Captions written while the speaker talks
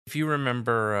if you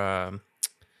remember,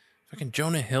 fucking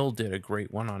Jonah Hill did a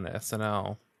great one on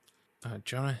SNL.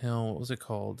 Jonah Hill, what was it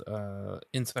called?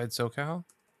 Inside SoCal?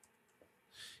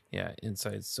 Yeah,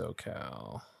 Inside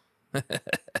SoCal.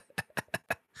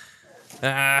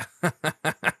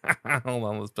 Hold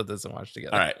on, let's put this and watch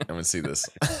together. All right, I'm going to see this.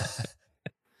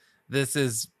 This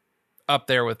is up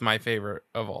there with my favorite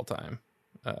of all time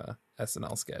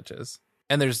SNL sketches.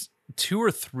 And there's 2 or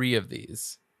 3 of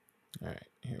these. All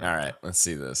right, let's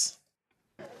see this.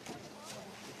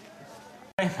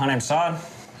 Hey, my name's Saad.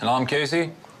 And I'm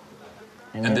Casey.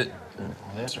 And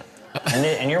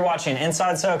you're watching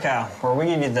Inside SoCal, where we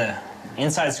give you the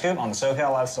inside scoop on the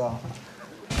SoCal lifestyle.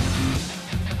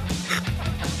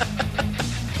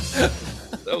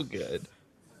 So good.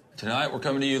 Tonight, we're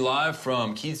coming to you live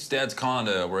from Keith's dad's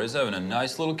condo, where he's having a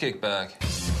nice little kickback.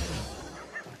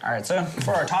 All right, so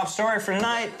for our top story for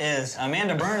tonight is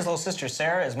Amanda Burns' little sister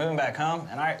Sarah is moving back home,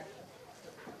 and I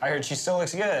heard she still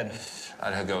looks good.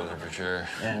 I'd go with her for sure.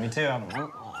 Yeah, me too.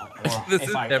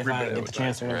 If I get the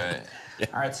chance to. Right.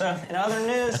 All right, so in other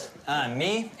news,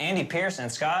 me, Andy Pierce,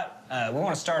 and Scott, we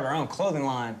want to start our own clothing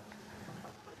line.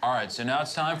 All right, so now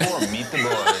it's time for Meet the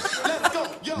Boys. Let's go,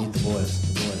 yo. Meet the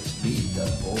boys. Meet the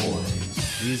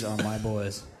boys. These are my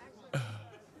boys.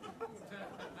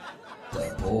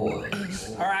 The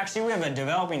boys. Or actually, we have a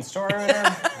developing story right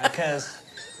now, because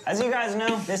as you guys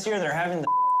know, this year they're having the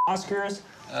Oscars.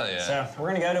 Oh, yeah. So we're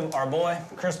gonna go to our boy,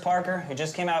 Chris Parker, who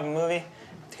just came out of a movie,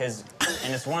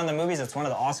 and it's one of the movies that's one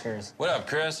of the Oscars. What up,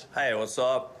 Chris? Hey, what's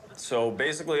up? So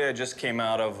basically, I just came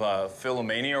out of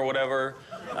Philomania or whatever,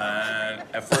 and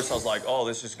at first I was like, oh,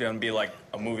 this is gonna be like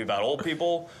a movie about old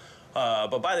people.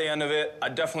 But by the end of it, I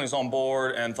definitely was on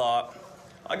board and thought,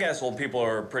 I guess old people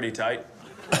are pretty tight.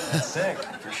 That's sick.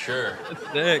 For sure.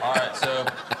 Sick. All right, so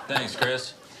thanks,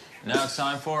 Chris. Now it's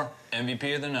time for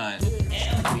MVP of the night.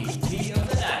 MVP of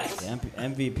the night. The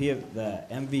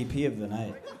MVP of the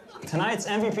night. Tonight's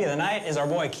MVP of the night is our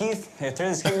boy Keith, who threw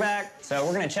this kickback. So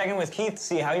we're gonna check in with Keith to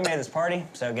see how he made this party.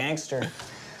 So gangster.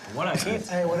 What up, Keith?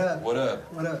 Hey, what up? What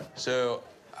up? What up? So,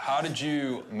 how did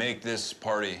you make this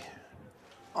party?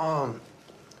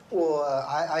 Well,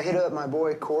 I hit up my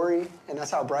boy Corey, and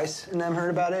that's how Bryce and them heard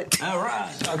about it. All right.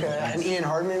 Okay, and Ian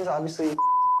Hardman's obviously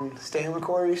staying with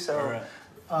Corey, so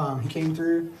he came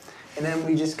through, and then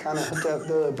we just kind of hooked up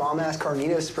the bomb-ass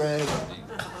carnita spread.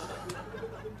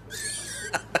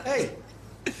 Hey,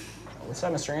 What's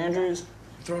up, Mr. Andrews?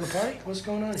 throwing a party? What's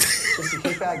going on here? Just a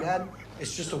kickback, Dad.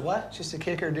 It's just a what? Just a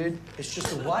kicker, dude. It's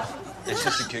just a what? It's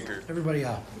just a kicker. Everybody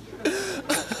out.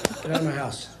 Get out of my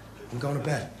house. I'm going to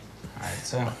bed. All right,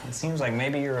 so it seems like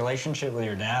maybe your relationship with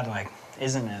your dad,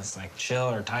 isn't as, chill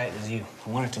or tight as you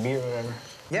want it to be or whatever.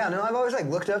 Yeah, no, I've always,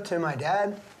 looked up to my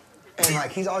dad,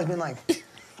 and, he's always been,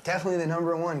 definitely the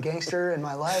 #1 gangster in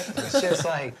my life. It's just,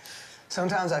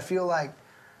 sometimes I feel like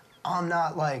I'm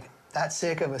not, that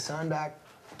sick of a son back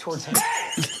towards him.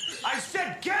 I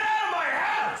said get out of my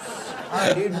house! All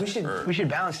right, dude, we should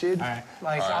bounce, dude. All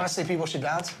right. Honestly, people should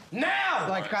bounce. Now!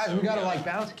 Guys, we gotta,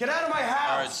 bounce. Get out of my house!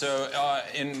 All right, so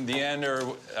in the end,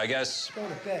 or I guess, Go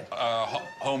to bed.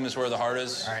 home is where the heart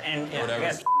is. All right, and or whatever.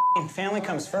 I guess family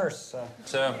comes first, so.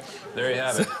 So there you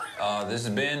have it. This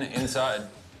has been Inside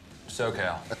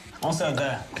SoCal. Also,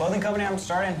 the clothing company I'm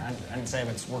starting, I didn't say,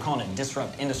 but we're calling it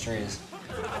Disrupt Industries.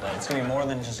 But it's gonna be more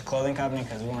than just a clothing company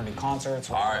because we want to do concerts.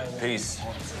 All right, peace.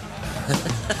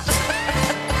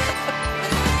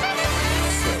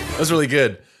 That was really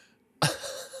good.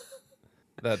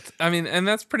 And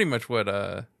that's pretty much what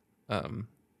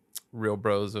Real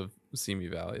Bros of Simi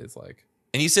Valley is like.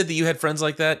 And you said that you had friends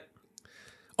like that?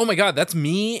 Oh my God, that's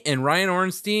me and Ryan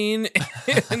Ornstein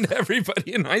and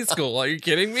everybody in high school. Are you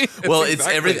kidding me? Well,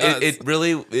 exactly it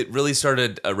really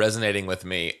started resonating with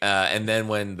me. And then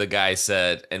when the guy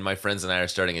said, and my friends and I are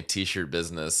starting a t-shirt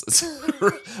business,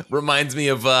 reminds me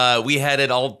of we had it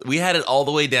all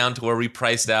the way down to where we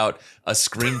priced out a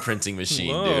screen printing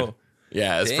machine, Whoa. dude.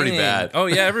 Yeah, it's pretty bad. Oh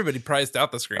yeah, everybody priced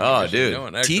out the screen. Oh, machine. dude. No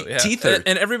one actually had. Teeth-hurt.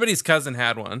 And everybody's cousin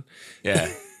had one.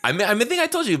 Yeah. I think I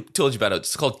told you about it.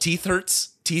 It's called Teeth Hurts.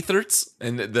 Teeth Hurts.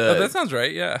 And that sounds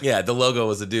right, yeah. Yeah, the logo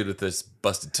was a dude with this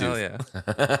busted tooth. Hell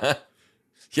yeah.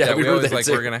 Yeah, we were always there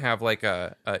too. we're gonna have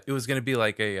it was gonna be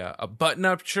like a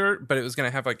button-up shirt, but it was gonna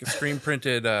have a screen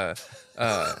printed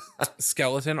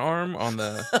skeleton arm on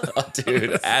the. Oh,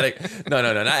 dude, No,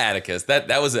 not Atticus.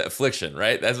 That was Affliction,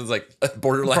 right? That was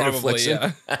borderline Probably,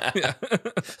 Affliction. yeah.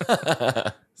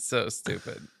 So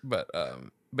stupid, but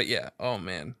yeah. Oh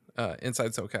man,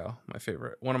 Inside SoCal,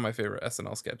 one of my favorite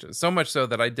SNL sketches. So much so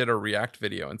that I did a React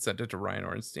video and sent it to Ryan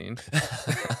Ornstein.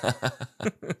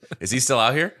 Is he still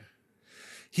out here?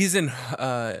 He's in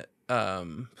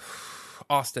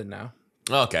Austin now.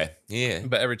 Okay, yeah.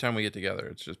 But every time we get together,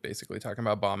 it's just basically talking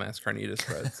about bomb-ass carnitas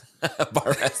spreads.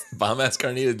 Bomb-ass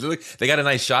carnitas. Look, they got a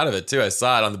nice shot of it, too. I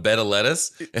saw it on the bed of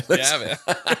lettuce. Yeah, man.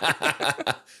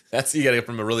 That's you got to get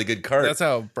from a really good cart. That's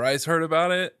how Bryce heard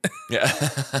about it. Yeah.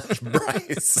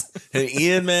 Bryce. And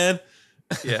Ian, man.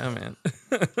 Yeah, man.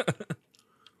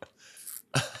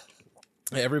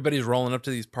 Everybody's rolling up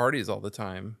to these parties all the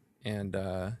time. And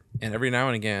every now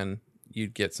and again,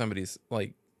 you'd get somebody's,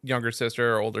 like, younger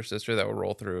sister or older sister that would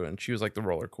roll through, and she was like the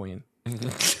roller queen.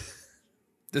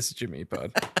 This is Jimmy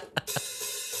Bud.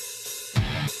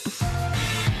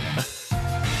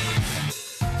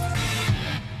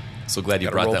 So glad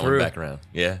you brought that one back around.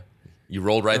 Yeah, you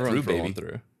rolled right through, baby.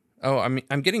 Through. Oh,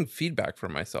 I'm getting feedback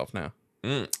from myself now.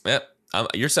 Yep,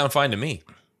 you sound fine to me.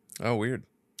 Oh, weird.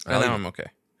 Now I'm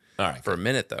okay. All right, for a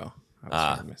minute though, I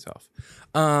was hearing myself.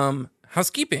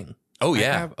 Housekeeping. Oh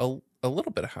yeah, I have a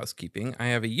little bit of housekeeping. I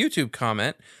have a YouTube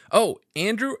comment. Oh,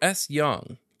 Andrew S.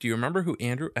 Young. Do you remember who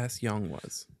Andrew S. Young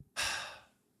was?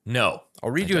 No.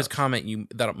 I'll read you his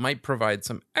comment that might provide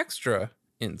some extra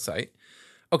insight.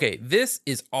 Okay, this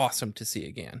is awesome to see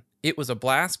again. It was a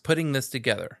blast putting this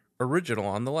together. Original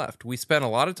on the left. We spent a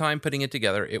lot of time putting it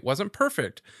together. It wasn't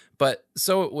perfect, but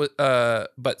so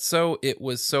it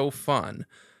was so fun.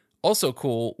 Also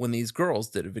cool when these girls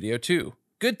did a video too.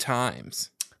 Good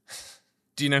times.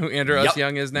 Do you know who Andrew S.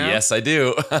 Young is now? Yes, I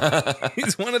do.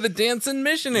 He's one of the dancing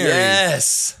missionaries.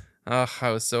 Yes. Oh,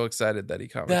 I was so excited that he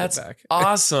commented back. That's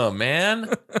awesome, man.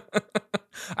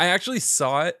 I actually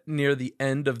saw it near the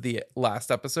end of the last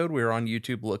episode. We were on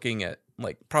YouTube looking at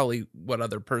like probably what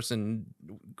other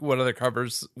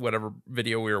covers, whatever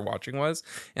video we were watching was.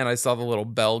 And I saw the little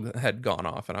bell had gone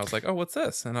off and I was like, oh, what's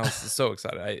this? And I was so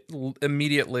excited. I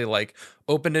immediately like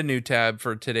opened a new tab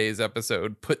for today's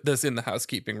episode, put this in the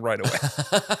housekeeping right away.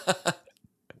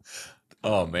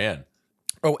 Oh, man.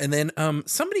 Oh, and then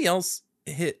somebody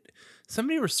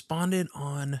responded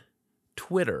on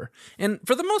Twitter. And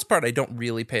for the most part, I don't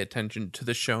really pay attention to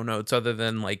the show notes other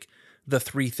than like the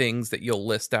 3 things that you'll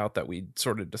list out that we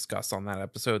sort of discuss on that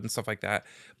episode and stuff like that.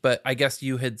 But I guess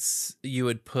you had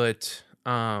put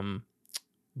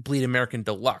Bleed American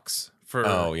Deluxe for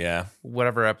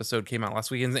whatever episode came out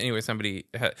last weekend. Anyway,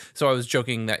 so I was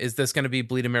joking that is this going to be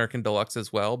Bleed American Deluxe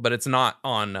as well? But it's not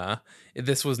on.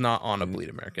 This was not on a Bleed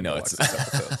American Deluxe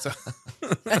episode.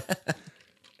 So.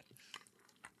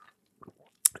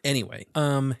 Anyway,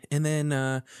 and then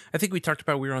I think we talked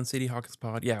about we were on Sadie Hawkins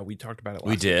pod. Yeah, we talked about it last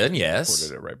week. We did, yes. We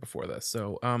recorded it right before this.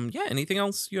 So, yeah, anything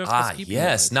else you have to keep?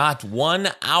 Yes, not 1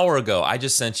 hour ago, I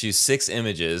just sent you 6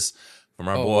 images from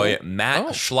our boy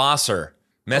Matt Schlosser.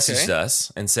 Messaged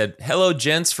us and said, "Hello,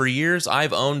 gents. For years,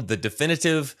 I've owned the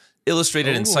definitive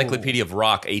Illustrated Encyclopedia of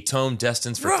Rock, a tome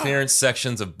destined for clearance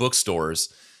sections of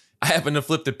bookstores. I happen to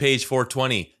flip to page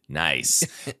 420. Nice.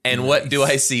 And what do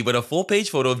I see but a full-page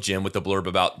photo of Jim with a blurb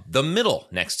about the middle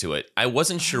next to it. I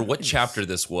wasn't sure what chapter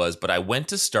this was, but I went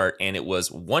to start, and it was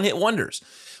One Hit Wonders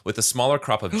with a smaller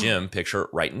crop of Jim picture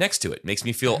right next to it. Makes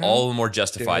me feel all the more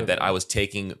justified that I was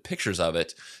taking pictures of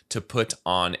it to put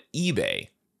on eBay.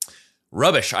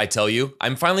 Rubbish, I tell you.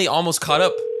 I'm finally almost caught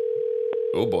up.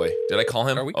 Oh, boy. Did I call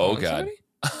him? Are we oh, God.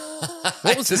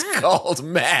 What was this called?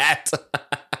 Matt.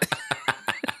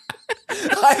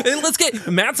 Let's get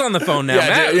Matt's on the phone now. Yeah,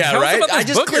 Matt, yeah, right. I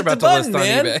just clicked the button,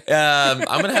 man.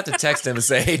 I'm gonna have to text him and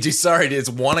say, "Hey, sorry, it's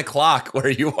 1 o'clock where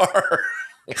you are."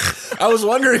 I was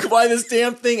wondering why this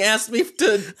damn thing asked me for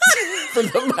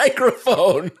the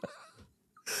microphone.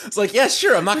 It's like, yeah,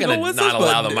 sure, I'm not gonna not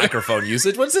allow the microphone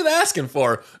usage. What's it asking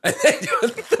for? And then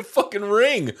the fucking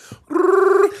ring.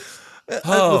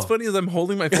 What's funny is I'm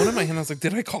holding my phone in my hand. I was like,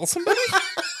 did I call somebody?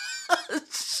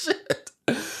 Shit.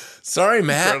 Sorry,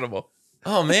 Matt. Incredible.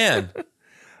 Oh, man.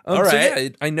 All right. So yeah,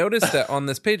 I noticed that on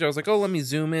this page. I was like, oh, let me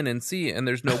zoom in and see. And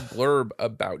there's no blurb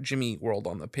about Jimmy Eat World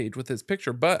on the page with his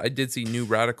picture. But I did see New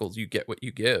Radicals, You Get What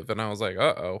You Give. And I was like,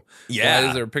 uh-oh. Yeah. Why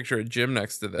is there a picture of Jim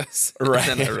next to this? Right.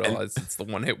 And then I realized it's the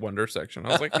One Hit Wonder section. I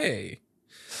was like, hey.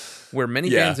 Where many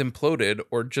bands imploded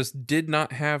or just did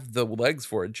not have the legs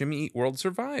for it, Jimmy Eat World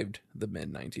survived the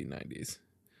mid-1990s.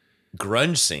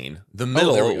 Grunge Scene. The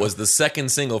Middle was the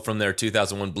second single from their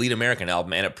 2001 Bleed American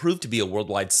album, and it proved to be a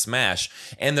worldwide smash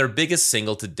and their biggest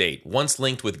single to date. Once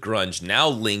linked with grunge, now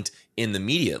linked, in the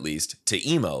media at least, to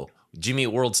emo, Jimmy Eat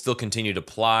World still continue to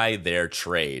ply their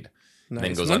trade. Nice. And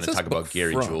then goes on to talk about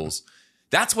Gary Jules.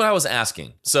 That's what I was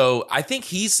asking. So I think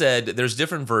he said there's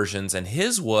different versions, and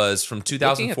his was from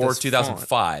 2004,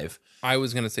 2005. I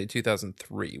was going to say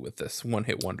 2003 with this One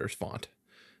Hit Wonders font.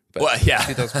 But Well, yeah.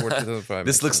 2004, 2005.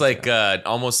 This looks like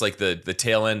almost like the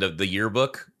tail end of the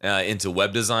yearbook into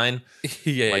web design.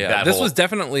 yeah, like yeah. that This whole- was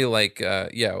definitely like,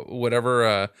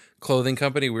 whatever clothing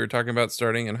company we were talking about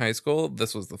starting in high school.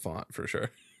 This was the font for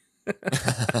sure.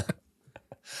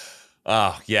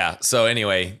 Oh, yeah. So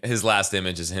anyway, his last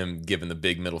image is him giving the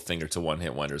big middle finger to One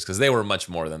Hit Wonders because they were much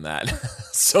more than that.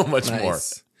 So much more.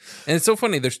 Nice. And it's so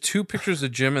funny. There's two pictures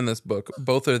of Jim in this book.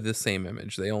 Both are the same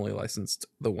image. They only licensed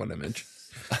the one image.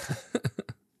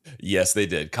 Yes, they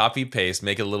did. Copy, paste,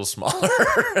 make it a little smaller.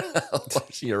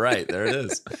 You're right. There it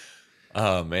is.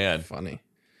 Oh, man. Funny.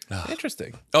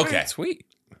 Interesting. Okay. All right, sweet.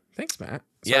 Thanks, Matt.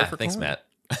 Sorry for Thanks, calling. Matt.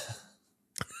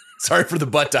 Sorry for the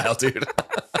butt dial, dude.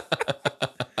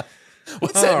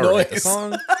 What's that All right, the noise?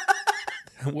 song.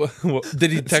 What,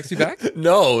 did he text you back?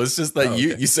 No, it's just that Oh,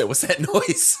 you okay. you said, what's that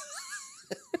noise?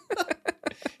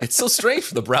 It's so strange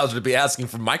for the browser to be asking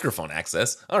for microphone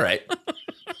access. All right.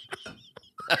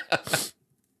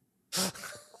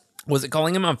 Was it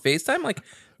calling him on FaceTime? Like,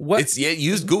 what? It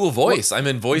used Google Voice. I'm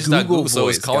in voice.google, Google so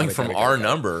it's Voice. calling Got it, from got it, our got it.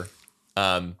 number.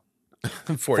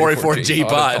 44G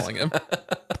pod. calling him.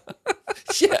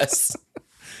 Yes.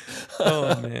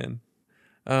 Oh, man.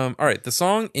 All right. The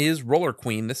song is Roller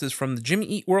Queen. This is from the Jimmy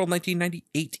Eat World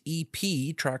 1998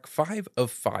 EP, track 5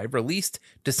 of 5, released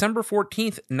December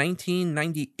 14th,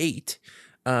 1998.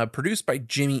 Produced by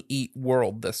Jimmy Eat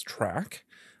World, this track.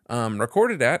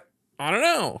 Recorded at, I don't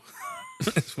know.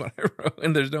 That's what I wrote.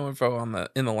 And there's no info on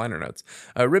in the liner notes.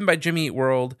 Written by Jimmy Eat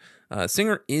World.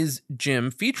 Singer is Jim,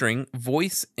 featuring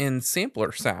voice and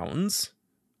sampler sounds.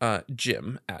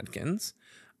 Jim Adkins.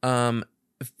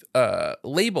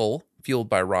 Label fueled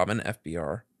by Robin,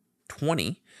 FBR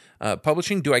 20.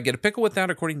 Publishing Do I Get a Pickle with That,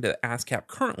 according to ASCAP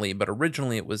currently, but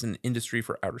originally it was an Industry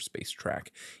for Outer Space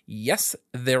track. Yes,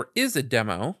 there is a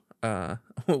demo.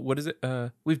 What is it?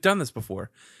 We've done this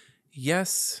before.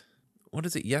 Yes. What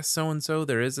is it? Yes, so-and-so,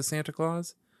 there is a Santa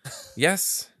Claus.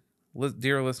 Yes,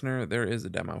 dear listener, there is a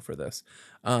demo for this.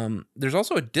 There's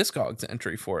also a Discogs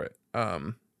entry for it.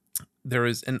 There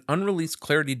is an unreleased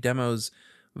Clarity Demos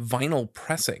vinyl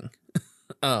pressing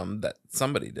that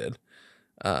somebody did.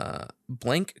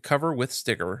 Blank cover with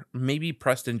sticker, maybe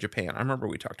pressed in Japan. I remember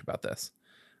we talked about this.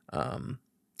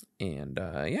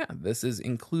 This is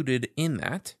included in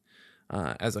that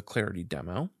as a Clarity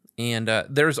demo. And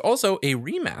there's also a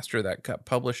remaster that got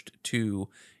published to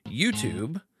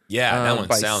YouTube. Yeah, that one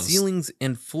by sounds Ceilings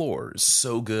and Floors.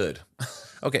 so good.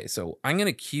 Okay, so I'm going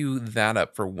to cue that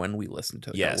up for when we listen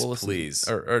to that. Yes, we'll listen, please.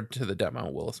 Or to the demo.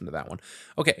 We'll listen to that one.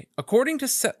 Okay, according to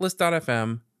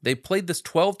setlist.fm, they played this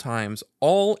 12 times,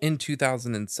 all in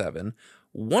 2007.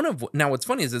 Now, what's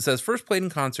funny is it says first played in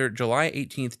concert July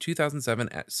 18th, 2007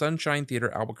 at Sunshine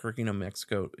Theater, Albuquerque, New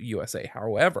Mexico, USA.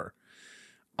 However,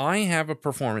 I have a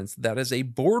performance that is a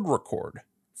board record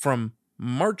from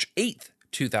March 8th,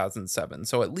 2007.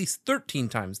 So at least 13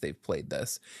 times they've played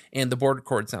this. And the board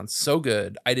record sounds so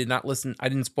good. I did not listen. I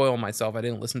didn't spoil myself. I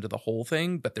didn't listen to the whole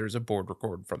thing, but there's a board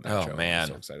record from that show. Man. I'm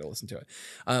so excited to listen to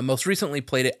it. Most recently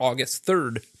played it August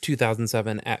 3rd,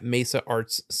 2007 at Mesa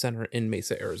Arts Center in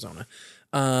Mesa, Arizona.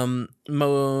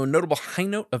 Notable high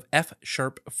note of F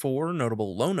sharp 4,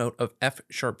 notable low note of F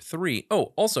sharp 3.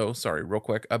 Oh, also, sorry, real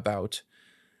quick about,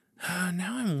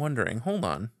 now I'm wondering, hold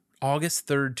on. August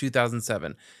 3rd,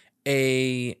 2007.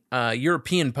 A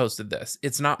European posted this.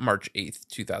 It's not March 8th,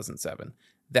 2007.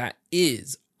 That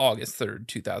is August 3rd,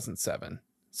 2007.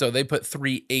 So they put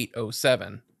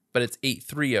 3807, but it's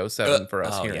 8307 for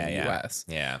us here in the US.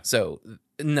 Yeah. So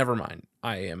never mind.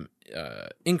 I am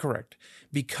incorrect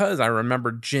because I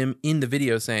remember Jim in the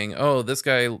video saying, "Oh, this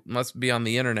guy must be on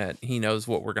the internet. He knows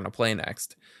what we're going to play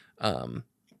next." And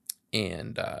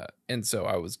so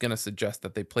I was going to suggest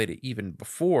that they played it even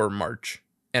before March,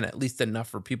 and at least enough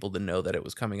for people to know that it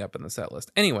was coming up in the set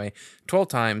list. Anyway, 12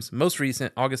 times, most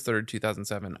recent, August 3rd,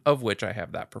 2007, of which I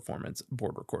have that performance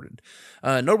board recorded.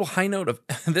 Notable high note of,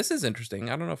 this is interesting.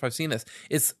 I don't know if I've seen this.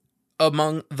 It's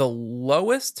among the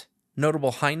lowest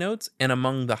notable high notes and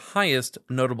among the highest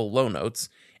notable low notes,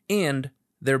 and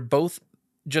they're both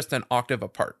just an octave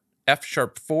apart. F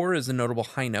sharp 4 is a notable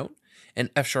high note, and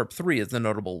F sharp 3 is the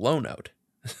notable low note.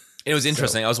 It was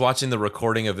interesting. I was watching the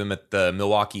recording of him at the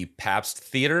Milwaukee Pabst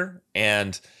Theater,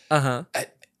 and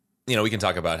we can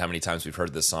talk about how many times we've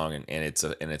heard this song and its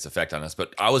effect on us.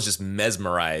 But I was just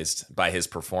mesmerized by his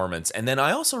performance, and then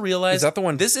I also realized, is that the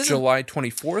one? This is July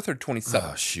 24th or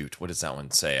 27th? Oh shoot! What does that one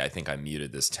say? I think I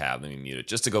muted this tab. Let me mute it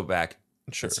just to go back.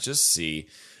 Sure. Let's just see.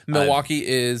 Milwaukee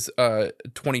is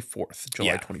 24th,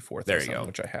 July Yeah, 24th. there is you go.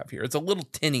 Which I have here. It's a little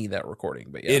tinny, that recording,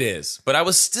 but yeah. It is. But I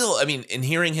was still, in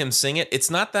hearing him sing it, it's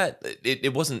not that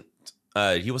it wasn't.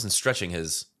 He wasn't stretching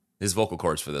his his vocal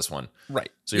cords for this one. Right.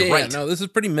 So you're right. No, this is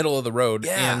pretty middle of the road.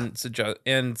 Yeah.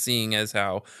 And seeing as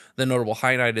how the notable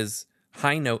high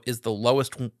note is the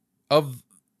lowest of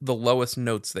the lowest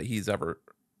notes that he's ever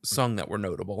sung that were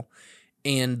notable,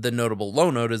 and the notable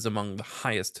low note is among the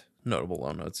highest notable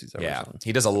low notes he's ever sung.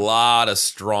 He does a lot of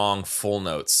strong full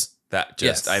notes. That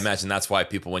just, Yes. I imagine that's why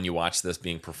people, when you watch this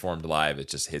being performed live, it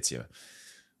just hits you.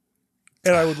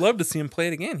 And I would love to see him play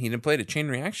it again. He didn't play it at Chain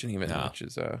Reaction even, No. which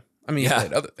is he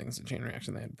played other things at Chain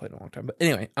Reaction. They hadn't played in a long time. But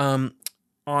anyway,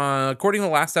 according to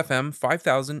Last FM,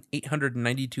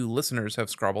 5,892 listeners have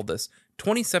scrabbled this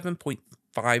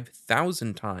 27.5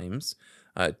 thousand times.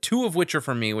 2 of which are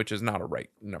from me, which is not a right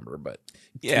number, but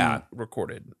Yeah.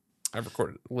 I've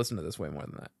listened to this way more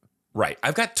than that. Right.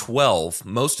 I've got 12,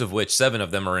 most of which 7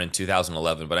 of them are in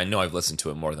 2011, but I know I've listened to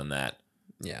it more than that.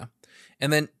 Yeah.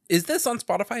 And then, is this on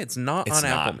Spotify? It's not It's on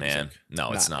not, Apple man. Music.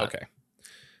 No, it's not. Okay.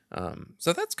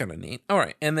 So that's kind of neat. All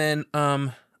right. And then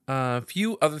a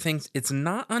few other things. It's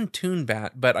not on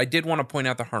TuneBat, but I did want to point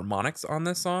out the harmonics on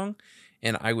this song.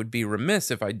 And I would be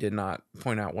remiss if I did not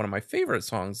point out one of my favorite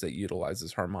songs that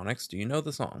utilizes harmonics. Do you know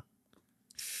the song?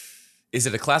 Is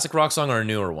it a classic rock song or a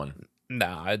newer one?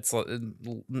 Nah, it's I wouldn't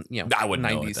know it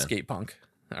 90s then. skate punk.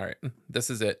 All right, this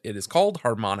is it. It is called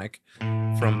Harmonic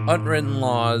from Unwritten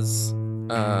Law's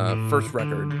first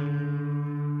record,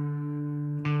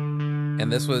 and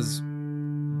this was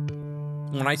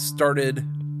when we started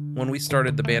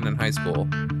the band in high school.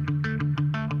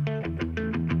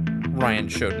 Ryan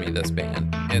showed me this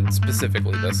band and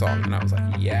specifically this song, and I was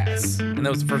like, yes. And that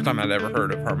was the first time I'd ever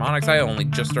heard of harmonics. I only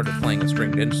just started playing a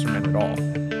stringed instrument at all.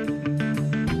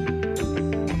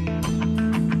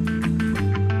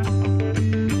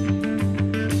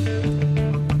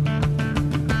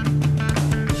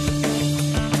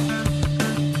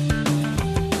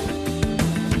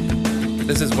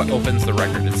 This is what opens the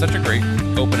record. It's such a great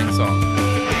opening song.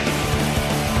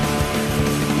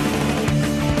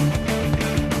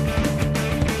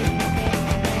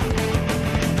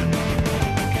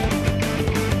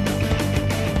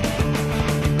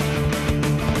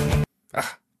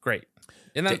 Great.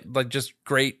 Isn't that like just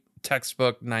great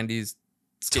textbook 90s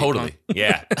skate Totally. punk?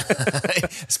 Yeah.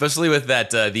 Especially with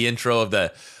that, the intro of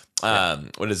the,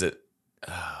 what is it?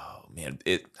 Oh man.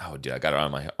 I got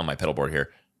it on my pedal board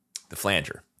here. The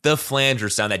flanger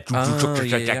sound that.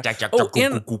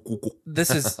 This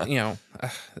is, you know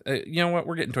what?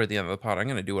 We're getting toward the end of the pod. I'm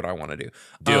going to do what I want to do.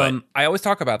 Do it. I always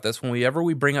talk about this whenever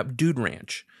we bring up Dude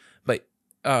Ranch, but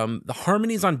the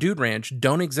harmonies on Dude Ranch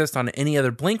don't exist on any other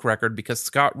Blink record because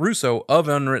Scott Russo of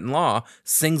Unwritten Law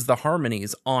sings the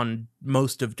harmonies on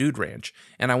most of Dude Ranch.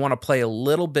 And I want to play a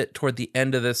little bit toward the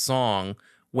end of this song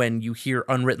when you hear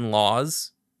Unwritten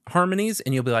Law's harmonies,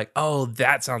 and you'll be like, oh,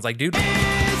 that sounds like Dude Ranch.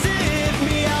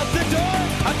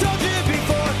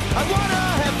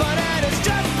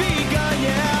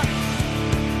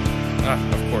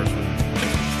 Of course.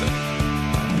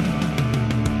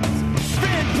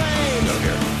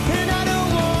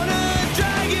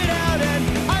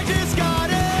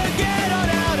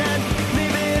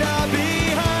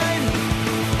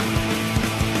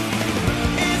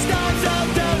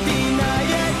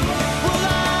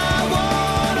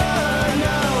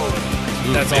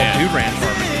 That's all Dude Ranch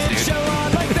harmonies, dude.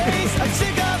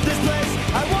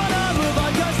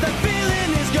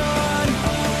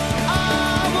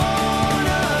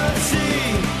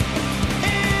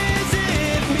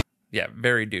 Yeah,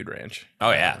 very Dude Ranch.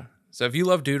 Oh yeah. So if you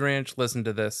love Dude Ranch, listen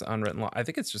to this Unwritten Law. I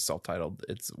think it's just self-titled.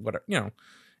 It's what, I don't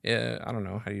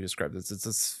know how you describe this. It's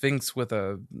a sphinx with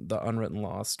the Unwritten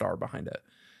Law star behind it.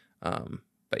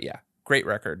 But yeah, great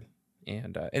record.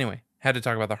 And anyway, had to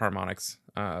talk about the harmonics.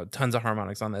 Tons of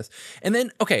harmonics on this. And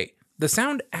then, okay, the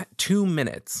sound at 2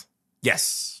 minutes.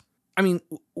 Yes. I mean,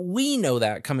 we know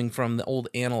that coming from the old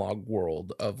analog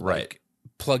world of like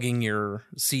plugging your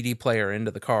CD player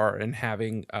into the car and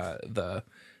having the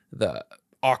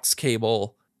aux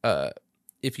cable.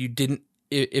 If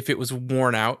it was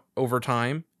worn out over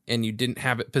time and you didn't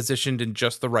have it positioned in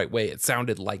just the right way, it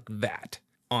sounded like that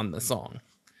on the song.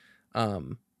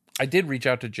 I did reach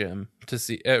out to Jim to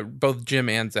see both Jim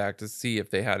and Zach to see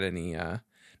if they had any,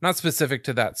 not specific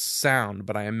to that sound,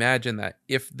 but I imagine that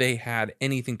if they had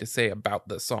anything to say about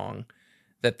the song,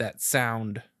 that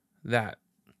sound, that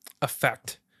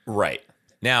effect, right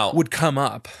now would come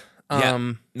up.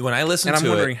 When I listened and to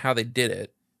I'm wondering it, how they did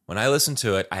it. when I listened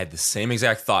to it, I had the same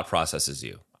exact thought process as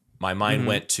you. My mind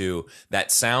went to that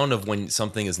sound of when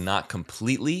something is not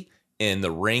completely and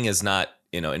the ring is not,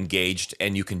 engaged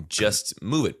and you can just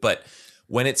move it. But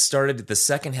when it started, the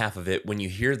second half of it, when you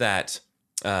hear that,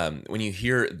 when you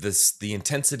hear this, the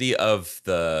intensity of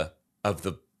the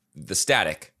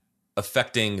static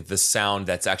affecting the sound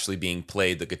that's actually being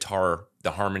played, the guitar,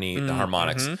 the harmony, the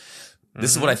harmonics.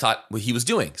 This is what I thought what he was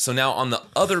doing. So now on the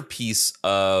other piece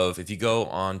of, if you go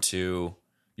on to,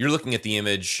 you're looking at the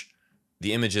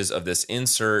images of this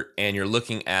insert, and you're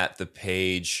looking at the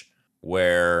page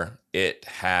where it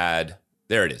had,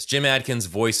 there it is, Jim Adkins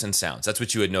voice and sounds. That's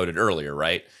what you had noted earlier,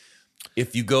 right?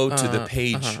 If you go to the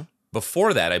page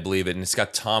before that, I believe it, and it's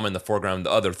got Tom in the foreground,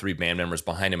 the other 3 band members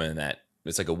behind him in that.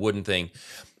 It's like a wooden thing.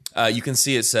 You can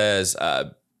see it says,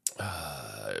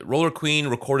 Roller Queen,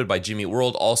 recorded by Jimmy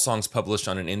World, all songs published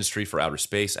on An Industry for Outer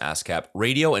Space, ASCAP,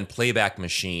 Radio and Playback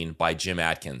Machine by Jim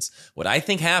Adkins. What I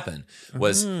think happened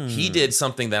was he did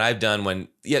something that I've done when,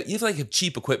 you have like a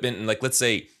cheap equipment, and like, let's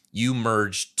say you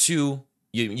merge two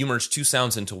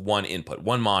sounds into one input,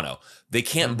 one mono. They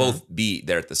can't both be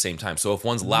there at the same time. So if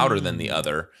one's louder than the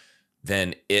other,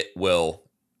 then it will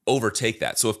overtake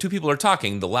that. So if 2 people are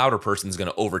talking, the louder person is going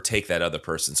to overtake that other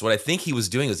person. So what I think he was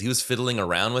doing is he was fiddling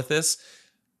around with this.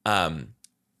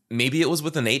 Maybe it was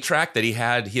with an 8-track that he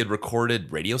had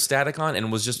recorded radio static on,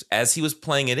 and was just, as he was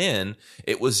playing it in,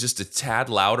 it was just a tad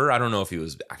louder. I don't know if he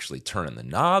was actually turning the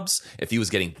knobs, if he was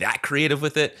getting that creative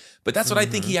with it, but that's what I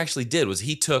think he actually did. Was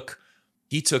he took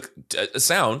a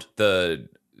sound, the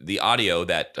audio,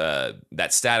 that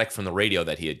static from the radio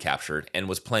that he had captured, and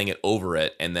was playing it over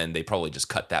it, and then they probably just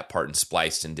cut that part and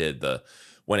spliced and did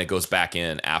when it goes back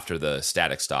in after the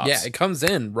static stops. Yeah, it comes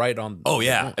in right on. Oh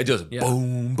yeah, it does.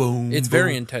 Boom, boom. It's boom.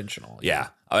 very intentional. Yeah,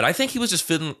 but I think he was just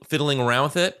fiddling around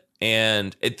with it,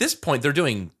 and at this point they're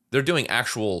doing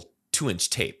actual 2-inch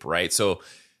tape, right? So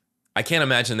I can't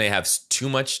imagine they have too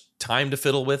much time to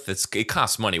fiddle with. It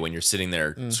costs money when you're sitting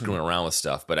there screwing around with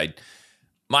stuff. But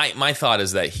my thought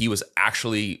is that he was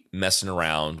actually messing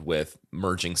around with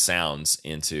merging sounds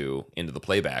into the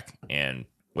playback, and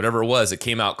whatever it was, it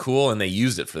came out cool, and they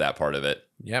used it for that part of it.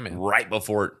 Yeah, man. Right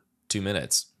before 2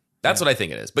 minutes. That's what I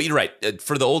think it is. But you're right.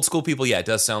 For the old school people, yeah, it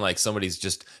does sound like somebody's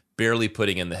just barely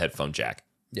putting in the headphone jack.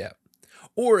 Yeah.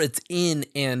 Or it's in,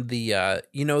 and the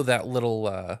that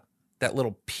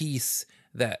little piece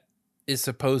that is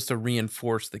supposed to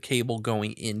reinforce the cable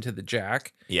going into the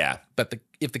jack. Yeah. But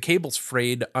if the cable's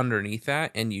frayed underneath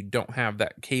that, and you don't have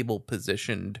that cable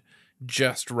positioned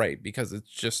just right because it's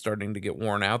just starting to get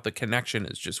worn out, the connection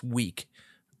is just weak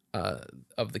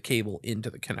of the cable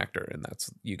into the connector, and that's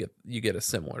you get a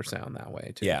similar sound that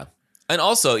way too. Yeah. And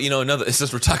also,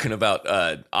 since we're talking about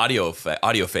audio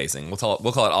phasing, we'll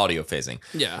call it audio phasing.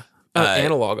 Yeah.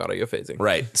 Analog audio phasing.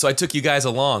 Right. So I took you guys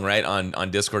along, right, on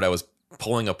Discord. I was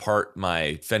pulling apart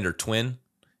my Fender Twin,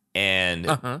 and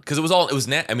because it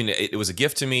was a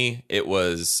gift to me. It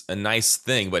was a nice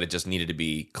thing, but it just needed to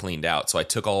be cleaned out. So I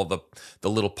took all the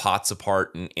little pots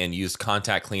apart and used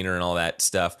contact cleaner and all that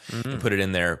stuff and put it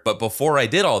in there. But before I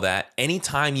did all that,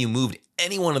 anytime you moved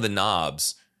any one of the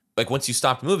knobs, like once you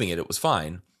stopped moving it, it was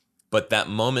fine. But that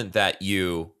moment that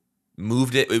you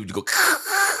moved it, it would go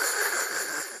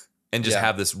and just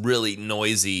have this really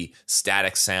noisy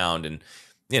static sound. And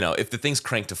if the thing's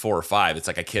cranked to 4 or 5, it's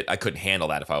like I couldn't handle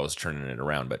that if I was turning it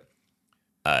around. But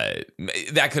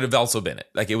that could have also been it.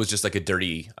 Like it was just like a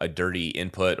dirty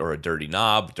input, or a dirty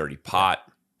knob, dirty pot,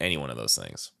 any one of those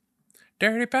things.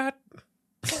 Dirty pot.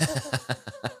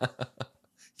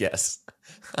 Yes.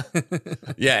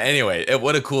 Yeah. Anyway,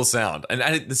 what a cool sound,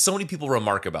 and so many people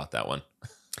remark about that one.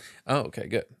 Oh, okay,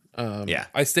 good. Yeah,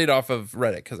 I stayed off of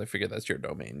Reddit because I figured that's your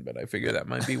domain, but I figure that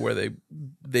might be where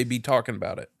they be talking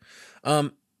about it.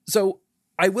 So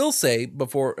I will say,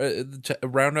 before to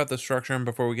round out the structure and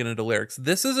before we get into lyrics,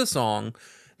 this is a song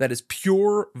that is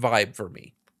pure vibe for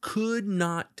me. Could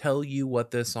not tell you what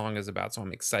this song is about, so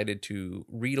I'm excited to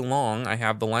read along. I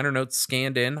have the liner notes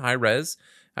scanned in high res.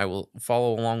 I will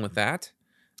follow along with that.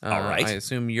 All right. I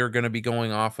assume you're going to be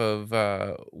going off of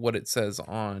what it says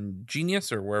on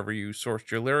Genius or wherever you sourced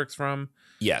your lyrics from.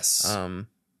 Yes.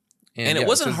 And it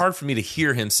wasn't hard for me to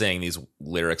hear him saying these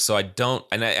lyrics, so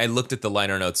I looked at the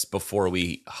liner notes before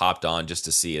we hopped on just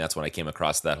to see, and that's when I came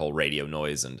across that whole radio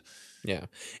noise. And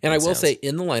I will say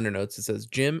in the liner notes it says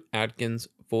Jim Adkins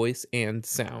voice and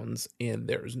sounds, and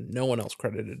there's no one else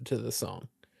credited to the song.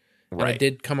 Right. And I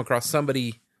did come across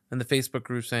somebody in the Facebook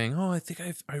group saying, "Oh, I think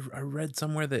I read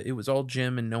somewhere that it was all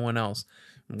Jim and no one else."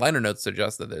 Liner notes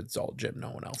suggest that it's all Jim,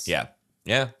 no one else. Yeah.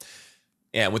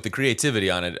 Yeah, with the creativity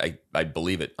on it, I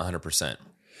believe it 100%.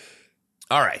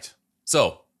 All right.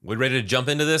 So, we ready to jump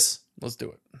into this? Let's do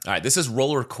it. All right. This is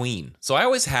Roller Queen. So, I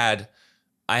always had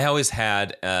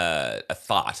a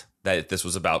thought that this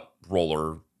was about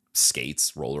roller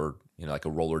skates, like a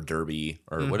roller derby,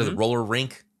 or what is it, roller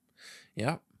rink?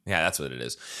 Yeah. Yeah, that's what it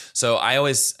is. So, I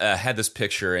always had this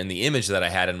picture, and the image that I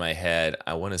had in my head,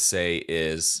 I want to say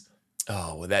is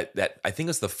Oh, that I think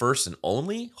it's the first and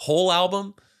only whole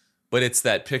album, but it's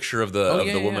that picture of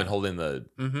the woman holding the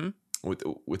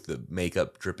with the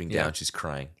makeup dripping down. She's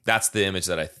crying. That's the image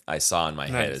that I saw in my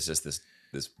head. It's just this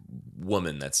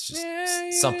woman that's just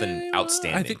something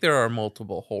outstanding. I think there are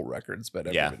multiple whole records, but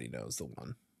everybody knows the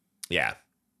one. Yeah.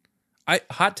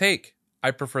 Hot take.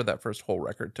 I prefer that first whole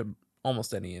record to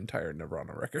almost any entire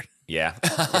Nirvana record. Yeah.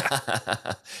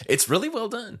 It's really well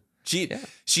done. She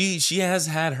has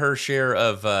had her share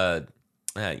of I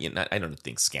don't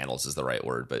think scandals is the right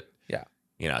word, but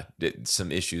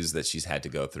some issues that she's had to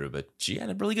go through, but she had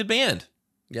a really good band.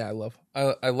 Yeah,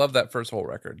 I love that first whole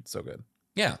record. So good.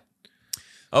 Yeah.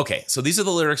 Okay, so these are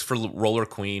the lyrics for Roller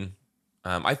Queen.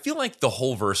 I feel like the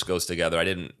whole verse goes together. I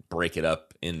didn't break it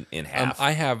up in half.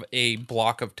 I have a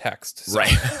block of text. So. Right.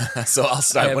 So I'll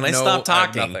start. When I stop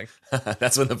talking,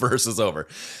 that's when the verse is over.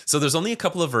 So there's only a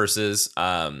couple of verses,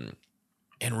 and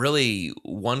really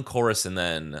one chorus, and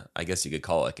then I guess you could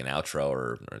call it like an outro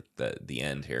or the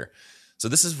end here. So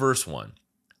this is verse 1.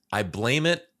 I blame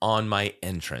it on my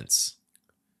entrance.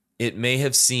 It may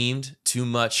have seemed too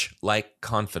much like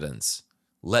confidence.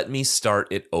 Let me start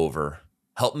it over.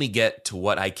 Help me get to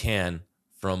what I can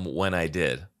from when I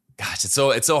did. Gosh, it's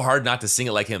so hard not to sing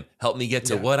it like him. Help me get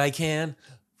to what I can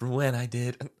from when I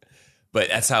did. But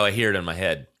that's how I hear it in my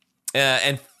head.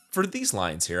 And for these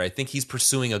lines here, I think he's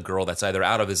pursuing a girl that's either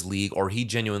out of his league or he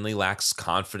genuinely lacks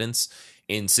confidence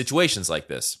in situations like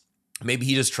this. Maybe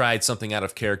he just tried something out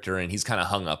of character and he's kind of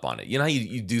hung up on it. You know how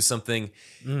you do something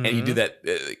and you do that,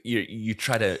 you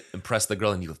try to impress the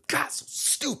girl and you go, God, so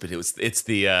stupid. It's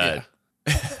the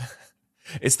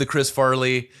it's the Chris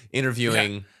Farley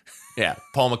interviewing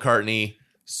Paul McCartney.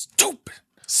 Stupid.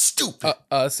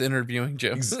 Us interviewing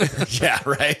Jim. Yeah,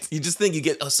 right. You just think you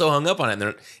get so hung up on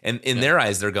it, and in their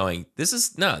eyes, they're going, "This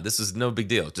is no big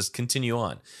deal. Just continue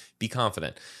on. Be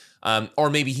confident." Or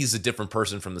maybe he's a different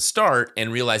person from the start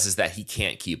and realizes that he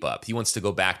can't keep up. He wants to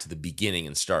go back to the beginning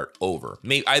and start over.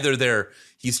 Maybe either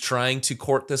he's trying to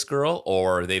court this girl,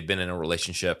 or they've been in a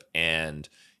relationship and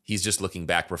he's just looking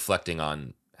back, reflecting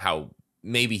on how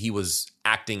maybe he was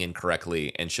acting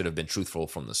incorrectly and should have been truthful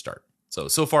from the start.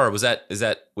 So far, is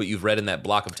that what you've read in that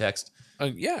block of text?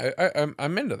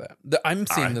 I'm into that. I'm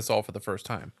seeing this all for the first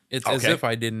time. It's as if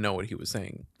I didn't know what he was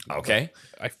saying. Okay.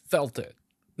 I felt it.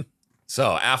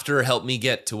 So after help me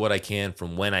get to what I can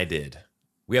from when I did,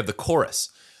 we have the chorus.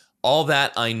 All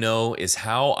that I know is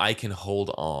how I can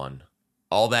hold on.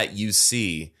 All that you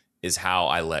see is how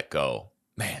I let go.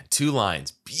 Man, 2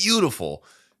 lines. Beautiful.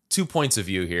 2 points of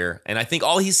view here. And I think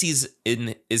all he sees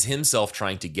is himself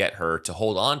trying to get her to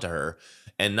hold on to her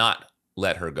and not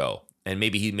let her go. And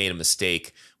maybe he made a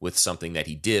mistake with something that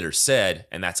he did or said,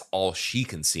 and that's all she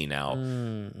can see now.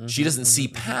 She doesn't see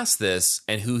past this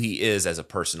and who he is as a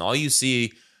person. All you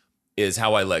see is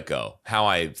how I let go, how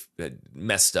I've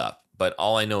messed up. But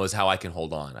all I know is how I can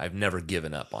hold on. I've never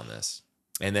given up on this.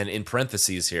 And then in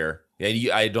parentheses here,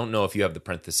 I don't know if you have the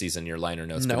parentheses in your liner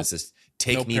notes, but it says,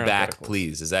 take me back,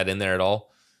 please. Is that in there at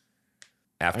all?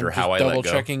 After how I let go? Double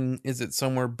checking, is it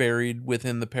somewhere buried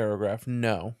within the paragraph?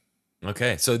 No.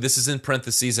 Okay, so this is in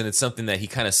parentheses, and it's something that he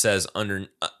kind of says under,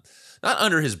 not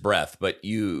under his breath, but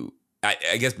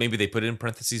I guess maybe they put it in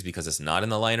parentheses because it's not in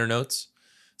the liner notes.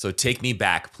 So take me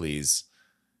back, please.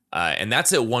 And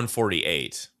that's at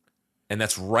 148. And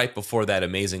that's right before that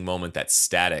amazing moment, that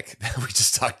static that we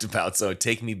just talked about. So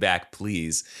take me back,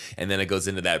 please. And then it goes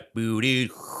into that booty.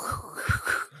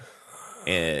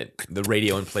 And the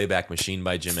radio and playback machine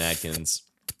by Jim Adkins.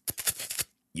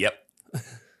 Yep.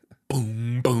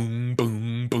 Boom, boom,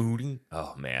 boom, boom.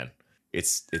 Oh, man.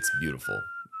 It's beautiful.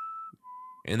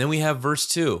 And then we have verse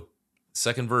 2.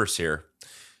 Second verse here.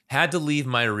 Had to leave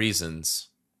my reasons.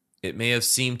 It may have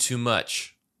seemed too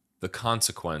much. The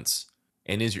consequence.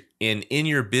 And in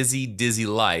your busy, dizzy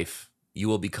life, you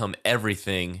will become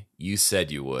everything you said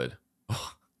you would.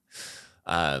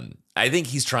 I think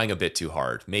he's trying a bit too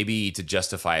hard, maybe to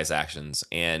justify his actions.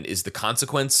 And is the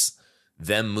consequence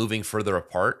them moving further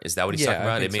apart? Is that what he's talking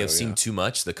about? It may have seemed too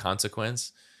much, the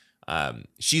consequence.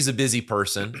 She's a busy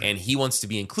person, and he wants to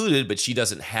be included, but she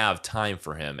doesn't have time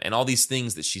for him. And all these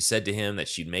things that she said to him that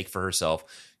she'd make for herself,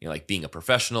 like being a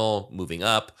professional, moving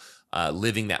up,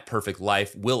 living that perfect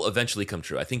life, will eventually come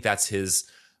true. I think that's his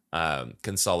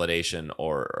consolidation,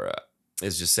 or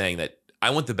is just saying that I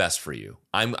want the best for you.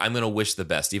 I'm going to wish the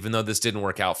best, even though this didn't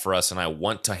work out for us and I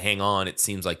want to hang on. It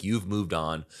seems like you've moved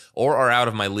on or are out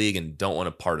of my league and don't want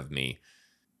a part of me.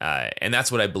 And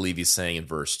that's what I believe he's saying in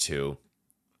verse 2.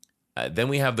 Then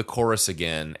we have the chorus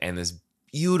again and this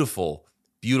beautiful,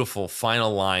 beautiful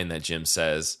final line that Jim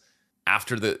says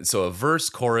after so a verse,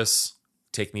 chorus,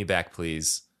 take me back,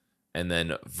 please. and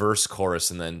then verse,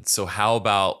 chorus, and then so how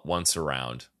about once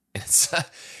around? It's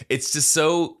just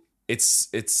so it's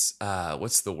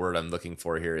what's the word I'm looking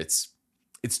for here? It's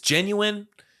genuine.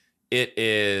 It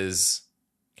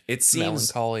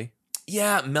seems Melancholy.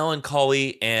 yeah,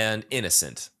 melancholy and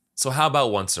innocent. So how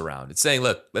about once around? It's saying,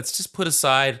 look, let's just put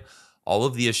aside all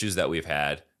of the issues that we've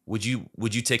had. Would you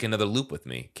take another loop with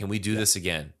me? Can we do this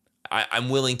again? I'm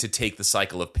willing to take the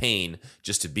cycle of pain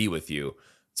just to be with you.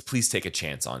 So please take a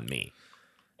chance on me.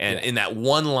 And in that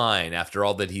one line, after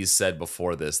all that he's said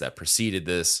before this, that preceded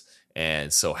this,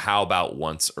 and so how about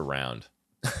once around?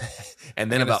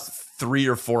 And then about 3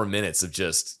 or 4 minutes of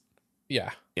just, I'm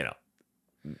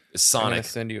sonic. going to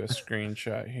send you a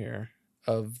screenshot here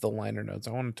of the liner notes.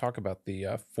 I want to talk about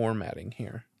the formatting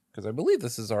here because I believe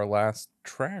this is our last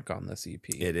track on this EP.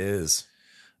 It is.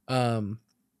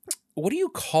 What do you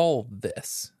call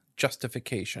this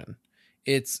justification?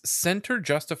 It's center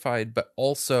justified, but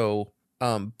also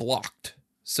blocked.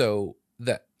 So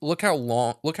that look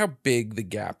how big the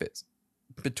gap is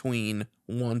between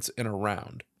once and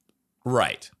around.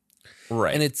 Right.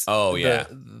 And it's yeah.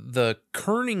 The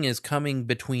kerning is coming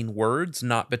between words,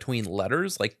 not between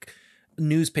letters. Like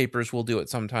newspapers will do it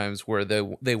sometimes where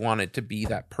they want it to be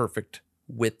that perfect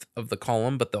width of the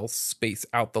column, but they'll space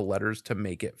out the letters to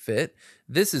make it fit.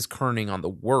 This is kerning on the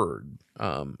word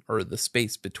or the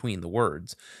space between the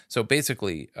words. So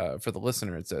basically, for the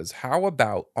listener, it says, how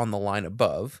about on the line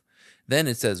above? Then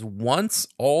it says once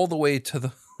all the way to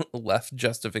the left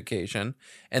justification,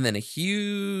 and then a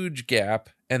huge gap,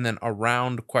 and then a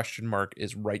round question mark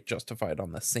is right justified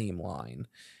on the same line.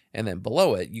 And then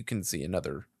below it, you can see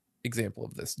another example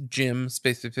of this. Jim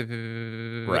space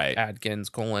right. Adkins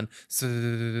colon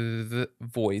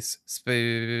voice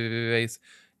space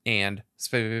and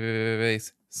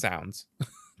space sounds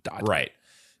dot. Right.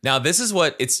 Now this is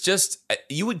what it's just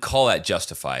you would call that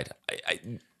justified.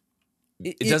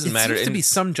 It doesn't matter. It seems to be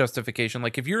some justification.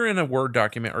 Like if you're in a Word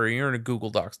document or you're in a Google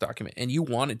Docs document and you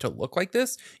want it to look like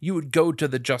this, you would go to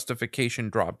the justification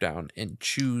dropdown and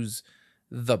choose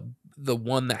the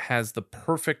one that has the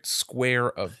perfect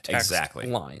square of text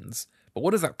lines. But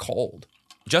what is that called?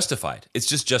 Justified. It's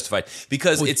just justified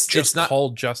because it's not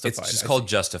called justified. It's just called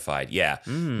justified. Yeah.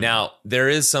 Now there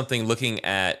is something looking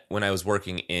at when I was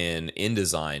working in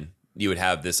InDesign. You would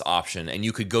have this option and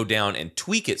you could go down and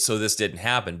tweak it so this didn't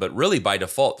happen. But really, by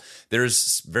default,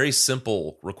 there's very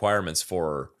simple requirements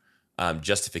for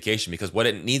justification because what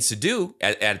it needs to do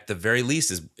at the very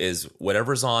least is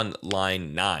whatever's on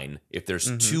line 9. If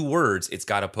there's 2 words, it's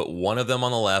got to put one of them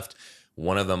on the left,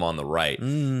 one of them on the right.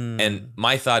 And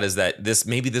my thought is that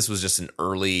maybe this was just an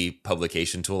early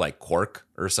publication tool like Quark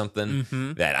or something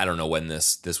that I don't know when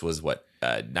this was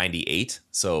 98.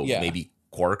 So maybe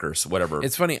Quark or whatever.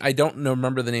 It's funny. I don't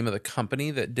remember the name of the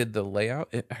company that did the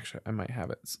layout. Actually, I might have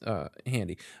it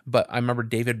handy. But I remember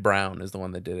David Brown is the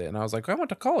one that did it. And I was like, I went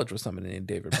to college with somebody named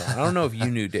David Brown. I don't know if you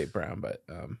knew Dave Brown, but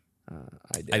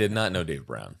I did. I did not know Dave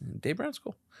Brown. Dave Brown's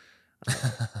cool.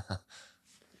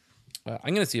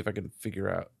 I'm going to see if I can figure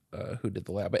out who did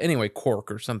the layout. But anyway, Quark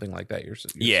or something like that. You're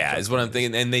is what I'm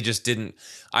thinking. And they just didn't.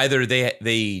 Either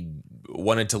they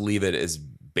wanted to leave it as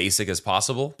basic as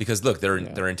possible because look, they're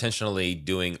intentionally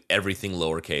doing everything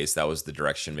lowercase. That was the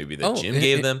direction maybe that Jim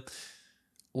gave them.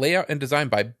 Layout and design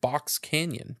by Box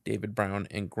Canyon, David Brown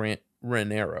and Grant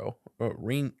Raniero.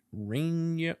 Raniero.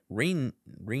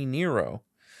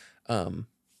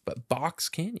 But Box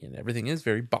Canyon, everything is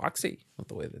very boxy with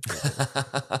the way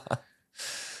that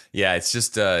yeah, it's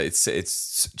just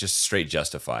just straight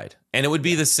justified. And it would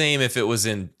be the same if it was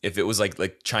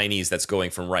like Chinese that's going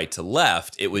from right to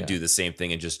left, it would do the same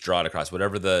thing and just draw it across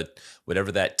whatever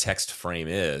that text frame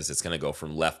is. It's going to go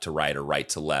from left to right or right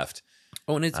to left.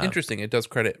 Oh, and it's interesting. It does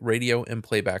credit Radio and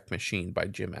Playback Machine by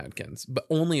Jim Adkins, but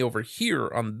only over here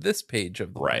on this page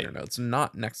of the liner notes,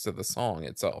 not next to the song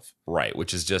itself. Right,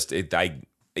 which is just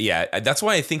that's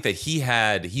why I think that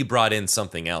he brought in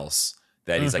something else.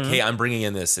 That he's like, hey, I'm bringing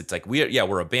in this. It's like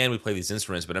we're a band. We play these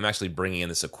instruments, but I'm actually bringing in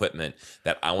this equipment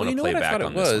that I want to play back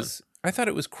on this one. I thought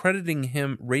it was crediting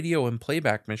him Radio and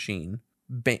Playback Machine.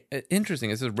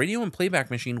 Interesting. It says Radio and Playback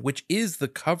Machine, which is the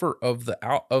cover of the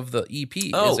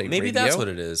EP. Oh, maybe that's what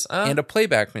it is. And a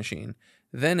playback machine.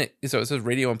 So it says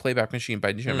Radio and Playback Machine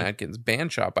by Jim Adkins,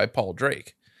 Band Shop by Paul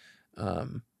Drake.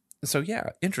 So yeah,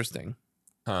 interesting.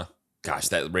 Huh. Gosh,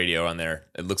 that radio on there,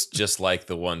 it looks just like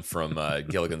the one from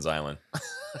Gilligan's Island.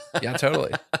 Yeah,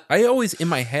 totally. I always, in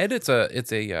my head, it's a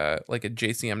like a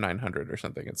JCM 900 or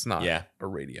something. It's not a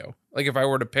radio. Like if I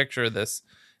were to picture this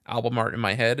album art in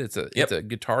my head. It's a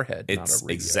guitar head, not It's a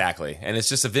radio. exactly, and it's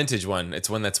just a vintage one. It's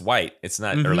one that's white. It's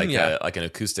not or like like an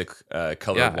acoustic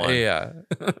colored one. Yeah.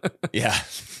 Yeah.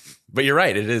 But you're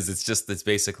right. It is. It's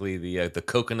basically the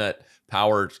coconut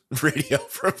powered radio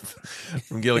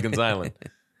from Gilligan's Island.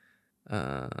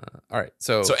 All right.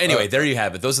 So anyway, there you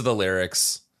have it. Those are the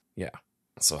lyrics. Yeah.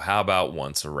 So how about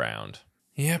Once Around?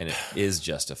 Yep. And it is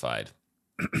justified.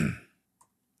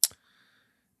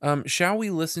 Shall we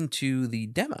listen to the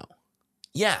demo?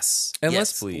 Yes. And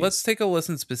yes, please. let's take a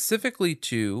listen specifically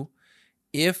to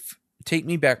if Take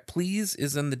Me Back Please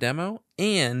is in the demo,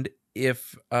 and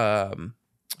if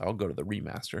I'll go to the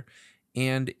remaster,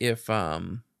 and if I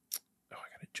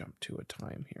gotta jump to a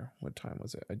time here. What time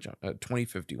was it? I jumped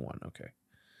 2051. Okay.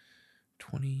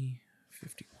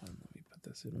 2051. Let me put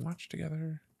this in watch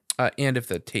together. And if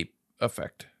the tape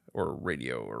effect or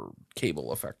radio or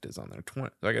cable effect is on there.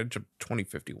 I gotta jump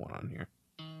 2051 on here.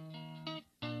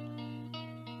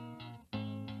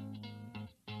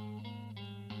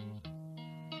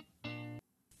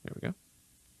 There we go.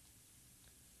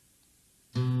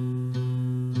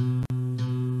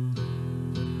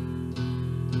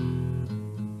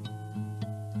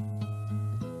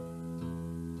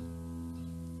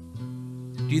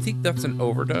 Do you think that's an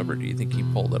overdub, or do you think he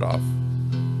pulled it off?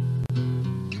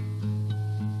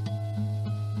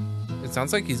 It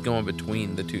sounds like he's going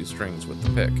between the two strings with the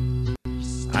pick.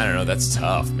 I don't know. That's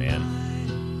tough, man.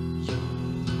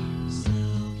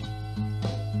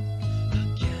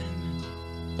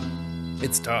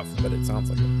 It's tough, but it sounds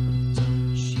like it.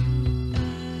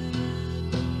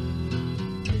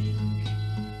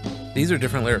 These are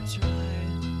different lyrics.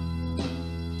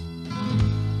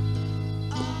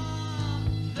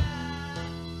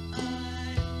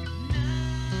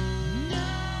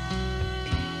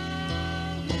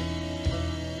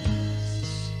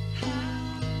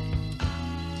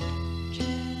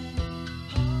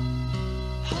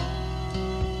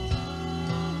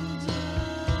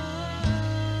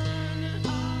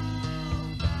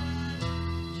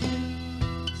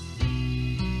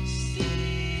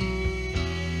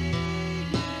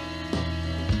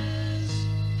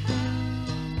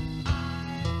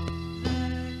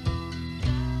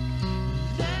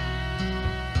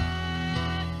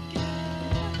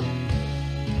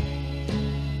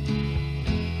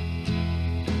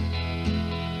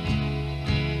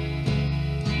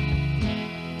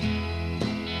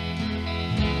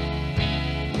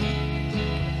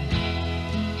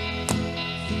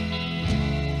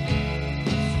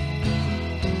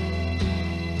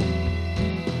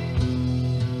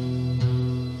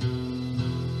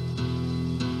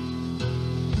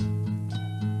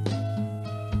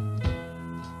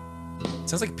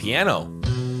 Sounds like piano.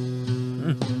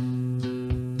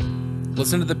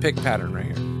 Listen to the pick pattern right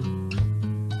here.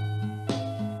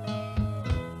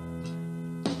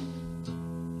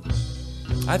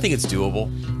 I think it's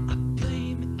doable.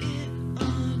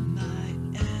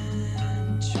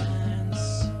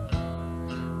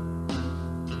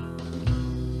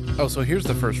 Oh, so here's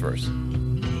the first verse.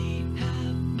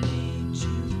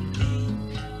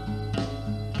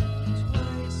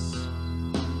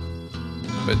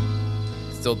 But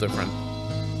still different.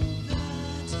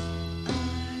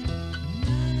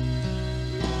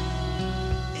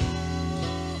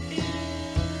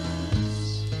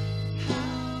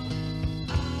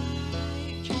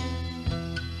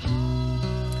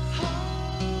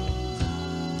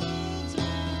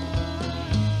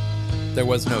 There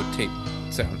was no tape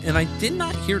sound, and I did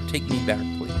not hear "Take Me Back,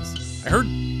 Please." I heard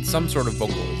some sort of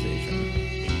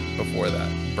vocalization before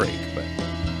that break, but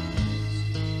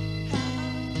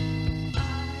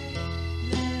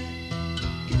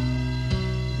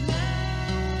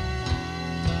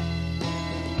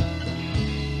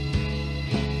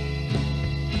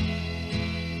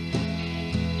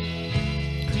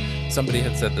somebody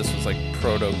had said this was like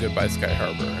proto Goodbye Sky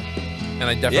Harbor, and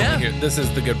I definitely hear this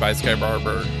is the Goodbye Sky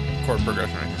Harbor chord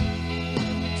progression right here.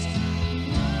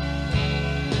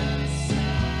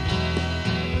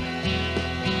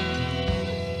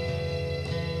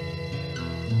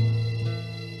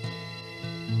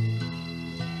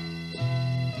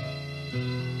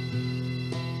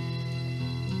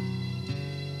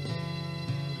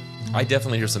 I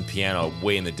definitely hear some piano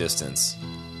way in the distance.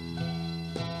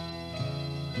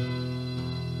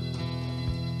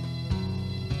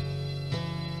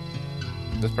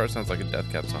 This part sounds like a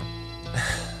Death Cab song.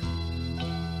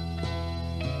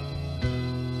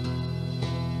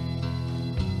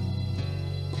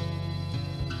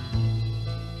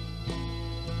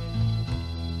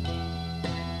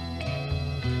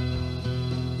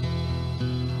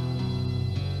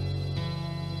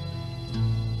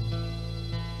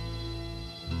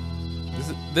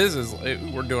 This is,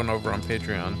 we're doing over on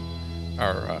Patreon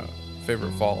our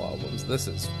favorite fall albums. This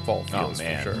is fall feels for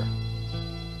man. sure.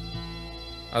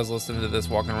 I was listening to this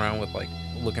walking around with like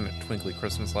looking at twinkly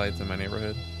Christmas lights in my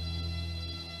neighborhood.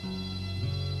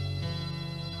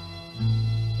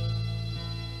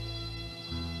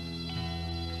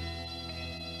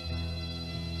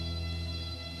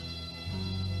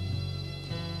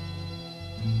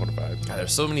 What a vibe. God,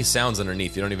 there's so many sounds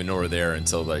underneath. You don't even know we're there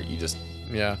until like, you just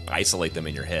Yeah. isolate them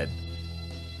in your head.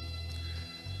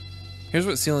 Here's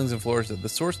what Ceilings and Floors did. The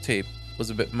source tape was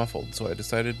a bit muffled, so I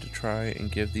decided to try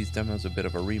and give these demos a bit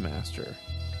of a remaster.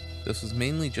 This was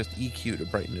mainly just EQ to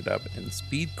brighten it up, and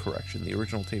speed correction. The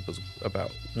original tape was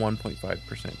about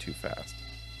 1.5% too fast.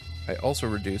 I also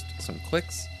reduced some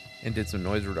clicks and did some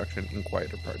noise reduction in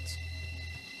quieter parts.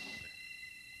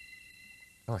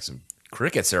 I like some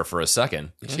crickets there for a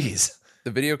second. Jeez.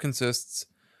 The video consists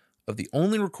of the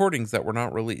only recordings that were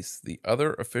not released. The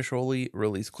other officially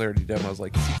released Clarity demos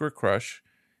like Secret Crush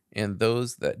and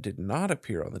those that did not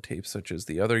appear on the tape, such as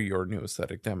the other Your New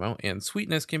Aesthetic demo and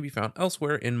Sweetness, can be found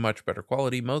elsewhere in much better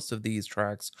quality. Most of these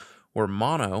tracks were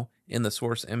mono in the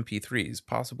source MP3s,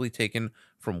 possibly taken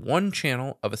from one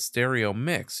channel of a stereo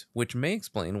mix, which may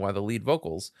explain why the lead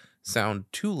vocals sound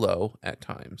too low at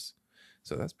times.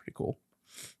 So that's pretty cool.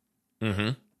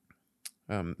 Mm-hmm.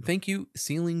 Thank you,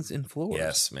 Ceilings and Floors.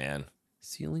 Yes, man.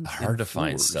 Ceilings Hard and to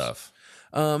find Floors. stuff.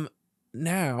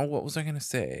 Now, what was I going to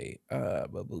say? Now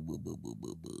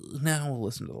we'll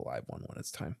listen to the live one when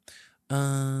it's time.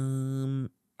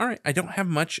 All right. I don't have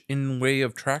much in way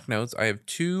of track notes. I have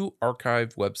 2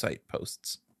 archive website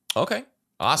posts. Okay.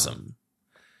 Awesome.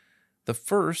 The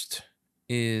first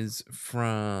is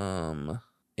from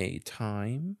a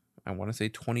time, I want to say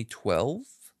 2012.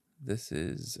 This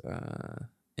is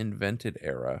Invented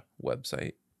Era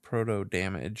website, Proto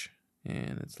Damage,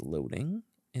 and it's loading.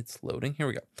 It's loading. Here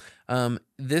we go.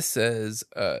 This says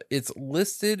it's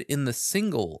listed in the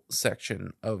single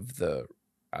section of the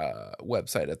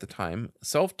website at the time.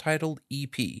 Self-titled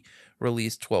EP,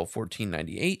 released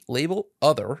 12/14/98. Label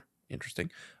Other.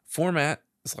 Interesting.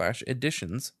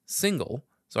 Format/editions single.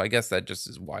 So I guess that just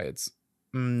is why it's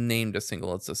named a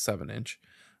single. It's a 7-inch.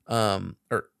 Or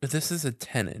this is a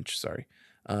 10-inch. Sorry.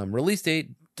 Release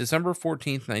date December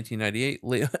 14th, 1998.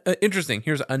 Interesting.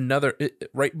 Here's another,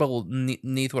 right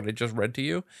beneath what I just read to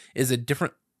you, is a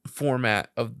different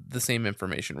format of the same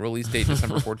information. Release date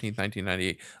December 14th,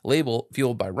 1998. Label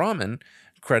Fueled by Ramen.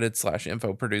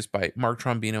 Credits/info produced by Mark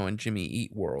Trombino and Jimmy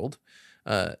Eat World.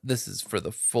 This is for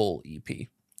the full EP.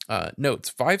 Notes: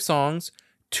 5 songs,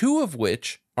 2 of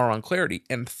which are on Clarity,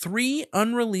 and 3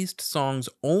 unreleased songs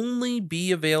only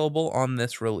be available on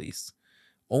this release.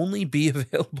 Only be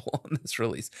available on this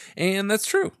release. And that's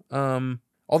true.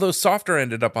 Although Softer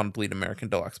ended up on Bleed American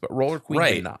Deluxe, but Roller Queen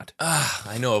did not.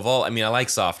 I know of all. I mean, I like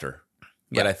Softer,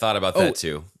 but Yeah. I thought about that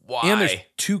too. Why? And there's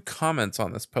 2 comments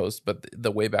on this post, but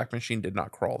the Wayback Machine did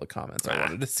not crawl the comments. I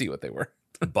wanted to see what they were.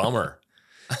 Bummer.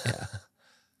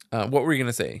 What were you going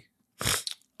to say?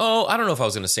 Oh, I don't know if I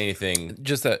was going to say anything.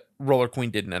 Just that Roller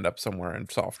Queen didn't end up somewhere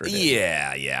and Softer did.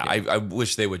 Yeah. I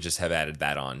wish they would just have added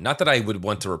that on. Not that I would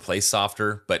want to replace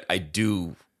Softer, but I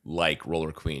do like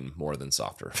Roller Queen more than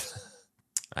Softer.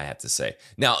 I have to say.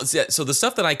 Now, so the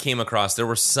stuff that I came across, there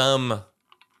were some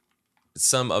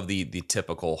of the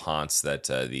typical haunts that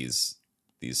these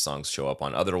songs show up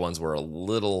on. Other ones were a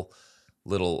little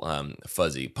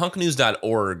fuzzy.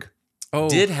 Punknews.org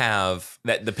did have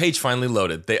that. The page finally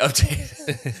loaded. They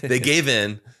updated. They gave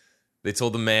in. They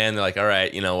told the man, they're like, all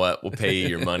right, you know what? We'll pay you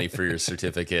your money for your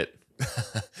certificate.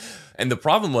 And the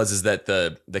problem was that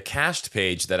the cached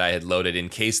page that I had loaded in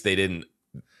case they didn't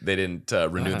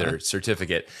renew their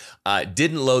certificate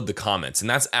didn't load the comments. And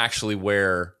that's actually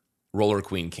where Roller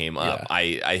Queen came up.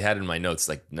 Yeah. I had in my notes,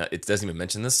 like, it doesn't even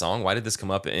mention this song. Why did this come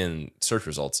up in search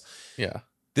results? Yeah.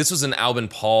 This was an Alban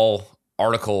Paul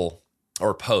article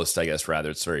or post, I guess,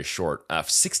 rather. It's very short.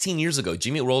 16 years ago,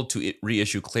 Jimmy Eat World to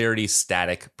reissue Clarity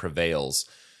Static Prevails.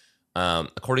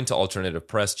 According to Alternative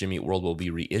Press, Jimmy Eat World will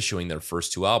be reissuing their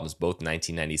first 2 albums. Both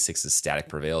 1996's Static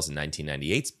Prevails and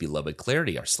 1998's Beloved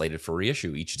Clarity are slated for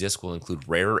reissue. Each disc will include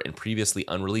rare and previously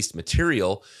unreleased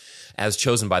material as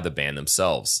chosen by the band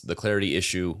themselves. The Clarity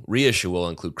reissue will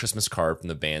include Christmas Card from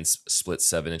the band's split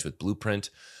 7-inch with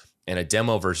Blueprint, and a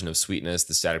demo version of Sweetness.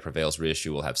 The Static Prevails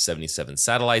reissue will have 77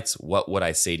 satellites. What Would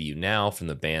I Say to You Now from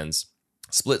the band's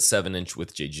split 7-inch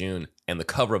with Jejune, and the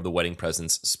cover of the Wedding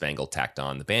Presents Spangle tacked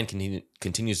on. The band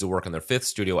continues to work on their 5th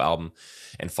studio album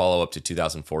and follow up to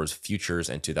 2004's Futures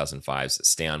and 2005's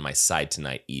Stay on My Side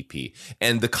Tonight EP.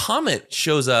 And the comment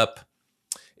shows up,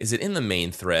 is it in the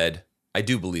main thread? I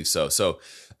do believe so. So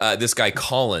this guy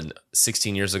Colin,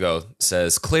 16 years ago,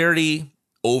 says clarity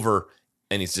over,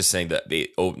 and he's just saying that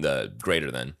the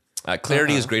greater than.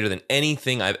 Clarity is greater than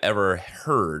anything I've ever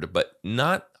heard, but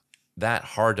not that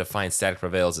hard to find. Static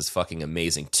Prevails is fucking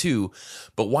amazing too.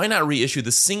 But why not reissue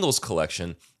the singles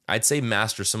collection? I'd say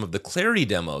master some of the Clarity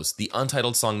demos, the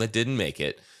untitled song that didn't make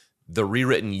it, the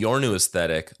rewritten Your New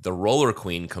Aesthetic, the Roller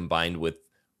Queen combined with,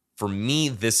 for me,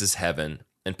 This Is Heaven,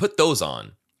 and put those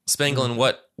on. Spangle and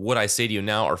What Would I Say to You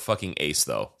Now are fucking ace,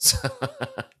 though.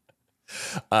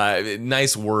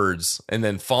 Nice words. And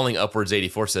then Falling Upwards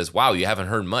 84 says, wow, you haven't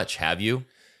heard much, have you?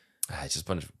 Just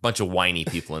a bunch of whiny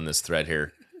people in this thread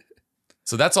here.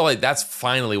 So that's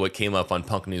finally what came up on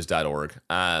punknews.org.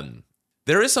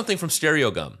 There is something from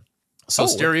Stereo Gum. So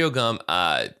Stereo Gum,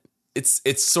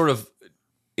 it's sort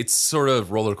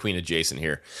of Roller Queen adjacent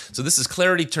here. So this is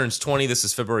Clarity Turns 20. This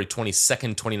is February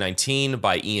 22nd, 2019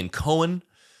 by Ian Cohen.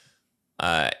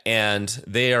 And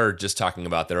they are just talking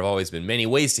about there have always been many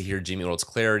ways to hear Jimmy World's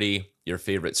Clarity, your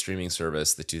favorite streaming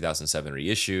service, the 2007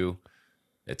 reissue,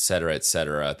 et cetera,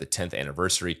 the 10th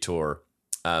anniversary tour.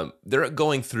 They're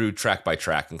going through track by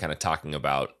track and kind of talking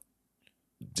about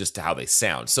just how they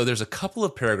sound. So there's a couple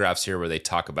of paragraphs here where they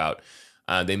talk about,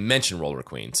 they mention Roller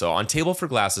Queen. So on Table for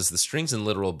Glasses, the strings and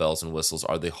literal bells and whistles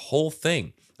are the whole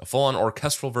thing. A full-on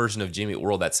orchestral version of Jimmy Eat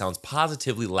World that sounds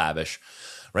positively lavish,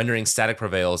 rendering Static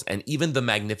Prevails and even the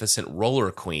magnificent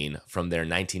Roller Queen from their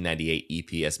 1998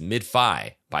 EP as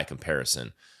mid-fi by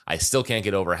comparison. I still can't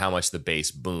get over how much the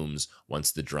bass booms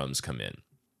once the drums come in.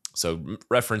 So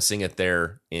referencing it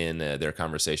there in their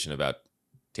conversation about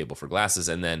Table for Glasses.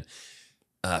 And then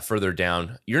further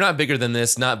down, you're not bigger than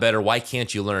this, not better. Why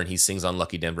can't you learn? He sings on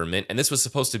Lucky Denver Mint. And this was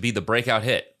supposed to be the breakout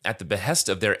hit. At the behest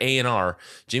of their A&R,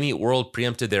 Jimmy Eat World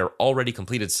preempted their already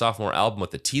completed sophomore album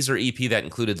with a teaser EP that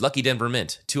included Lucky Denver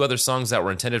Mint, 2 other songs that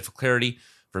were intended for Clarity,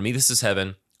 For Me This Is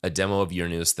Heaven, a demo of Your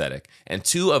New Aesthetic, and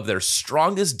 2 of their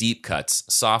strongest deep cuts,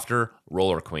 Softer,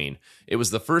 Roller Queen. It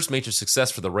was the first major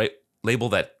success for the label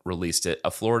that released it, a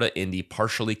Florida indie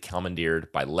partially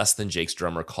commandeered by Less Than Jake's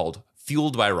drummer called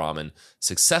Fueled by Ramen.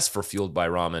 Success for Fueled by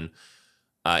Ramen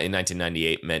in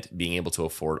 1998 meant being able to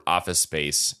afford office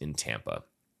space in Tampa.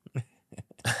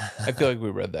 I feel like we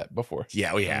read that before.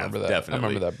 Yeah, we have. Definitely. I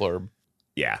remember that blurb.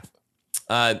 Yeah.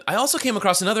 I also came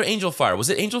across another Angel Fire. Was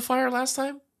it Angel Fire last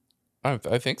time? I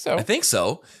think so. I think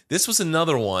so. This was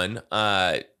another one.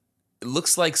 It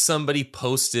looks like somebody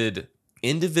posted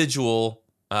individual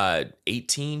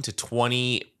 18 to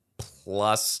 20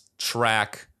 plus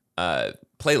track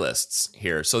playlists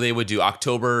here. So they would do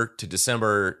October to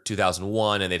December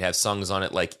 2001, and they'd have songs on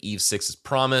it like Eve 6's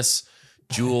Promise,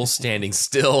 Jewel, Standing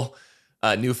Still,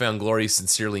 Newfound Glory,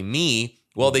 Sincerely Me.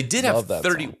 Well, they did have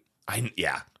 30.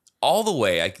 Yeah, all the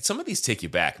way. Some of these take you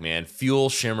back, man. Fuel,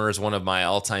 Shimmer is one of my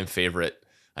all-time favorite.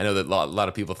 I know that a lot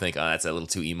of people think, oh, that's a little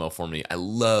too emo for me. I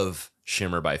love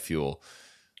Shimmer by Fuel.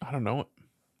 I don't know it.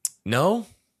 No?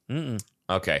 Mm-mm.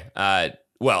 Okay.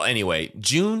 Well, anyway,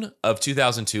 June of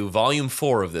 2002, volume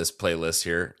 4 of this playlist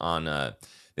here on,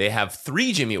 they have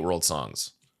 3 Jimmy Eat World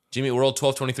songs. Jimmy Eat World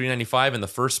 12/23/95 in the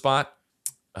first spot.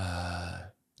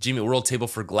 Jimmy Eat World Table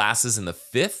for Glasses in the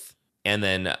 5th. And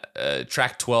then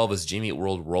track 12 is Jimmy Eat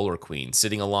World Roller Queen,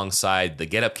 sitting alongside the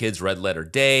Get Up Kids Red Letter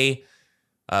Day.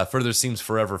 Further Seems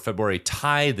Forever February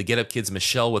Tide, the Get Up Kids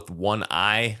Michelle with One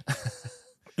Eye.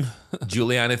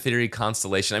 Juliana Theory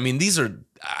Constellation. I mean,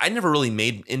 I never really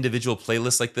made individual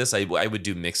playlists like this. I would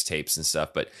do mixtapes and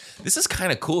stuff, but this is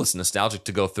kind of cool. It's nostalgic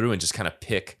to go through and just kind of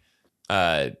pick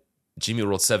Jimmy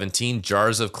World 17,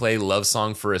 Jars of Clay, Love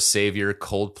Song for a Savior,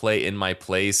 Coldplay, In My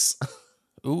Place.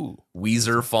 Ooh,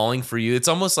 Weezer, Falling for You. It's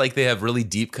almost like they have really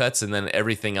deep cuts and then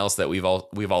everything else that we've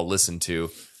all listened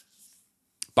to.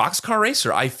 Boxcar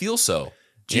Racer, I Feel So.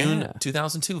 June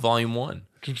 2002, Volume 1.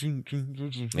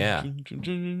 Yeah.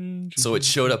 So it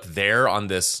showed up there on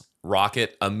this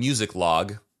Rocket, a music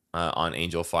log on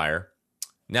Angel Fire.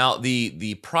 Now,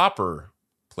 the proper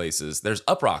places, there's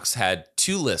Uproxx had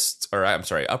 2 lists, or I'm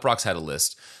sorry, Uproxx had a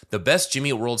list. The best Jimmy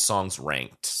Eat World songs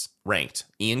ranked.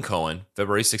 Ian Cohen,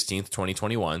 February 16th,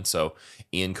 2021. So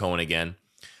Ian Cohen again.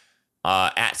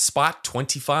 At spot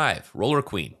 25, Roller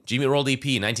Queen, Jimmy Eat World EP,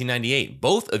 1998.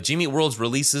 Both of Jimmy Eat World's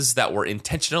releases that were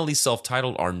intentionally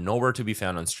self-titled are nowhere to be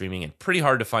found on streaming and pretty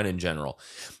hard to find in general.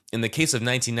 In the case of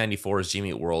 1994's Jimmy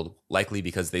Eat World, likely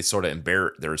because they're sort of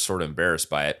embarrassed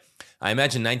by it. I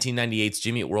imagine 1998's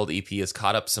Jimmy Eat World EP has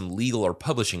caught up some legal or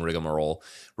publishing rigmarole,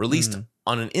 released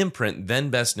on an imprint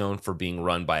then best known for being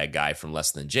run by a guy from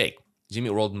Less Than Jake. Jimmy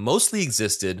Eat World mostly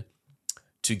existed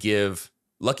to give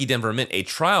Lucky Denver Mint a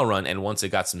trial run, and once it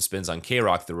got some spins on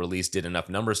K-Rock, the release did enough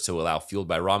numbers to allow Fueled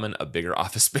by Ramen a bigger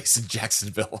office space in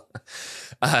Jacksonville.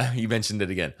 You mentioned it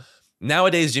again.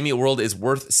 Nowadays, Jimmy Eat World is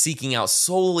worth seeking out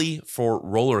solely for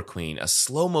Roller Queen, a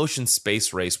slow-motion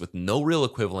space race with no real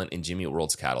equivalent in Jimmy Eat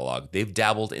World's catalog. They've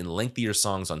dabbled in lengthier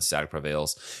songs on Static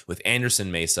Prevails, with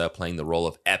Anderson Mesa playing the role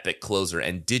of epic closer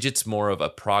and Digits more of a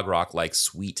prog rock-like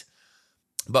sweet.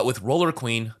 But with Roller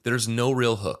Queen, there's no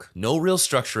real hook, no real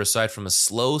structure aside from a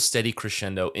slow, steady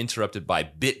crescendo interrupted by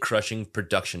bit-crushing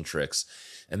production tricks.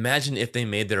 Imagine if they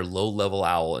made their low-level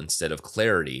owl instead of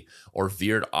Clarity, or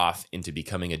veered off into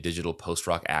becoming a digital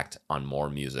post-rock act on more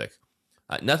music.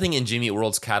 Nothing in Jimmy Eat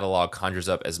World's catalog conjures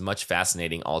up as much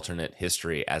fascinating alternate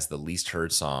history as the least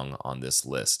heard song on this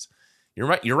list. You're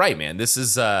right, man. This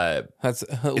is That's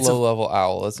a low-level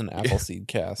owl. It's an Appleseed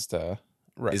Cast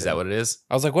record. Is that what it is?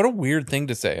 I was like, what a weird thing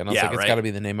to say. And I was Yeah, like, it's right? got to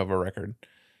be the name of a record.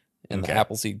 And Okay. the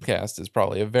Appleseed Cast is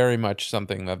probably very much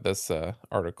something that this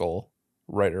article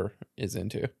writer is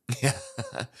into. Yeah.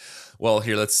 Well,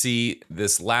 here, let's see.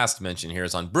 This last mention here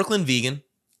is on Brooklyn Vegan.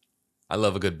 I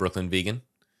love a good Brooklyn Vegan.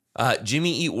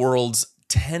 Jimmy Eat World's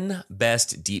 10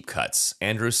 Best Deep Cuts.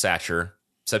 Andrew Satcher,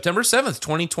 September 7th,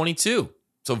 2022.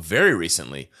 So very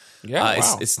recently. Yeah,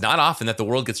 wow. It's not often that the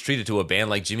world gets treated to a band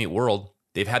like Jimmy Eat World.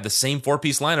 They've had the same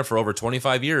 4-piece lineup for over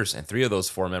 25 years, and 3 of those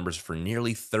 4 members for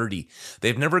nearly 30.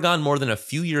 They've never gone more than a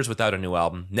few years without a new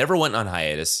album, never went on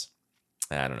hiatus.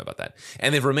 I don't know about that.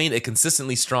 And they've remained a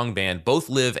consistently strong band, both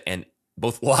live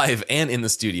live and in the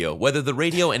studio, whether the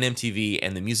radio and MTV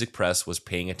and the music press was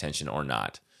paying attention or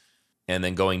not. And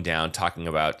then going down, talking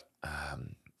about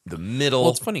the middle.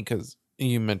 Well, it's funny because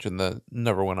you mentioned the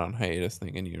never went on hiatus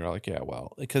thing, and you're like, yeah,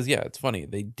 well, because, yeah, it's funny.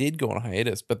 They did go on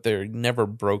hiatus, but they never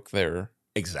broke their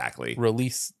Exactly.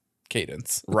 release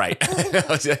cadence. Right.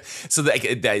 So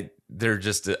they're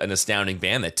just an astounding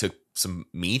band that took some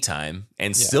me time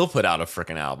and still put out a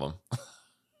freaking album.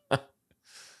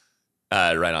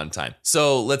 Right on time.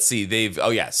 So let's see.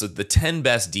 So the 10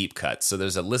 best deep cuts. So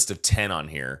there's a list of 10 on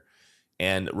here.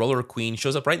 And Roller Queen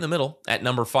shows up right in the middle at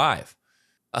number 5.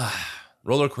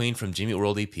 Roller Queen from Jimmy Eat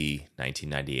World EP,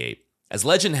 1998. As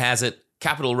legend has it,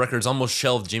 Capitol Records almost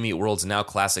shelved Jimmy Eat World's now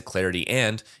classic Clarity,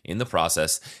 and in the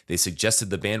process, they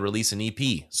suggested the band release an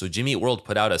EP. So Jimmy Eat World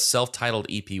put out a self-titled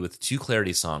EP with 2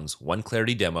 Clarity songs, 1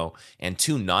 Clarity demo, and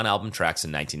 2 non-album tracks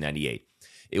in 1998.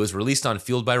 It was released on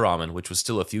Fueled by Ramen, which was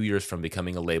still a few years from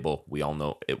becoming a label. We all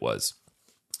know it was.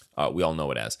 We all know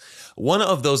it as. One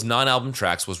of those non-album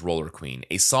tracks was Roller Queen,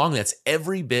 a song that's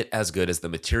every bit as good as the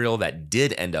material that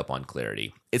did end up on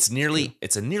Clarity. It's a nearly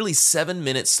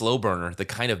 7-minute slow burner, the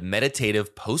kind of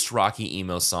meditative post-rocky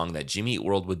emo song that Jimmy Eat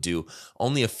World would do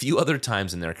only a few other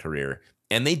times in their career.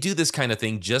 And they do this kind of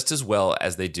thing just as well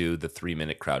as they do the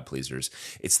 3-minute crowd pleasers.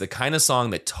 It's the kind of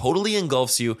song that totally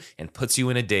engulfs you and puts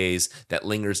you in a daze that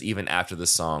lingers even after the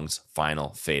song's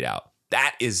final fade out.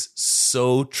 That is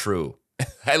so true.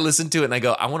 I listen to it and I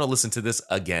go, I want to listen to this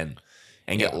again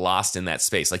and get lost in that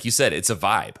space. Like you said, it's a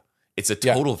vibe. It's a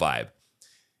total vibe.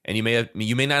 And you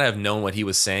may not have known what he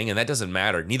was saying, and that doesn't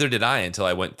matter. Neither did I until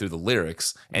I went through the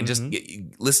lyrics. And just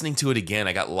listening to it again,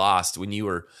 I got lost when you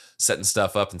were setting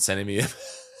stuff up and sending me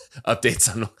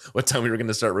updates on what time we were going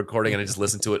to start recording. And I just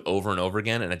listened to it over and over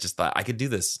again. And I just thought I could do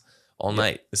this all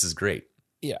night. This is great.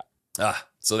 Yeah.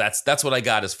 So that's what I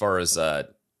got as far as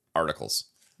articles.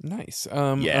 Nice.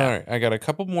 All right. I got a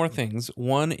couple more things.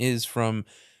 One is from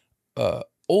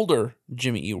older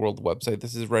Jimmy Eat World website.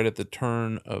 This is right at the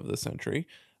turn of the century.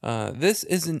 This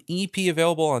is an EP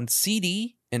available on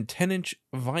CD and 10-inch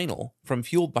vinyl from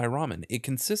Fueled by Ramen. It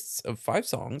consists of 5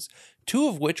 songs, 2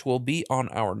 of which will be on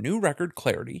our new record,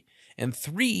 Clarity, and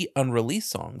 3 unreleased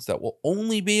songs that will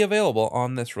only be available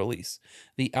on this release.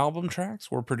 The album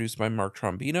tracks were produced by Mark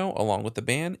Trombino along with the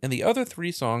band, and the other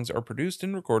 3 songs are produced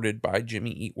and recorded by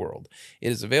Jimmy Eat World.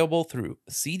 It is available through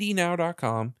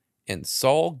cdnow.com and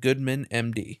Saul Goodman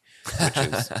MD, which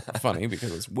is funny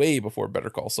because it's way before Better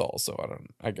Call Saul. So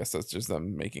I guess that's just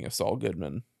them making a Saul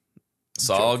Goodman.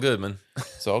 Saul Goodman.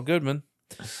 Saul Goodman.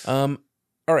 All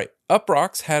right. Up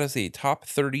Rocks had as a top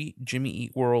 30 Jimmy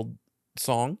Eat World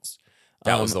songs.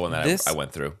 That was the one that I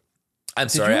went through. I'm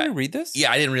sorry. Did you already read this?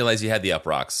 Yeah, I didn't realize you had the Up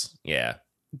Rocks. Yeah.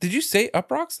 Did you say Up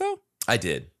Rocks though? I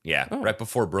did. Yeah. Oh. Right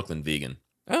before Brooklyn Vegan.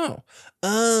 Oh.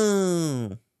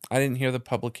 I didn't hear the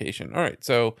publication. All right.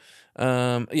 So,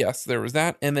 yes, there was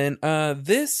that. And then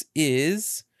this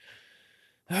is,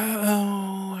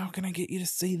 how can I get you to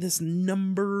say this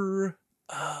number?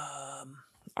 I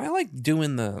like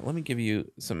doing let me give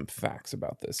you some facts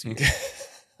about this.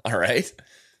 All right.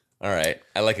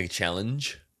 I like a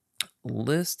challenge.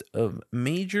 List of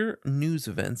major news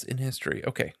events in history.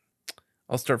 Okay.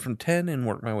 I'll start from 10 and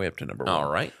work my way up to number 1.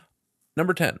 All right.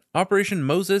 Number 10, Operation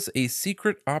Moses, a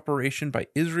secret operation by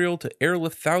Israel to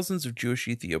airlift thousands of Jewish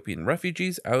Ethiopian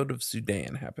refugees out of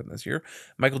Sudan, happened this year.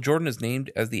 Michael Jordan is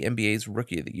named as the NBA's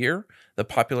Rookie of the Year. The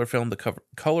popular film The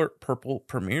Color Purple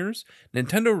premieres.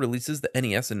 Nintendo releases the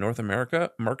NES in North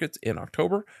America markets in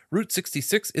October. Route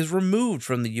 66 is removed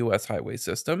from the U.S. highway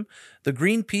system. The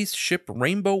Greenpeace ship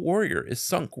Rainbow Warrior is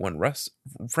sunk when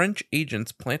French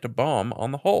agents plant a bomb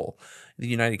on the hull. The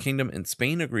United Kingdom and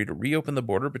Spain agree to reopen the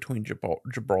border between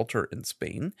Gibraltar and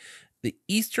Spain. The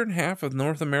eastern half of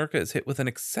North America is hit with an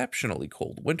exceptionally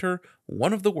cold winter,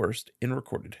 one of the worst in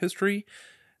recorded history.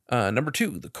 Number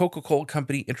 2, the Coca-Cola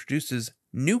Company introduces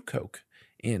New Coke.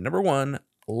 And number 1,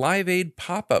 Live Aid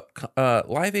pop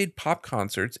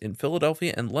concerts in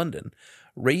Philadelphia and London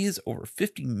raise over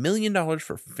 $50 million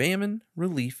for famine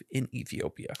relief in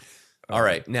Ethiopia. All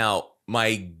right. Now,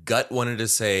 my gut wanted to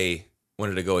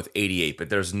go with 88, but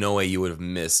there's no way you would have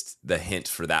missed the hint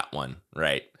for that one,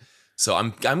 right? So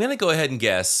I'm going to go ahead and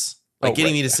guess,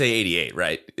 getting me to say 88,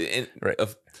 right? Right.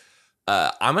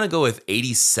 I'm going to go with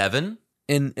 87.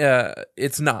 And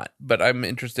it's not, but I'm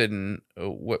interested in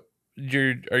what are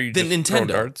you the just Nintendo throwing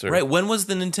darts, or? Right? When was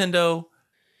the Nintendo?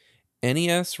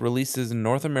 NES releases in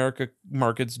North America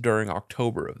markets during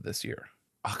October of this year.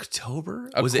 October?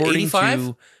 According Was it 85?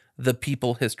 to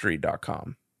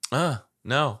thepeoplehistory.com.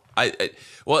 No.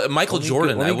 Michael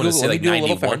Jordan, I want to say like 91. A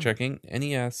little fact checking.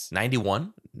 NES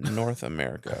 91 North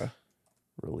America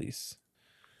release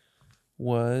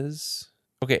was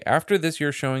after this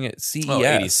year showing at CES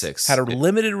 86. had a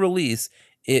limited release.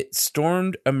 It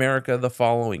stormed America the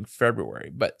following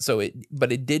February, but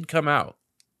it did come out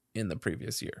in the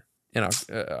previous year. And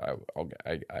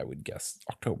I would guess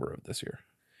October of this year.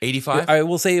 85. I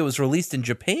will say it was released in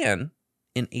Japan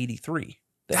in 83.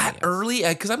 That early?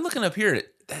 Because I'm looking up here.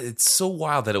 It's so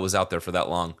wild that it was out there for that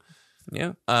long.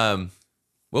 Yeah. What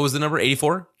was the number?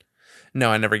 84? No,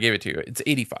 I never gave it to you. It's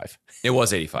 85. It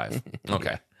was 85.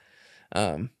 Okay.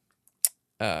 My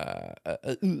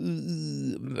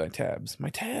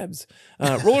tabs.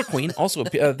 Roller Queen also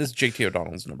this is JT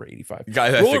O'Donnell's number 85.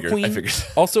 I Queen figured.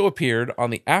 also appeared on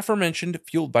the aforementioned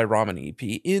Fueled by Ramen EP.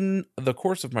 In the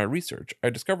course of my research, I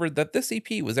discovered that this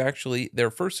EP was actually their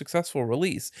first successful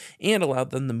release and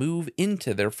allowed them to move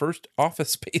into their first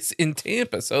office space in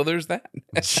Tampa. So there's that.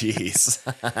 Jeez.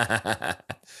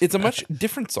 It's a much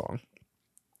different song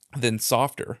than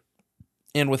Softer,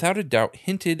 and without a doubt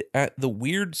hinted at the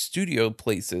weird studio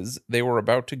places they were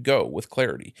about to go with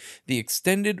clarity. The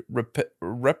extended,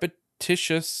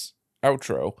 repetitious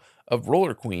outro of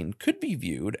Roller Queen could be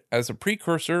viewed as a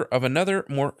precursor of another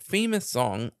more famous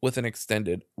song with an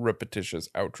extended, repetitious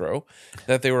outro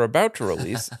that they were about to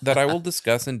release that I will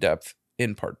discuss in depth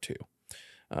in part 2.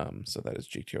 So that is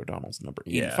JT O'Donnell's number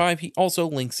 85. Yeah. He also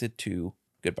links it to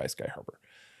Goodbye Sky Harbor.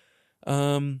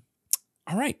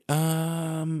 All right.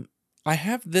 I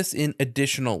have this in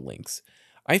additional links.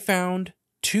 I found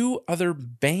 2 other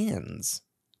bands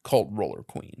called Roller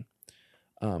Queen.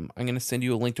 I'm going to send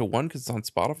you a link to one because it's on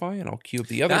Spotify, and I'll queue up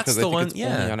the other because I think it's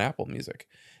only on Apple Music.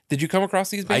 Did you come across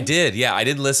these bands? I did. Yeah, I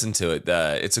did listen to it.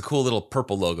 It's a cool little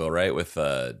purple logo, right? With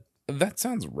that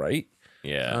sounds right.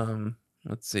 Yeah.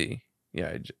 Let's see.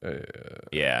 Yeah.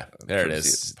 Yeah. There it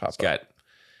is. It's got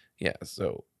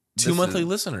So 2 monthly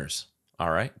listeners. All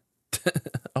right.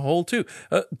 A whole 2.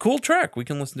 Cool track. We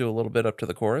can listen to a little bit up to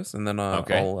the chorus, and then I'll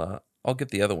get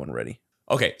the other one ready.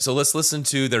 Okay, so let's listen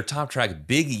to their top track,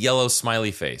 Big Yellow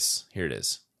Smiley Face. Here it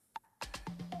is.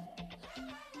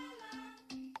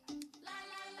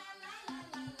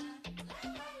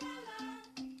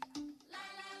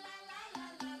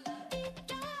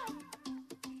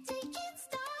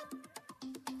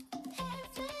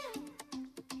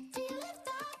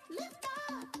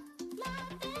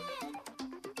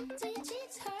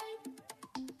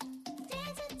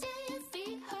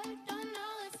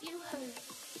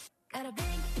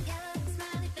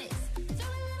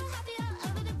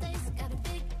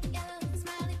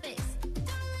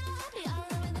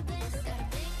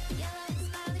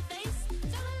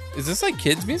 Is this like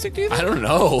kids' music, do you think? I don't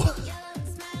know.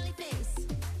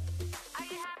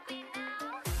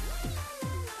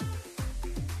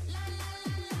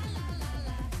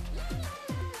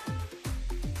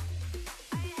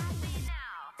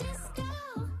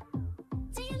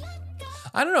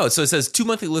 I don't know. So it says 2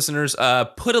 monthly listeners,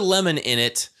 put a lemon in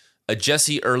it, a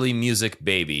Jesse Early Music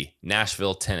Baby,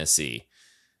 Nashville, Tennessee.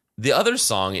 The other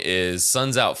song is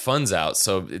Sun's Out, Fun's Out.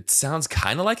 So it sounds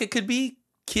kind of like it could be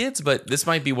kids, but this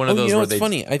might be one of those where it's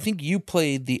funny. I think you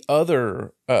played the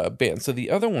other band. So the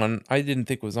other one I didn't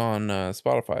think was on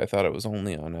Spotify. I thought it was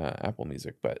only on Apple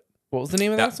Music. But what was the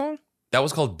name of that song? That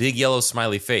was called Big Yellow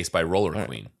Smiley Face by Roller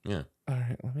Queen. Yeah. All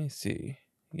right, let me see.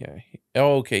 Yeah.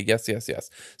 Oh, okay. Yes.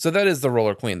 So that is the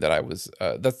Roller Queen that I was.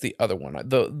 That's the other one.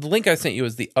 The link I sent you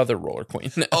is the other Roller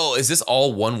Queen. Oh, is this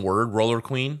all one word, Roller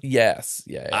Queen? Yes.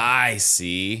 Yeah. I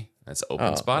see. That's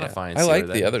open Spotify. Yeah. And I see like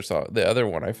where the that- other song. The other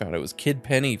one I found, it was Kid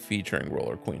Penny featuring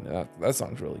Roller Queen. That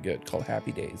song's really good. Called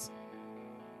Happy Days.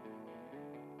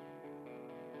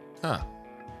 Huh.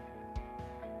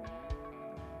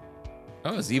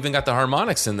 Oh, it's even got the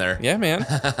harmonics in there. Yeah, man.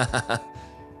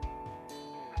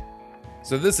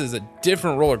 So this is a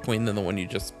different Roller Queen than the one you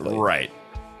just played. Right.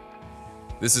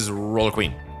 This is Roller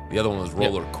Queen. The other one was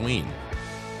Roller Queen.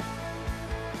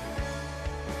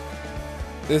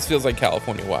 This feels like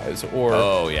California Wives or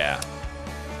Oh, yeah.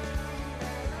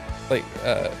 like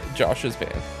Josh's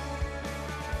band.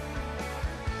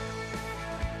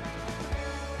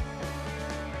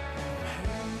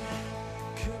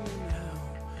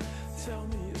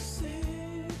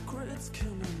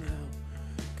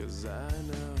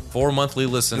 For monthly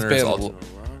listeners, band-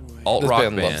 alt This rock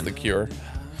band loves band. The Cure.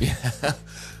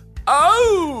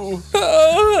 Oh!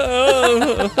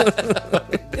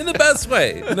 In the best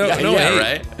way. No, yeah, no hate.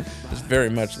 right? Just very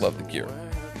much love The Cure.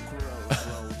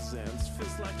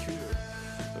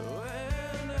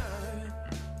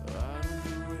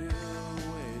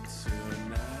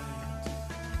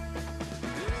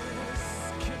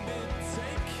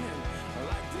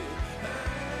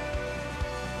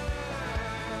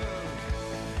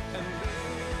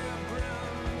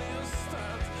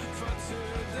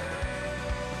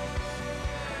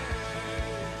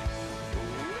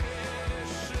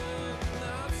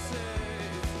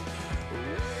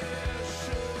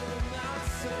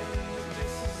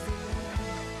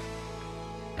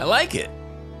 I like it.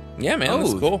 Yeah, man,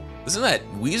 that's cool. Isn't that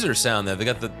Weezer sound there? They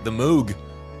got the Moog.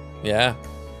 Yeah.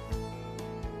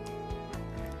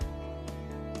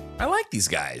 I like these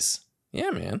guys.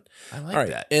 Yeah, man. I like All right.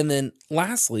 that. And then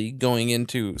lastly, going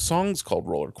into songs called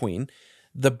Roller Queen,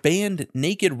 the band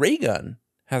Naked Raygun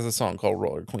has a song called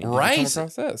Roller Queen. Did you Right. come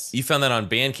across this? You found that on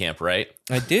Bandcamp, right?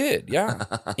 I did, yeah.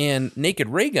 And Naked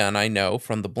Raygun, I know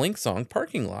from the Blink song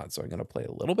Parking Lot. So I'm going to play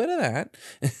a little bit of that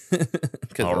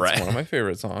because All that's right. one of my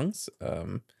favorite songs.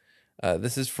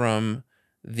 This is from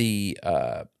the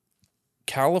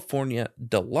California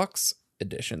Deluxe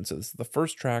Edition. So this is the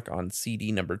first track on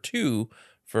CD number 2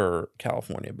 for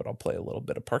California, but I'll play a little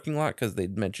bit of Parking Lot because they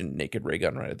mentioned Naked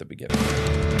Raygun right at the beginning.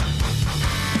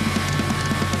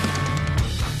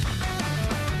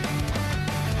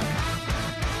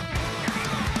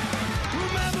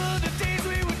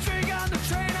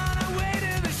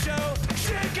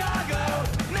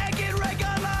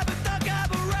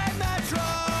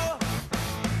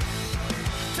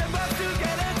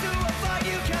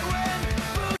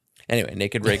 Anyway,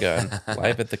 Naked Raygun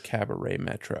live at the Cabaret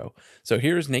Metro. So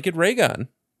here's Naked Raygun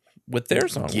with their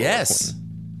song. Roller Yes. Queen.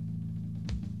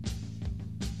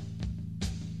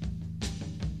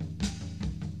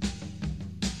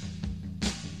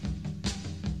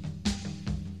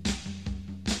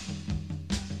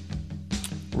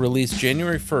 Released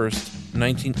January 1st,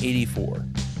 1984,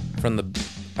 from the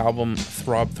album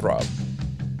Throb Throb.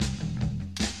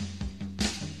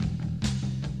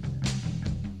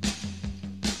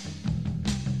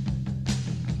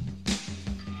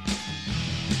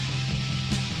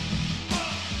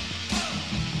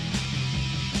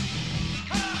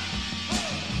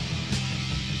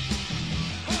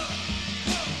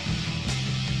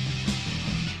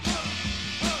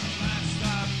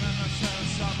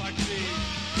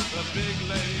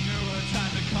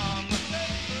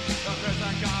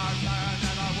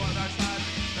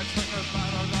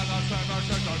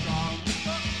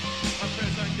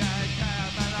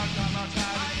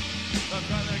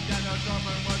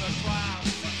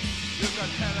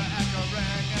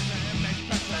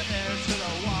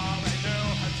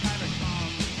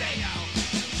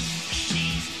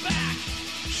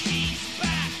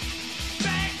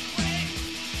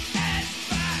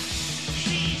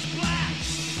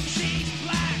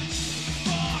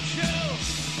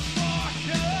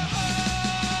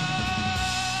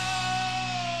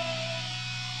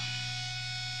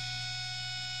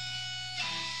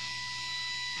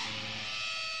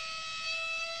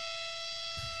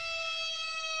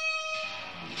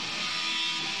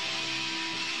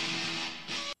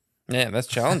 Yeah, that's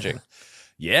challenging.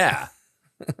 Yeah.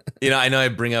 I know I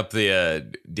bring up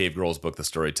the Dave Grohl's book, The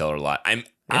Storyteller, a lot. I'm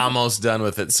almost done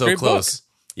with it. So Great close.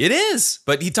 It is.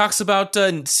 But he talks about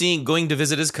going to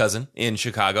visit his cousin in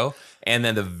Chicago. And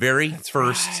then the very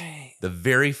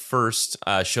first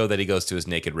show that he goes to is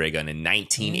Naked Raygun in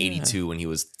 1982 when he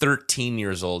was 13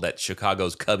 years old at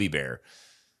Chicago's Cubby Bear.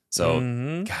 So,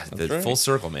 Mhm. God, That's the right. full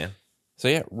circle, man. So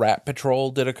yeah, Rat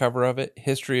Patrol did a cover of it.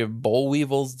 History of Boll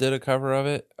Weevils did a cover of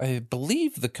it. I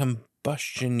believe the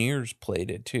Combustioneers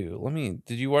played it too.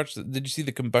 Did you see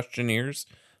the Combustioneers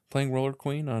playing Roller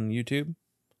Queen on YouTube?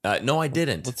 No, I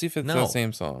didn't. Let's see if it's No. the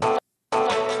same song.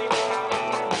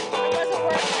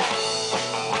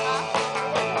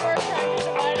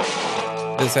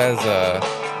 This has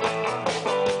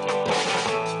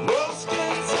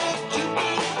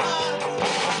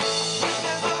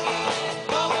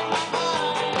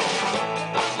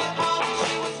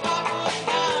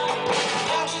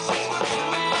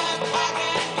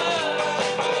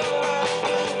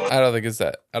I don't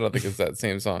think it's that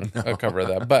same song, a cover of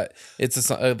that, but it's a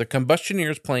song, the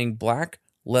Combustioneers playing Black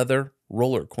Leather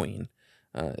Roller Queen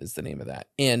is the name of that.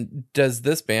 And does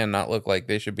this band not look like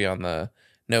they should be on the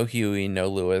No Huey, No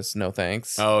Lewis, No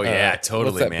Thanks? Oh yeah,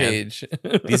 totally, what's that man. page?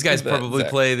 These guys That- probably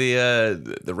Zach. play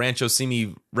the Rancho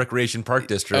Simi Recreation Park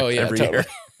District every year.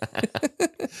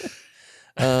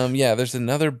 Yeah, there's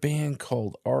another band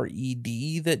called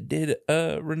RED that did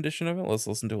a rendition of it. Let's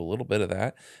listen to a little bit of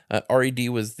that. RED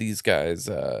was these guys,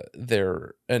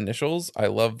 their initials. I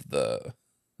love the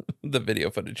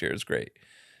video footage here is great.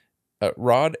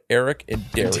 Rod, Eric, and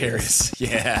Darius.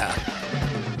 Yeah.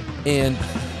 And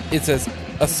it says,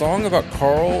 a song about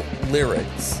Carl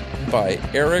lyrics by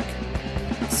Eric,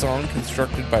 song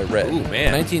constructed by Red. Ooh,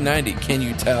 man. 1990, can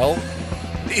you tell?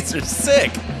 These are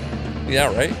sick.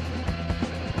 Yeah, right?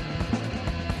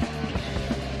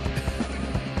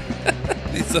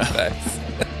 These effects.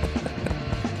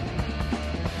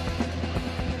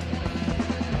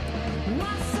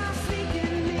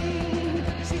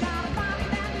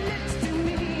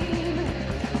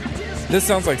 This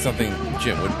sounds like something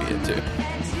Jim would be into.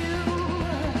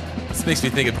 This makes me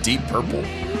think of Deep Purple.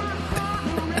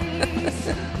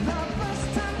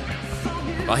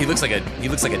 Well, he looks like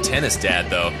a tennis dad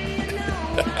though.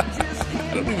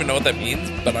 I don't even know what that means,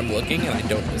 but I'm looking and I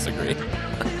don't disagree.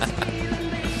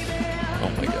 Oh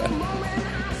my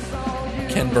god.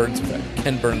 Ken Burns effect.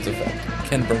 Ken Burns effect.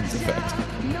 Ken Burns effect.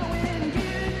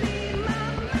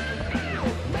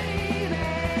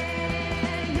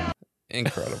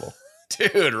 Incredible.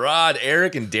 Dude, Rod,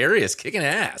 Eric, and Darius kicking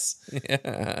ass.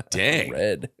 Yeah. Dang.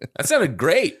 Red. That sounded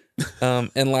great.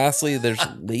 And lastly, there's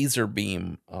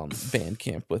Laserbeam on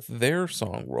Bandcamp with their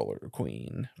song Roller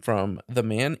Queen from the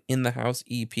Man in the House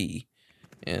EP.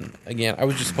 And again, I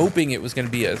was just hoping it was going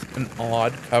to be an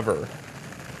odd cover,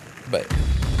 but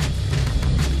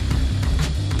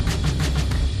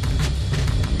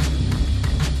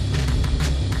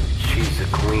She's the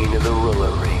queen of the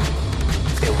roller ring.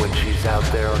 And when she's out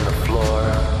there on the floor,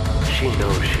 she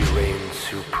knows she reigns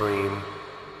supreme.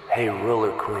 Hey,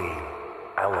 roller queen,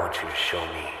 I want you to show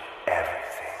me everything.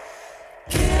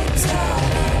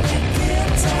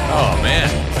 Oh man.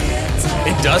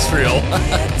 Industrial.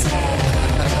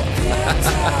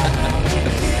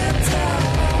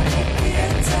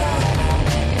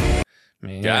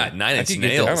 man, God, Nine I Inch could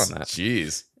get down Nails. on that.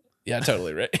 Jeez. Yeah,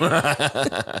 totally right.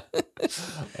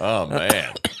 Oh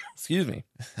man. Excuse me.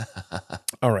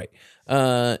 All right.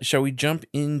 Shall we jump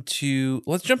into?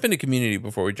 Let's jump into community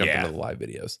before we jump Yeah. into the live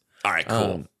videos. All right,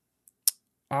 cool.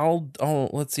 I'll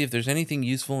let's see if there's anything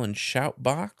useful in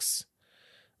Shoutbox.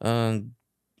 No.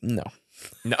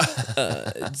 No.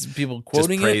 It's people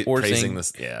quoting it or praising saying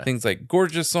this. Yeah. things like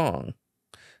 "gorgeous song."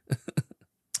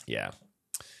 Yeah.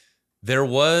 There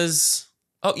was.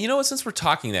 Oh, you know what? Since we're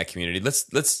talking that community, let's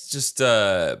just.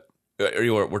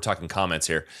 We're talking comments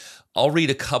here. I'll read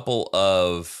a couple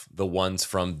of the ones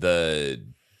from the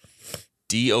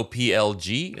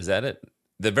DOPLG. Is that it?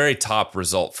 The very top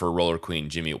result for Roller Queen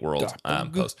Jimmy Eat World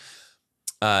post.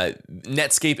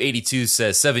 Netscape 82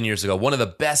 says 7 years ago, one of the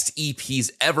best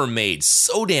EPs ever made.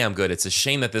 So damn good. It's a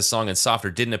shame that this song in Softer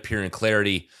didn't appear in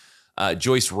Clarity.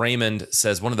 Joyce Raymond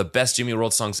says one of the best Jimmy Eat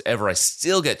World songs ever. I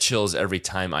still get chills every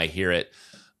time I hear it.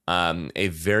 A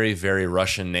very, very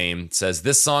Russian name says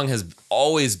this song has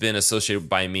always been associated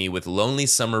by me with Lonely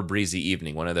Summer Breezy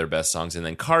Evening, one of their best songs. And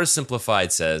then Cars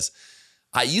Simplified says,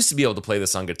 I used to be able to play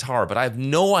this on guitar, but I have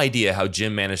no idea how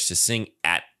Jim managed to sing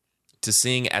at the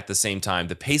same time.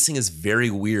 The pacing is very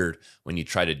weird when you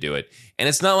try to do it. And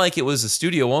it's not like it was a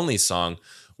studio only song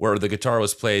where the guitar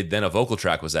was played, then a vocal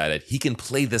track was added. He can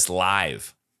play this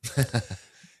live.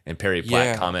 And Perry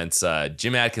Platt comments,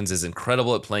 Jim Adkins is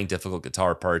incredible at playing difficult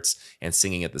guitar parts and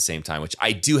singing at the same time, which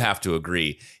I do have to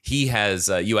agree. He has,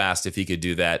 you asked if he could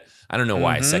do that. I don't know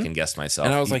why I second guessed myself.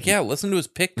 And I was like, yeah, listen to his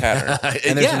pick pattern.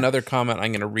 And there's another comment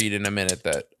I'm going to read in a minute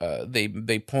that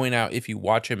they point out if you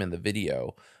watch him in the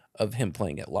video of him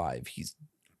playing it live, he's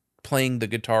playing the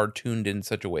guitar tuned in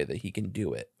such a way that he can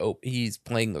do it. Oh, he's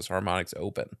playing those harmonics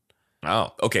open.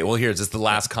 Oh, okay. Well, here's just the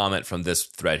last comment from this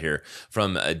thread here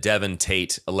from Devin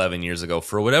Tate 11 years ago.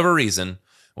 For whatever reason,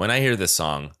 when I hear this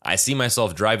song, I see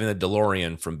myself driving the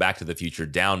DeLorean from Back to the Future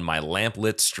down my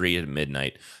lamplit street at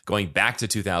midnight, going back to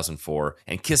 2004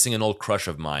 and kissing an old crush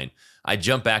of mine. I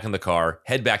jump back in the car,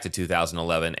 head back to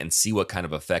 2011, and see what kind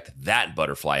of effect that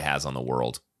butterfly has on the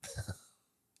world.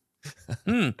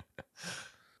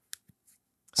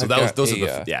 So those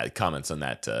are the comments on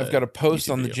that. I've got a post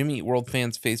YouTube on the video. Jimmy Eat World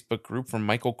fans Facebook group from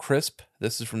Michael Crisp.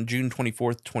 This is from June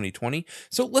 24th, 2020.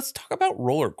 So let's talk about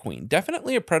Roller Queen.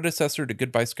 Definitely a predecessor to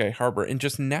Goodbye Sky Harbor, and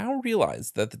just now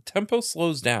realized that the tempo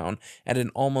slows down at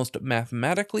an almost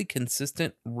mathematically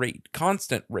constant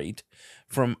rate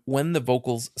from when the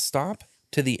vocals stop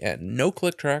to the end. No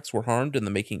click tracks were harmed in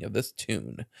the making of this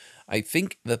tune. I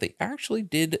think that they actually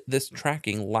did this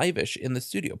tracking live-ish in the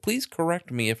studio. Please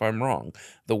correct me if I'm wrong.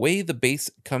 The way the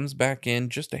bass comes back in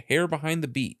just a hair behind the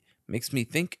beat makes me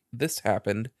think this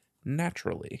happened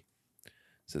naturally.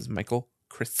 Says Michael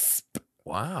Crisp.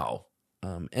 Wow.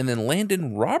 And then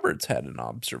Landon Roberts had an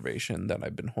observation that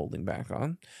I've been holding back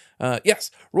on.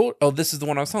 Yes, this is the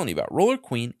one I was telling you about. Roller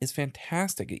Queen is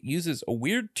fantastic. It uses a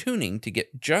weird tuning to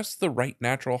get just the right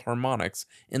natural harmonics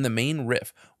in the main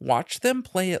riff. Watch them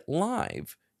play it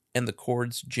live and the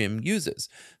chords Jim uses.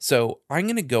 So I'm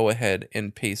going to go ahead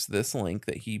and paste this link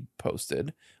that he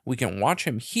posted. We can watch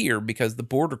him here because the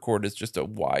board record is just a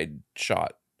wide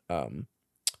shot.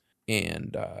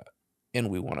 And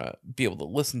we want to be able to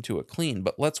listen to it clean.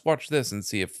 But let's watch this and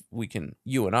see if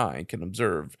you and I can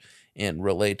observe and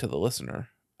relay to the listener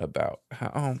about how,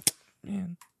 oh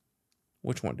man,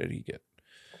 which one did he get?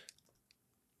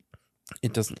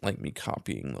 It doesn't like me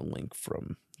copying the link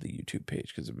from the YouTube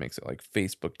page because it makes it like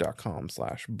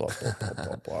facebook.com/blah, blah, blah,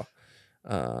 blah, blah.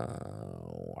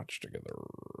 Watch together.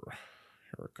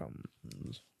 Here it comes.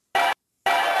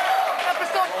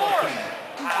 Episode 4.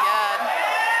 Yeah.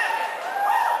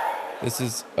 This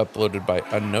is uploaded by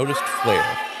Unnoticed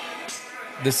Flare.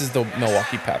 This is the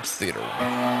Milwaukee Pabst Theater one.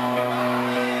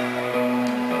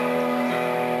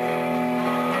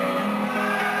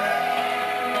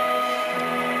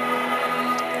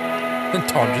 And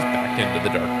Tom just backed into the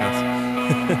darkness.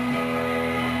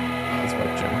 That's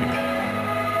about Jim here.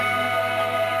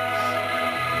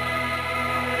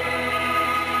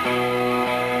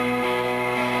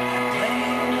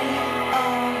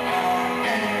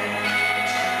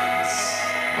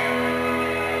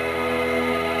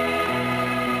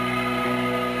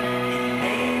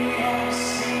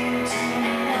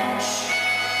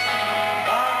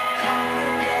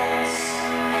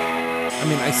 I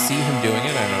mean, I see him doing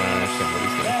it. I don't understand what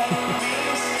he's doing.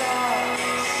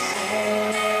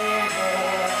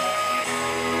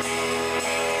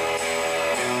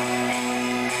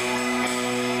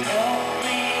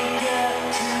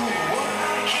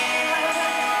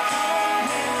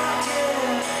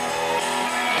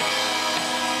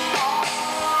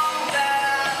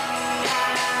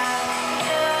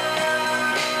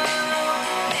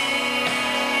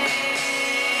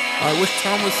 I wish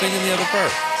Tom was singing the other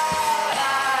part.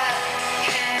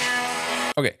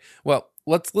 Okay, well,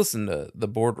 let's listen to the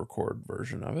board record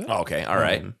version of it. Okay, all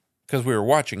right. Because we were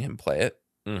watching him play it.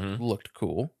 Mm-hmm. Looked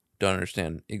cool. Don't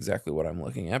understand exactly what I'm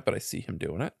looking at, but I see him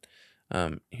doing it.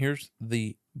 Here's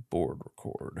the board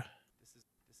record. This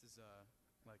is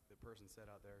like the person said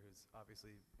out there who's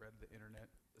obviously read the internet.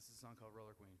 This is a song called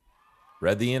Roller Queen.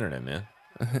 Read the internet, man.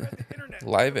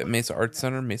 Live at Mesa Arts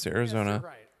Center, Mesa, Arizona,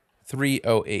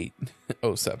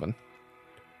 30807.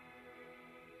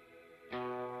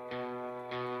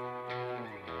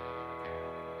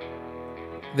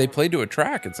 They played to a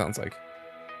track, it sounds like.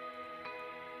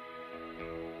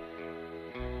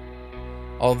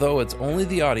 Although it's only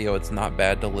the audio, it's not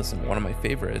bad to listen. One of my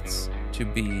favorites to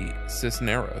be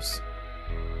Cisneros.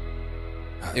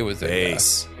 It was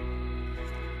Bass.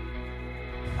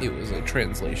 It was a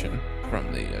translation from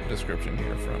the description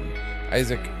here from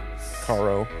Isaac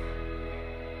Caro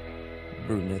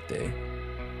Brunete.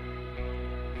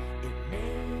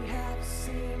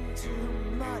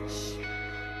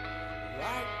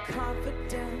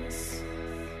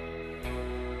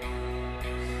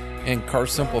 And Car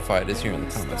Simplified is here in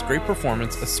the comments. Great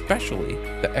performance, especially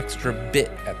the extra bit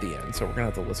at the end. So we're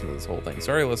going to have to listen to this whole thing.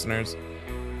 Sorry, listeners.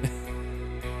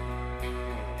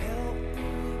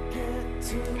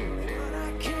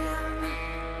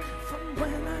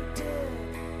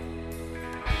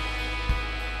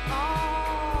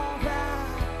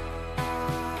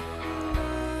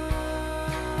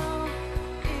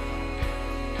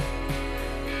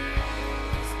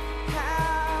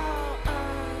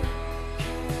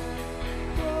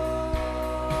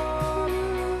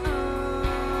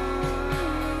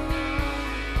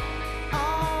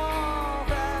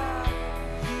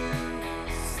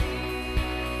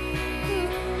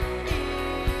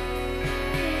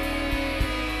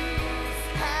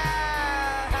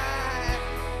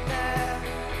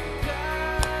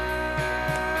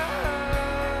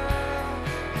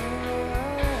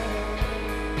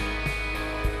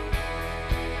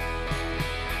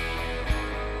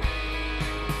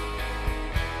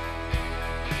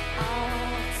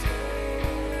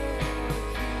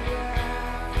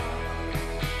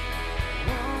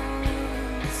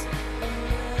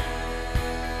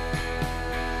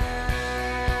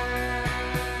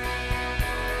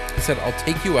 said, I'll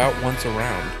take you out once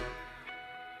around.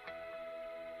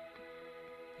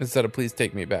 Instead of please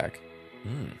take me back.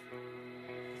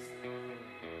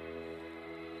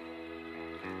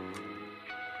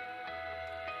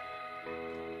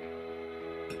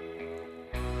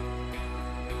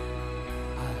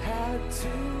 I had to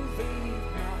leave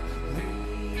my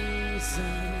reasons.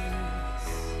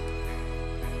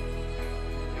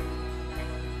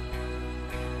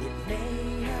 It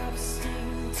may have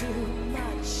seemed too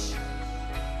much.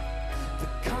 The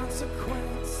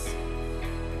consequence.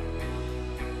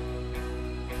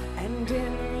 And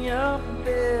in your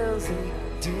busy,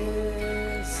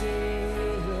 dizzy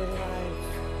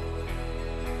life,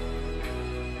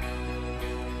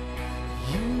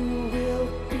 you will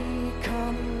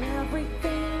become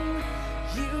everything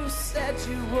you said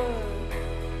you would.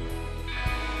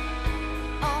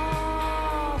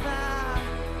 All that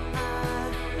I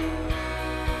know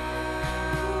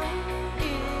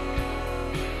is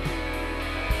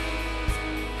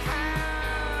how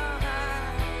I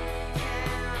can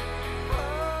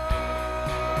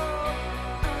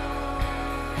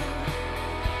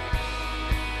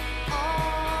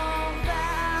all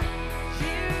that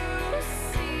you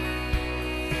see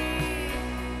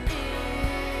is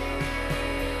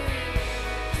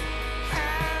how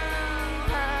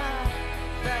I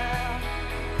felt.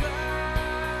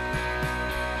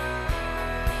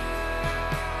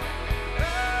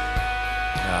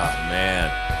 Oh,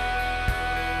 man.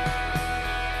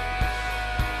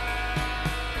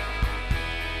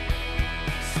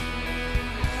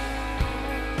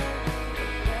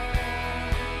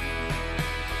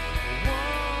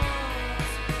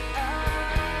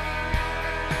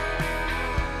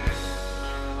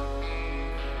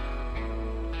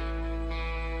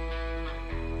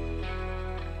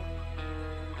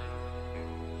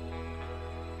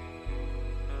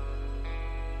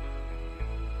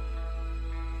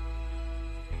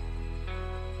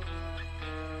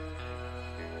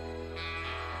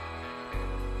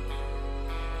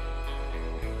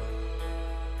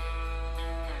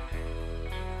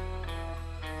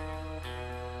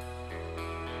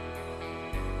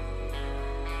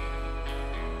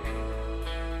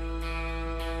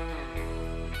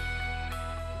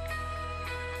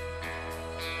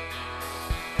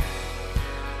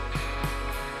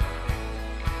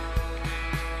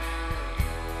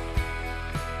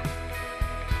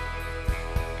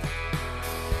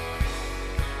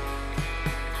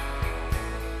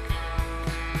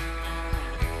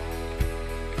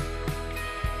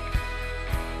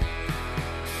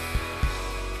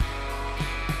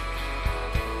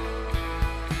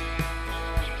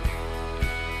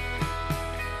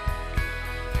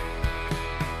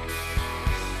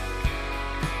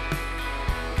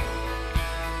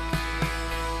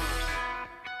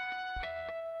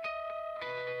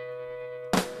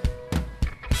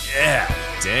 Yeah,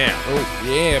 damn. Oh,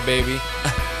 yeah, baby.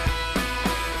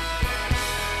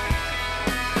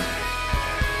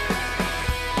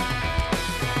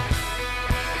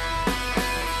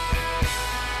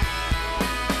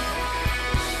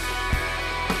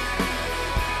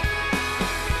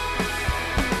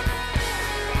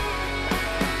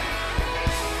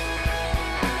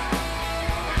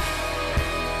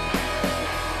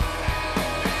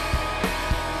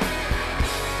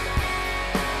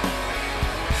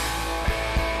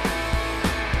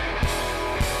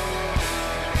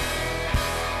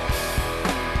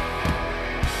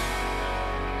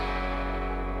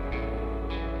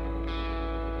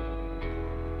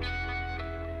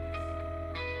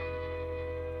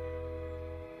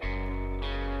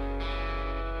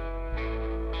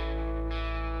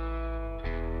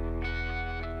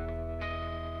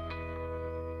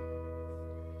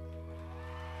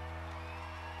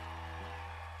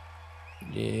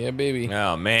 Yeah, baby.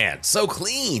 Oh, man. So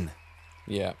clean.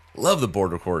 Yeah. Love the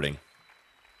board recording.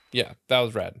 Yeah, that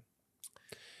was rad.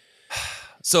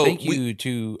 So thank you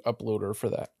to Uploader for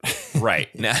that. Right.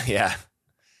 Now, yeah.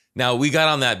 Now, we got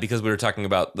on that because we were talking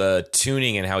about the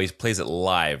tuning and how he plays it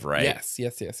live, right? Yes.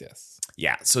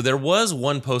 Yeah. So there was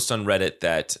one post on Reddit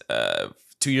that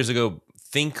 2 years ago,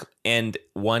 Think and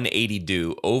 180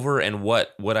 Do over and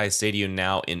what would I say to you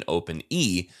now in Open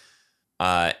E.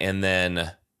 And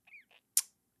then,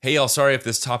 hey, y'all, sorry if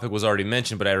this topic was already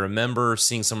mentioned, but I remember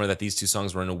seeing somewhere that these two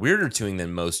songs were in a weirder tuning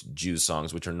than most Jew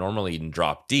songs, which are normally in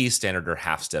drop D, standard, or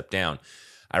half step down.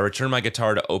 I returned my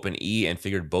guitar to Open E and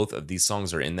figured both of these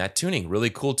songs are in that tuning. Really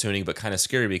cool tuning, but kind of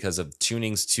scary because of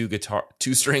tunings,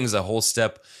 two strings, a whole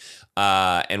step,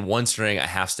 and one string, a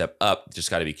half step up. Just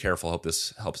got to be careful. Hope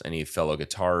this helps any fellow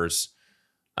guitars.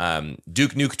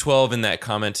 Duke Nuke 12 in that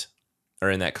comment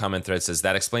thread says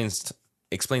that explains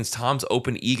explains Tom's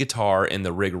open E guitar in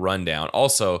the rig rundown.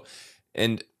 Also,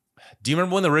 and do you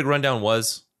remember when the rig rundown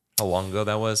was? How long ago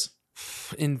that was?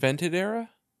 Invented era?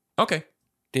 Okay.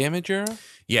 Damage era?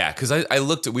 Yeah, because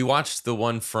we watched the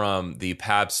one from the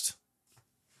Pabst.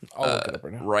 I'll look it up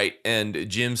right now. Right, and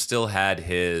Jim still had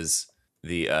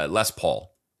the Les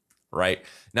Paul, right?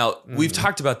 Now, we've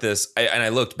talked about this, and I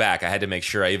looked back. I had to make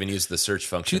sure I even used the search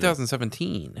function.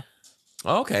 2017.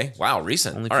 Oh, okay. Wow,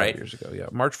 recent. Only All 5 right. years ago, yeah.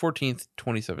 March 14th,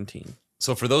 2017.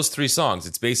 So for those 3 songs,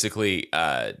 it's basically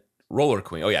Roller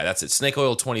Queen. Oh, yeah, that's it. Snake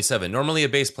Oil 27. Normally a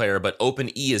bass player, but open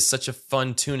E is such a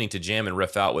fun tuning to jam and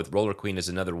riff out with. Roller Queen is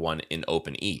another one in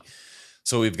open E.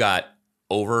 So we've got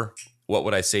Over, What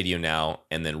Would I Say to You Now,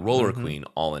 and then Roller Queen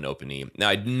all in open E. Now,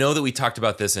 I know that we talked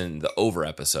about this in the Over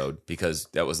episode because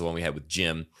that was the one we had with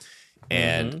Jim.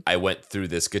 And I went through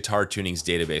this guitar tunings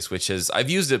database, which is, I've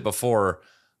used it before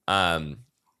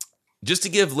just to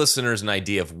give listeners an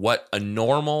idea of what a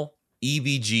normal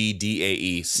EBG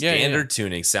DAE standard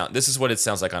tuning sound. This is what it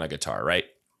sounds like on a guitar, right?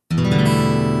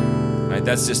 Right,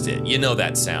 that's just it. You know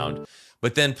that sound.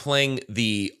 But then playing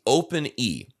the open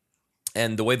E,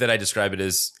 and the way that I describe it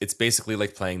is, it's basically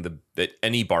like playing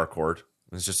an E bar chord.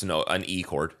 It's just an E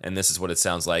chord, and this is what it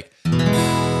sounds like.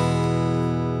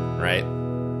 Right?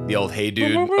 The old "Hey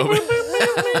Dude."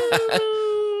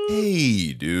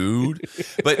 Hey dude.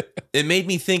 But it made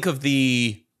me think of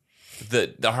the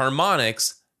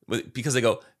harmonics, because they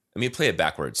go, let me play it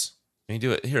backwards. Let me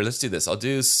do it. Here, let's do this. I'll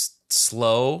do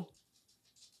slow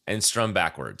and strum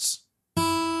backwards.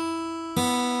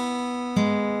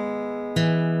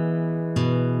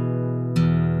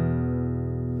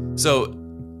 So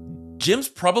Jim's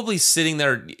probably sitting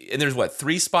there, and there's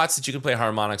 3 spots that you can play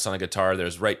harmonics on a guitar.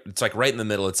 It's like right in the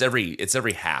middle. It's every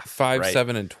half. 5, right?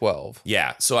 7, and 12.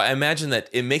 Yeah. So I imagine that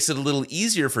it makes it a little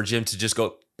easier for Jim to just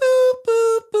go boop,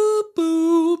 boop, boop,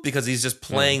 boop, because he's just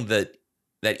playing that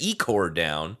E chord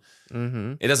down.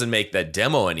 Mm-hmm. It doesn't make that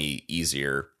demo any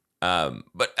easier.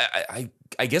 But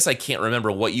I guess I can't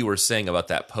remember what you were saying about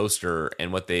that poster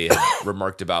and what they had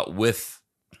remarked about with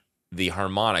the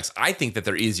harmonics. I think that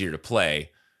they're easier to play.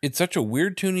 It's such a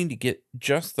weird tuning to get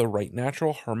just the right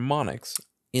natural harmonics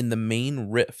in the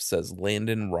main riff, says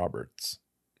Landon Roberts.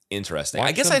 Interesting. Watch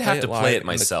I guess them I'd have to live play it and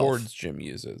myself. The chords Jim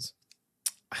uses.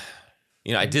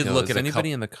 You know, I did look is at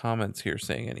anybody in the comments here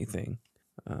saying anything?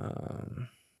 Well,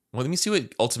 let me see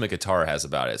what Ultimate Guitar has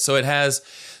about it. So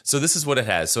this is what it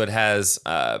has. So it has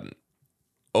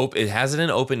it has it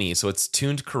in open E, so it's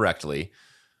tuned correctly.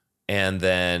 And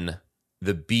then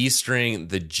the B string,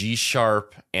 the G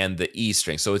sharp, and the E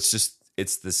string. So it's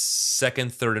the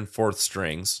second, third, and fourth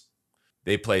strings.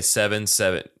 They play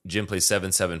 7/7. Jim plays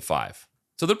 7/7/5.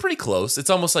 So they're pretty close. It's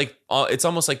almost like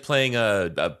playing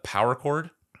a power chord.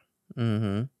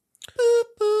 Mm-hmm. Boop,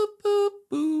 boop, boop,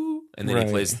 boop. And then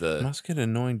he plays the. Must get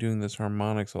annoying doing this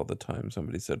harmonics all the time.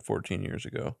 Somebody said 14 years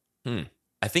ago.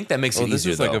 I think that makes it easier. This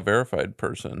is like though. a verified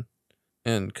person.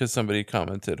 And because somebody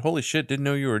commented, holy shit, didn't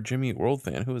know you were a Jimmy Eat World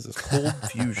fan. Who is this? Cold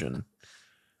Fusion.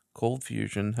 Cold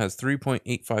Fusion has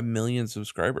 3.85 million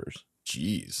subscribers.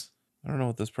 Jeez. I don't know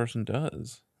what this person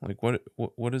does. Like, what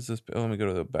is this? Oh, let me go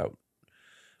to the about.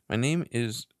 My name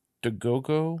is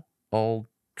Dagogo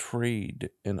All Trade,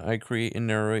 and I create and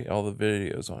narrate all the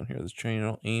videos on here. This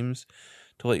channel aims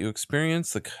to let you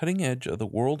experience the cutting edge of the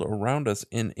world around us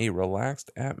in a relaxed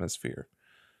atmosphere.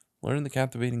 Learn the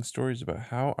captivating stories about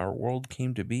how our world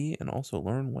came to be, and also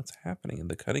learn what's happening in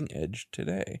the cutting edge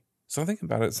today. Something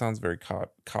about it sounds very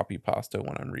copy pasta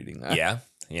when I'm reading that.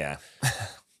 Yeah.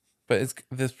 But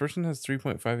this person has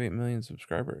 3.58 million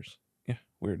subscribers. Yeah,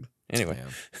 weird. Anyway. Damn.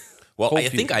 Well, I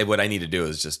think what I need to do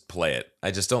is just play it. I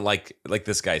just don't like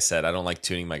this guy said, I don't like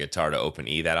tuning my guitar to open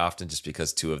E that often, just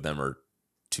because 2 of them are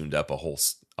tuned up a whole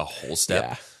step.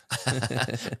 Yeah.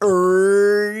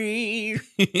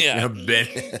 Yeah. Ding,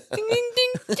 ding,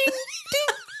 ding, ding.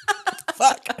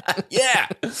 Fuck. Yeah.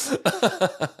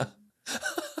 I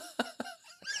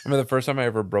remember the first time I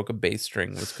ever broke a bass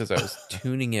string was because I was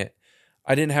tuning it.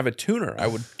 I didn't have a tuner. I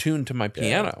would tune to my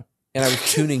piano. And I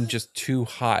was tuning just too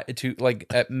high, like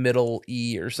at middle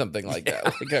E or something like that.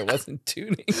 Like I wasn't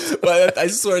tuning. But I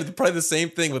swear, it's probably the same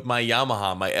thing with my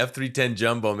Yamaha, my F310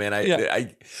 Jumbo, man.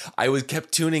 I was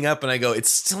kept tuning up, and I go,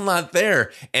 it's still not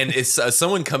there. And it's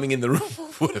someone coming in the room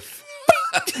would have.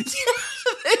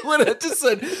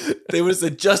 They would have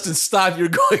said, Justin, stop! You're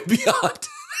going beyond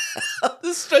the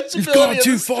stretchability. You've gone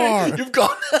too far. You've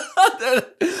gone.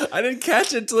 I didn't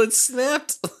catch it until it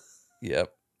snapped.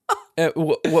 Yep.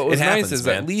 What was happens, nice is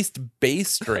man. at least bass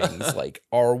strings like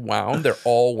are wound. They're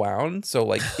all wound. So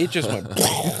like it just went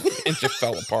and just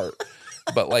fell apart.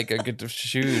 but like a good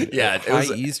shoot. Yeah, it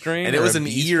was E string, and it was an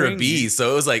B E or a string? B,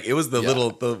 so it was the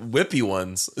little the whippy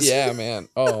ones. Yeah, man.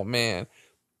 Oh man.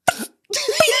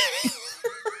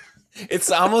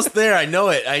 It's almost there. I know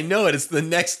it. It's the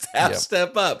next half Yep.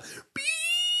 step up.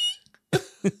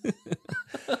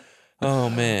 Oh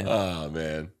man. Oh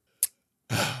man.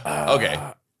 Okay.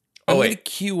 I'm Oh gonna wait,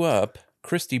 queue up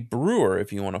Christy Brewer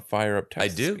if you want to fire up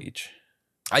text do. speech.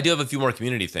 I do have a few more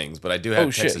community things, but I do have Oh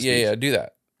shit! Texas Yeah, speech. yeah, do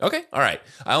that. Okay, all right.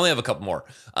 I only have a couple more.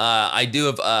 I do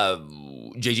have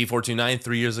JG429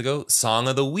 3 years ago. Song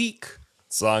of the Week.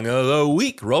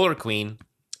 Roller Queen.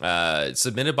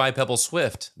 Submitted by Pebble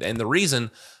Swift. And the reason,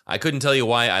 I couldn't tell you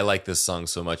why I like this song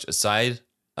so much, aside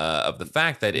of the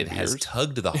fact that it has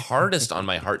tugged the hardest on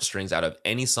my heartstrings out of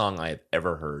any song I have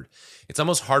ever heard. It's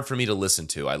almost hard for me to listen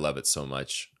to. I love it so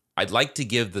much. I'd like to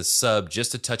give the sub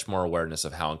just a touch more awareness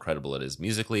of how incredible it is.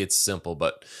 Musically, it's simple,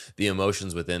 but the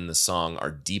emotions within the song are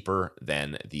deeper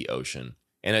than the ocean.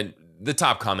 And the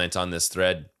top comment on this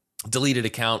thread, deleted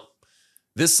account.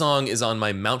 This song is on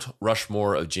my Mount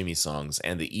Rushmore of Jimmy songs,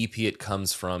 and the EP it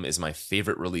comes from is my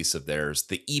favorite release of theirs.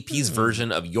 The EP's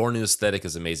version of Your New Aesthetic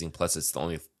is amazing, plus it's the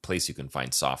only place you can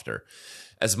find Softer.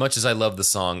 As much as I love the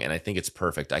song and I think it's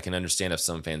perfect, I can understand if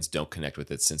some fans don't connect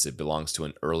with it since it belongs to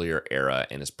an earlier era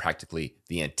and is practically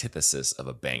the antithesis of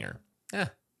a banger. A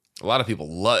lot of people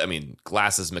love,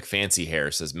 Glasses McFancy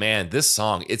Hair says, man, this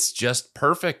song, it's just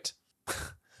perfect.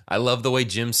 I love the way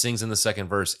Jim sings in the second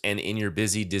verse, and in your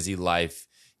busy, dizzy life,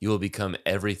 you will become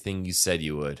everything you said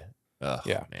you would. Oh,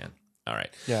 Yeah. man. All right.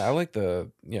 Yeah, I like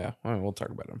we'll talk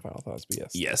about it in Final Thoughts, but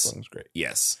yes. Yes. That song's great.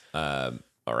 Yes. All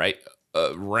right.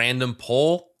 Random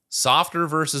poll. Softer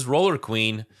versus Roller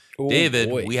Queen. Oh, David,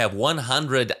 boy. we have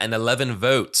 111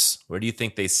 votes. Where do you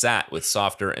think they sat with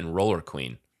Softer and Roller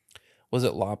Queen? Was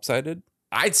it lopsided?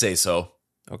 I'd say so.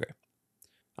 Okay.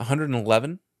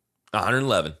 111?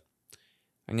 111.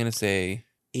 I'm going to say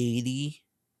 80,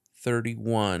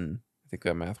 31. I think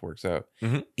that math works out.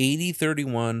 80,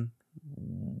 31,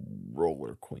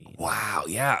 Roller Queen. Wow.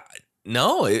 Yeah.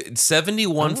 No, it's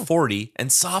 71-40, and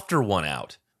Softer won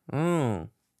out. Oh.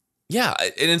 Yeah,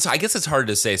 and I guess it's hard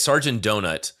to say. Sergeant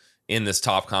Donut in this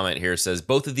top comment here says,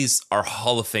 both of these are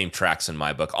Hall of Fame tracks in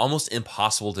my book. Almost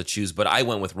impossible to choose, but I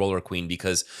went with Roller Queen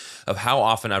because of how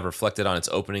often I've reflected on its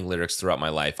opening lyrics throughout my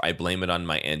life. I blame it on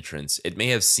my entrance. It may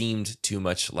have seemed too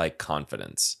much like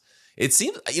Confidence. It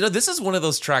seems, this is one of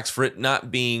those tracks for it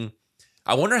not being,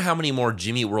 I wonder how many more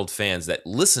Jimmy World fans that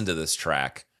listen to this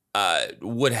track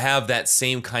would have that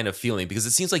same kind of feeling, because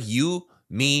it seems like you,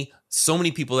 me, so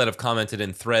many people that have commented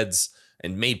in threads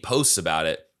and made posts about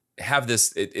it have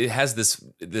this, it has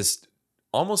this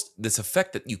almost this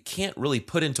effect that you can't really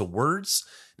put into words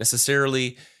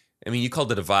necessarily. I mean, you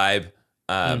called it a vibe.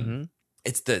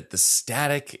 It's the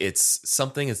static. It's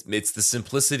something, it's the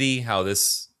simplicity, how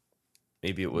this,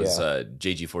 maybe it was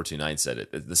JG429 said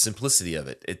it, the simplicity of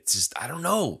it. It's just, I don't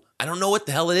know what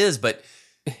the hell it is, but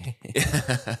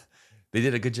they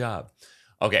did a good job.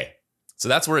 Okay. So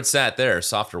that's where it sat there.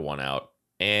 Softer won out.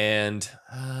 And,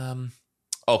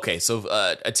 okay. So,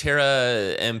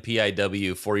 Atera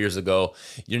MPIW 4 years ago,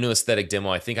 Your New Aesthetic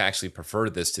demo. I think I actually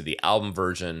preferred this to the album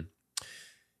version.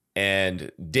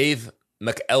 And Dave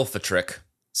McElfatrick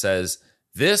says,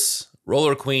 this,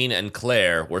 Roller Queen, and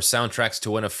Claire were soundtracks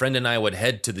to when a friend and I would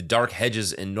head to the dark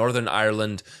hedges in Northern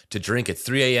Ireland to drink at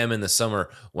 3 a.m. in the summer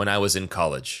when I was in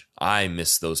college. I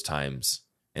miss those times.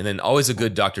 And then always a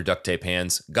good Dr. Duct Tape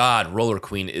Hands. God, Roller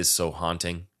Queen is so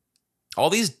haunting. All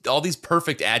these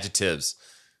perfect adjectives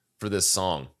for this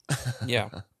song. Yeah.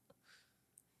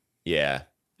 Yeah.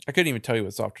 I couldn't even tell you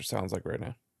what Softer sounds like right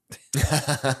now.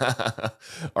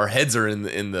 Our heads are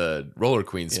in the Roller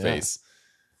Queen space.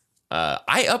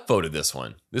 I upvoted this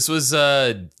one. This was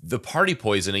the Party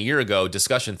Poison a year ago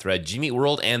discussion thread, Jimmy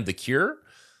World and The Cure.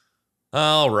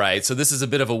 All right, so this is a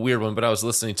bit of a weird one, but I was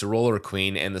listening to Roller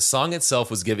Queen, and the song itself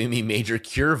was giving me major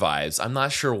Cure vibes. I'm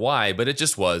not sure why, but it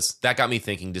just was. That got me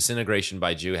thinking Disintegration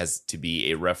by Jew has to be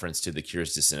a reference to The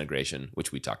Cure's Disintegration,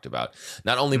 which we talked about.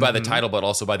 Not only by the title, but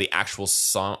also by the actual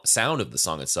sound of the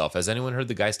song itself. Has anyone heard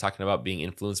the guys talking about being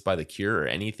influenced by The Cure or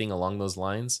anything along those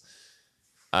lines?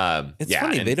 It's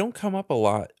funny, they don't come up a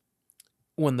lot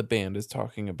when the band is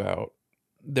talking about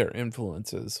their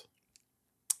influences.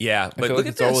 Yeah, but I feel look like at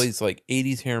it's this. always like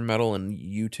 80s hair metal and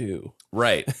U2.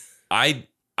 Right. I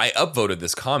upvoted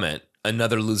this comment,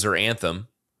 another loser anthem.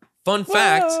 Fun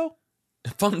fact,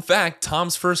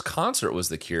 Tom's first concert was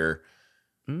The Cure.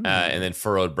 And then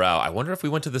Furrowed Brow. I wonder if we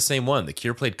went to the same one. The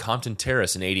Cure played Compton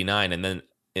Terrace in 89 and then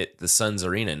the Suns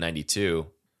Arena in 92.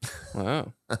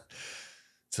 Wow.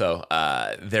 So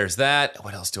there's that.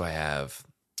 What else do I have?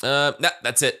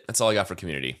 That's it. That's all I got for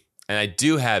community. And I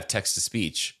do have text to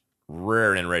speech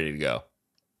rare and ready to go.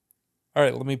 All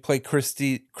right, let me play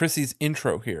Chrissy's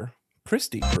intro here.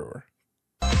 Christy Brewer.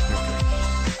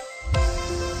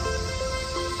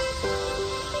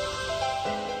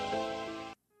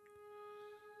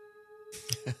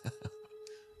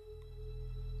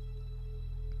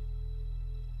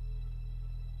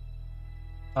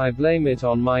 I blame it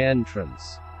on my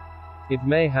entrance. It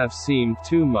may have seemed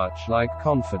too much like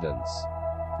confidence.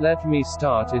 Let me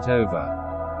start it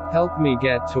over. Help me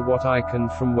get to what I can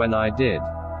from when I did.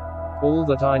 All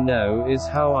that I know is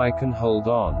how I can hold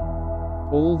on.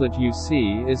 All that you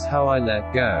see is how I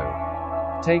let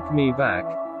go. Take me back,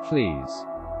 please.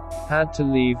 Had to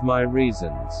leave my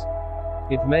reasons.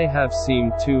 It may have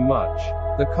seemed too much,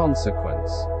 the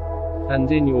consequence.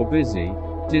 And in your busy,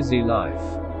 dizzy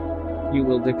life, you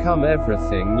will become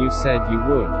everything you said you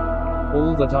would.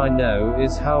 All that I know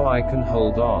is how I can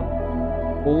hold on.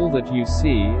 All that you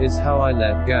see is how I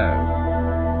let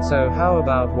go. So how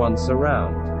about once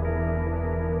around?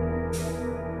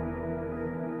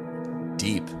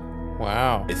 Deep.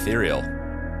 Wow. Ethereal.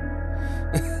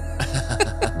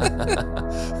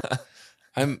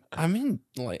 I'm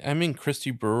in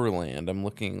Christy Brewer land. I'm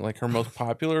looking like her most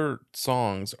popular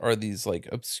songs are these like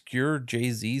obscure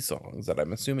Jay-Z songs that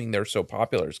I'm assuming they're so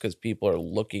popular because people are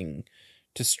looking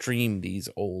to stream these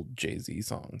old Jay-Z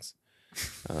songs.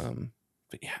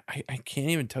 But yeah, I can't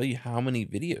even tell you how many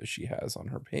videos she has on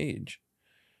her page.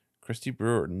 Christy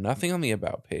Brewer, nothing on the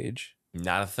about page.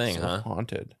 Not a thing, So huh?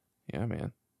 Haunted. Yeah,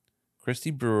 man.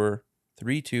 Christy Brewer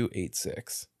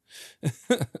 3286.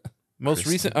 Most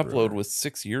Christy recent Brewer. upload was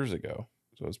 6 years ago,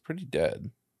 so it's pretty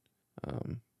dead.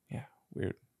 Yeah,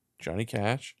 weird. Johnny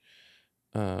Cash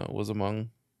was among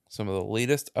some of the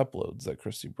latest uploads that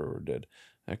Christy Brewer did.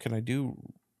 Can I do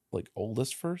like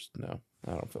oldest first? No,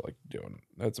 I don't feel like doing it.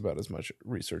 That's about as much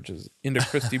research as into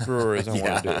Christy Brewer as I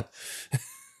want to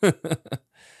do.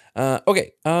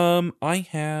 Okay, I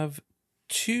have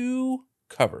 2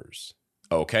 covers.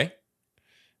 Okay.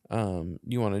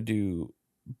 You want to do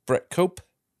Brett Cope?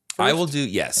 I will do,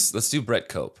 yes. Let's do Brett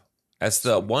Cope. That's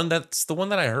the one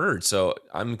that I heard. So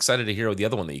I'm excited to hear the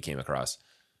other one that you came across.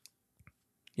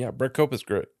 Yeah, Brett Cope is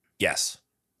great. Yes.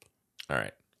 All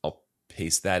right. I'll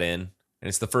paste that in. And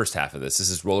it's the first half of this. This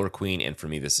is Roller Queen, and for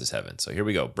me, this is Heaven. So here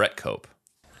we go. Brett Cope.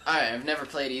 Alright, I've never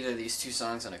played either of these 2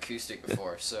 songs on acoustic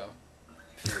before, so I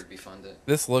figured it'd be fun to.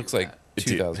 This looks like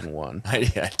Dude. 2001.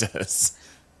 Yeah, it does.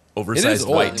 It Oversized is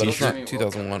old, white but it's t-shirt. not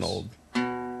 2001 old.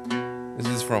 This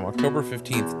is from October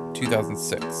 15th,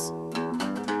 2006.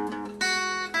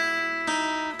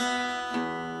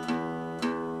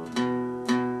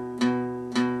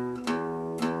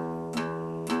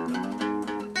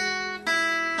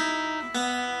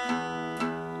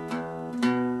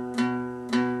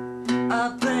 I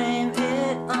blame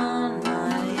it on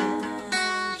my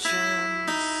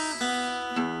entrance.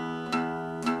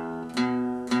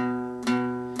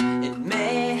 It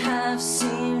may have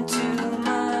seemed too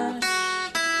much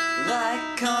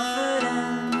like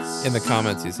confidence. In the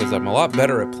comments, he says, I'm a lot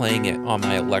better at playing it on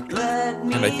my electric,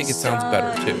 and I think it sounds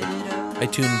better too. I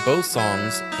tune both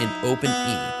songs in open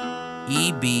E.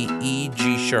 E, B, E,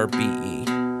 G sharp, B, E.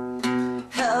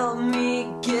 Help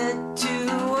me get to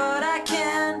what I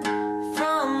can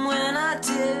from when I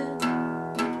did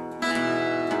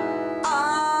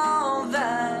all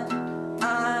that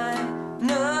I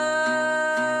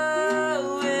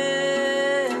know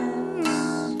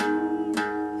is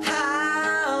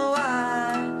how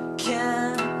I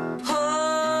can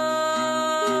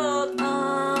hold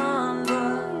on,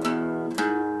 but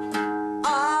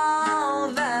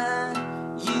all that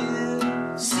you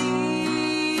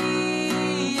see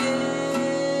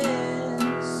is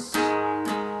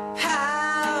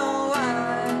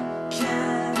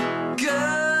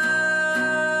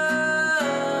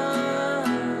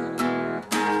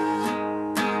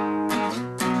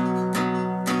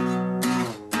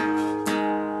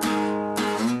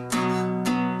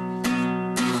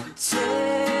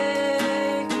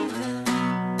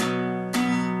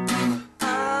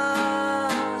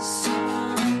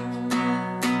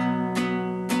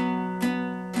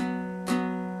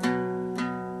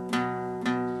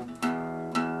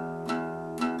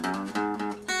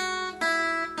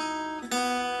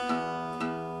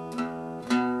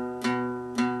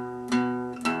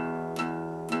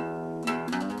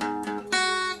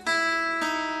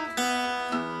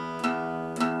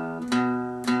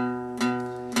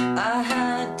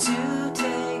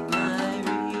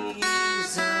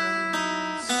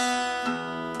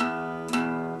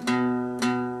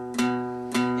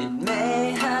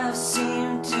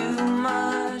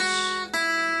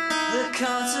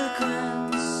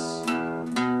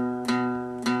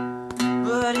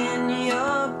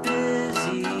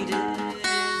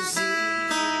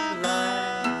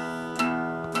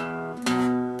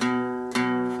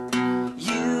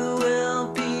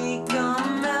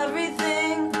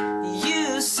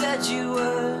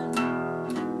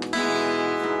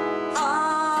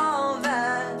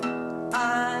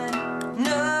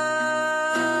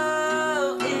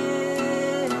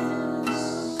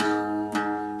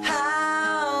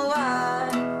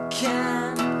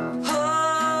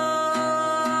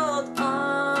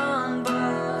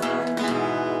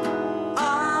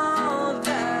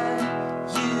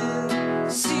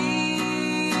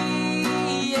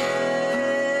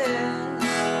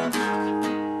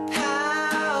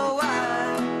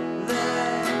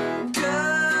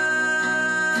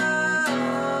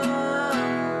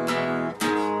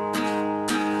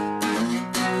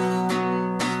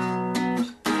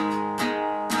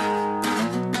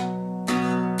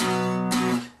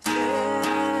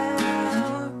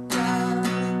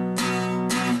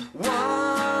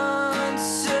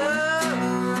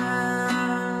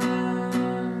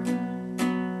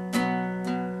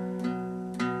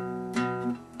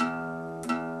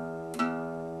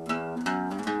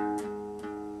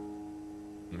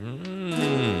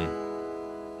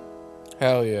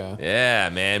Hell yeah. Yeah,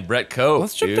 man. Brett Cope.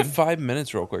 Let's jump dude. to 5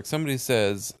 minutes real quick. Somebody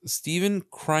says, Steven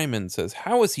Kryman says,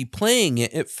 how is he playing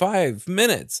it at 5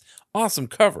 minutes? Awesome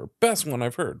cover. Best one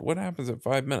I've heard. What happens at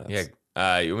 5 minutes?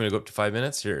 Yeah. You want me to go up to 5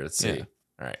 minutes? Here, let's see. Yeah.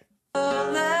 All right.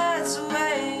 Let's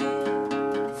wait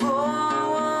for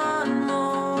one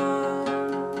more.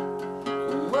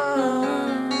 Whoa.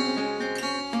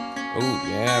 Oh,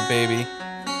 yeah, baby.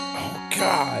 Oh,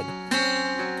 God.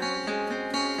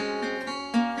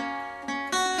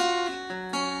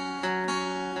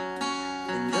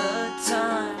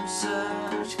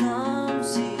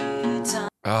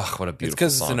 Oh, what a beautiful It's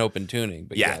because song. it's an open tuning.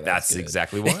 But yeah, that's good.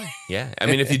 exactly why. Yeah. I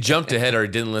mean, if you jumped ahead or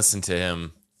didn't listen to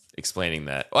him explaining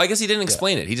that. Well, I guess he didn't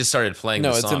explain it. He just started playing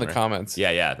the song. No, it's in the right? comments.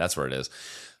 Yeah, that's where it is.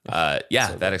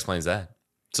 Yeah, that explains that.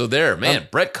 So there, man,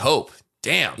 Brett Cope.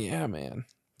 Damn. Yeah, man.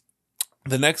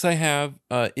 The next I have,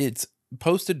 it's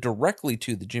posted directly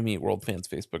to the Jimmy Eat World Fans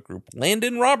Facebook group.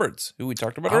 Landon Roberts, who we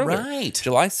talked about All earlier. right.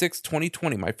 July 6,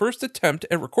 2020. My first attempt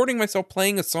at recording myself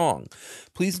playing a song.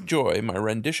 Please enjoy my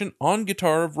rendition on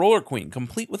guitar of Roller Queen,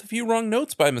 complete with a few wrong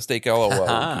notes by mistake, lol,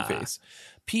 winky face.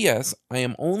 P.S. I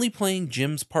am only playing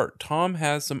Jim's part. Tom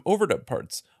has some overdub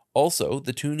parts. Also,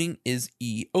 the tuning is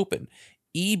E open.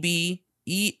 E, B,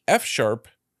 E, F sharp,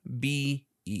 B,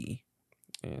 E.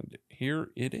 And here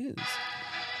it is.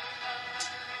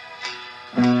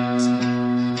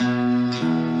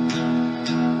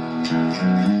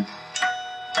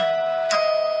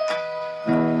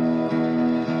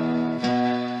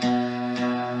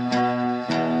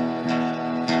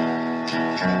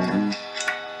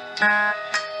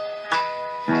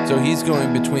 So he's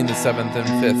going between the 7th and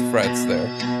 5th frets there.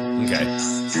 Okay.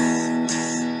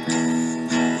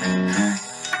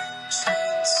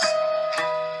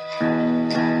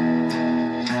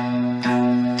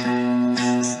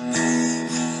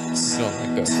 Going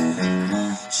like this.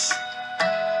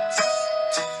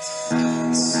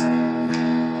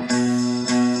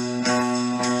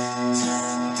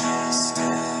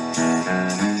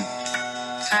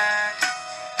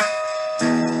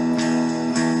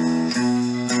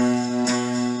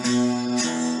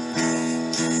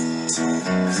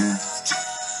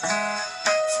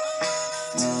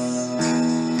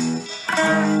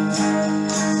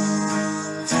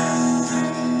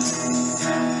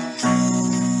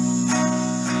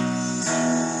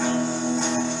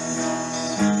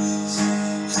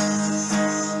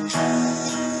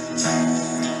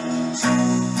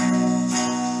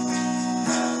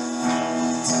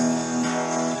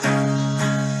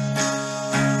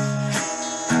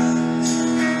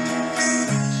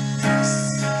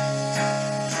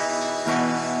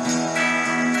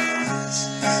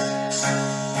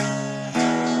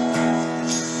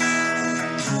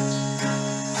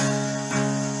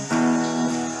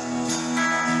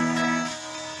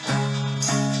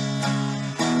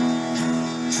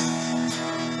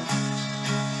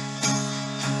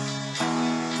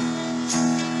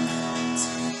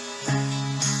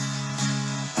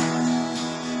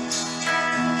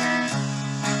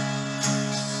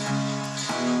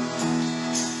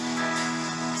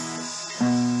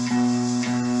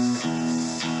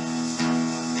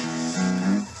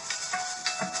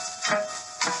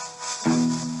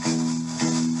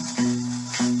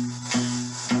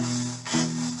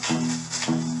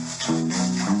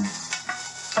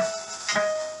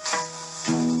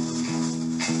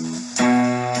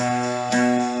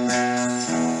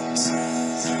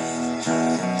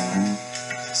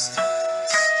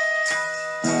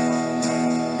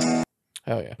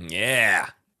 Hell yeah. Yeah.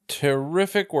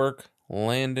 Terrific work,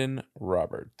 Landon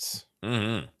Roberts.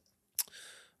 Mm-hmm.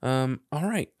 All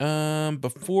right.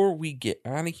 Before we get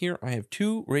out of here, I have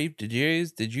 2 rave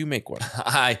DJs. Did you make one?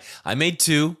 I made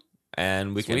 2,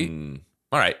 and we Sweet. can.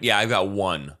 All right. Yeah, I've got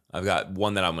one. I've got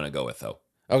one that I'm going to go with, though.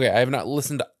 Okay, I have not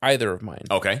listened to either of mine.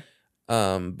 Okay.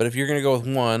 But if you're gonna go with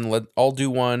one, I'll do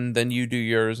one, then you do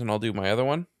yours, and I'll do my other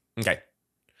one. Okay.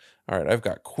 All right. I've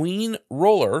got Queen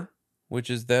Roller, which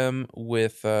is them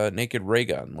with Naked Ray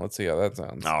Gun. Let's see how that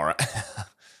sounds. All right.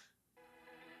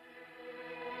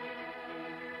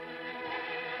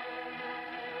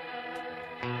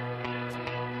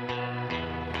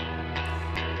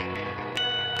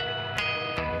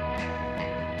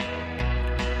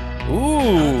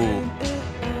 Ooh.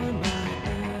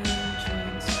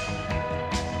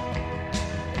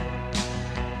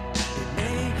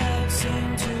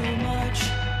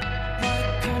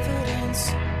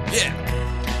 Yeah.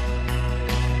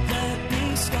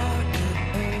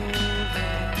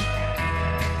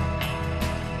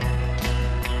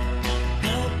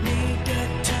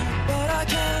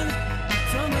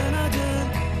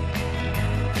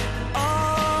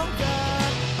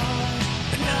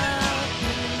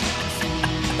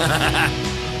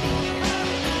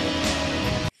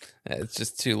 It's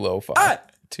just too lo-fi.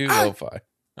 Too lo-fi.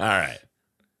 All right.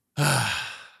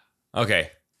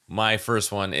 Okay. My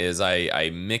first one is I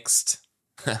mixed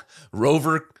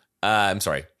Roller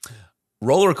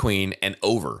Queen and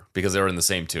Over because they were in the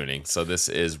same tuning. So this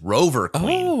is Rover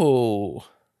Queen. Oh.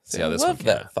 See how this I one love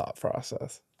that thought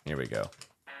process. Here we go.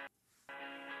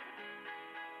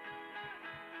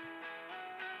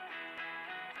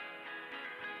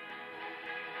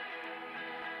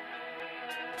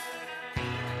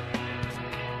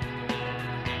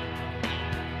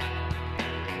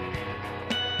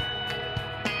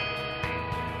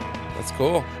 That's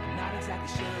cool.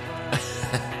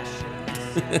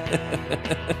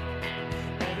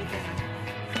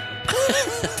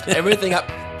 Everything up.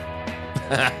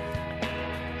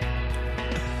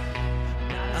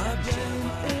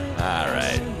 All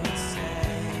right.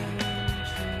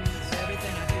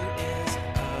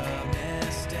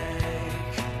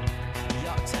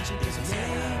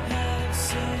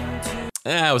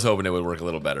 I was hoping it would work a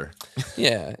little better.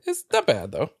 Yeah, it's not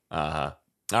bad though. Uh-huh.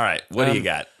 All right, what do you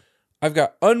got? I've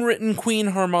got Unwritten Queen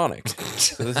Harmonic.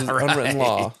 So this is Unwritten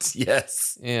Law.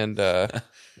 Yes. And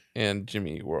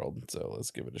Jimmy Eat World. So let's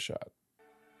give it a shot.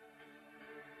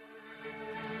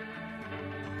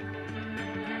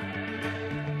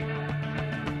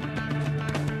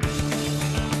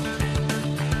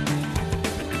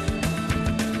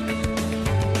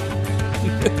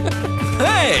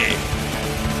 Hey!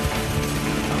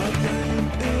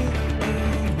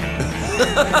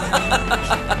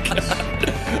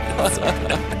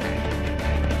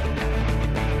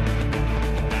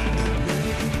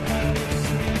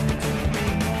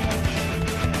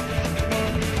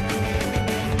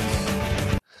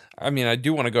 I mean, I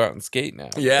do want to go out and skate now.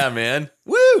 Yeah, man.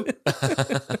 Woo!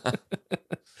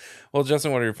 Well,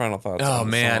 Justin, what are your final thoughts? Oh on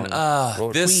the man,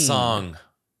 song? this Queen? song,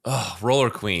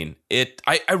 Roller Queen.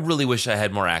 I really wish I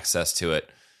had more access to it.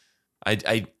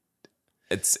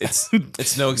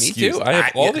 It's no excuse. Me too. I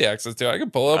have all the access to it. I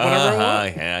can pull it up whenever I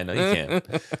want. Yeah, I know you can.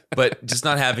 But just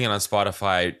not having it on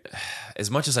Spotify, as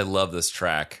much as I love this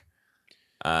track,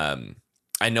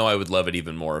 I know I would love it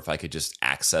even more if I could just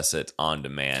access it on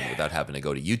demand without having to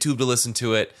go to YouTube to listen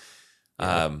to it.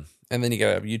 And then you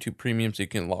gotta have YouTube Premium so you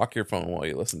can lock your phone while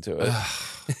you listen to it.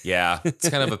 Yeah, it's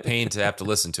kind of a pain to have to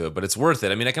listen to it, but it's worth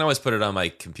it. I mean, I can always put it on my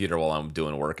computer while I'm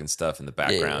doing work and stuff in the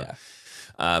background.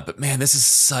 But man, this is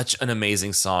such an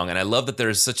amazing song, and I love that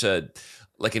there's such an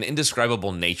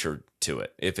indescribable nature to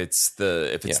it. If it's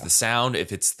the sound,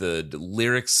 if it's the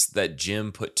lyrics that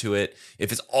Jim put to it,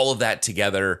 if it's all of that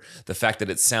together, the fact that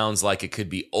it sounds like it could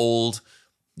be old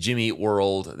Jimmy Eat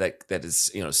World, that is,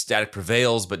 Static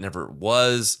Prevails but never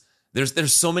was.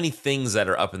 There's so many things that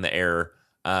are up in the air.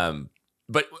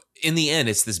 But in the end,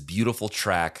 it's this beautiful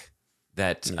track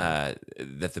that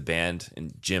that the band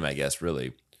and Jim, I guess,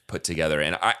 really put together.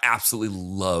 And I absolutely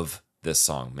love this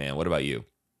song, man. What about you?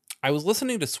 I was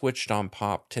listening to Switched on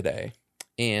Pop today,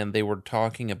 and they were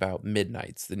talking about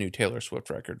Midnights, the new Taylor Swift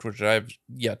record, which I've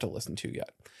yet to listen to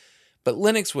yet. But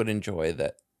Linux would enjoy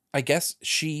that. I guess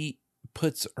she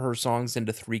puts her songs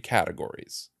into 3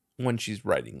 categories when she's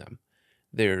writing them.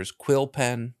 There's quill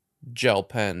pen, gel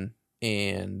pen,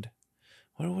 and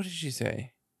what did she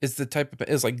say? It's the type of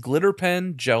it's like glitter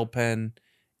pen, gel pen,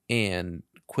 and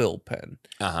quill pen.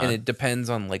 And it depends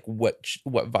on like what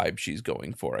vibe she's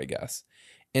going for, I guess.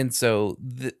 And so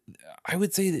I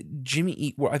would say that Jimmy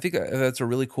Eat World, I think that's a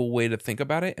really cool way to think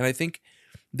about it. And I think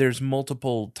there's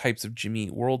multiple types of Jimmy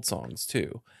Eat World songs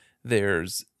too.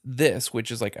 There's this,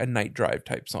 which is like a night drive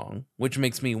type song, which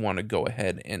makes me want to go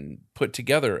ahead and put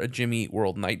together a Jimmy Eat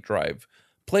World night drive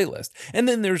playlist. And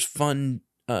then there's fun,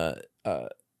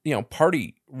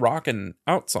 party rockin'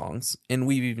 out songs, and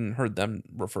we've even heard them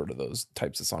refer to those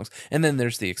types of songs. And then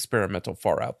there's the experimental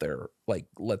far out there, like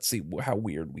let's see how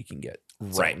weird we can get.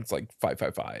 Right. It's like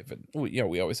 555, and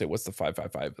we always say what's the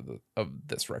 555 of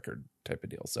this record type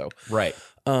of deal. So right.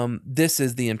 This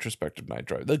is the introspective night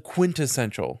drive, the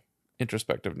quintessential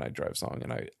introspective night drive song,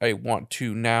 and I want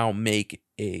to now make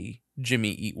a Jimmy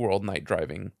Eat World night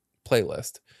driving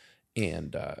playlist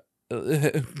and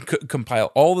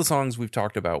compile all the songs we've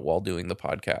talked about while doing the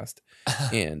podcast,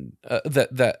 and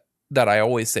that I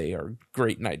always say are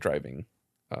great night driving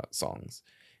songs.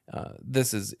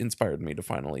 This has inspired me to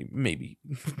finally maybe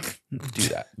do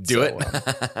that.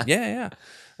 Yeah.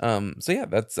 So yeah,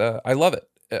 that's I love it.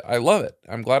 I love it.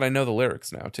 I'm glad I know the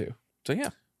lyrics now too. So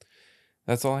yeah.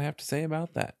 That's all I have to say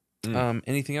about that.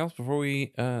 Anything else before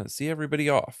we see everybody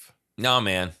off? No,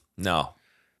 man. No.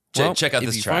 Well, check out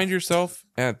this track. If you find yourself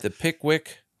at the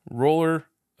Pickwick Roller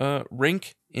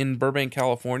Rink in Burbank,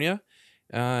 California,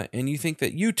 and you think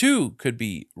that you too could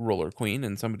be Roller Queen,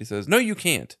 and somebody says, no, you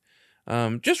can't.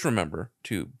 Just remember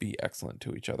to be excellent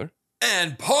to each other.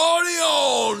 And party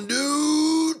on,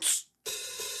 dudes!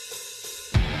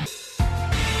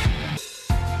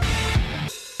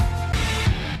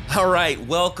 All right,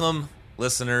 welcome,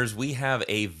 listeners. We have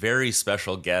a very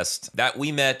special guest that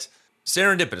we met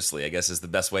serendipitously, I guess is the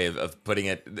best way of putting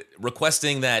it,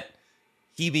 requesting that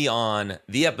he be on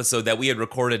the episode that we had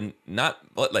recorded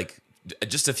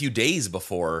just a few days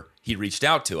before he reached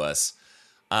out to us.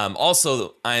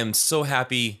 Also, I am so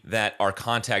happy that our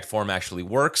contact form actually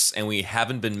works and we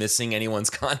haven't been missing anyone's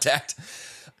contact.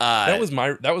 That was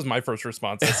my first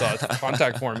response. I saw a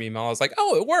contact form email. I was like,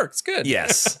 oh, it works. Good.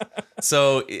 Yes.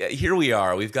 So here we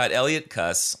are. We've got Elliot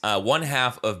Cuss, one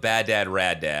half of Bad Dad,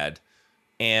 Rad Dad.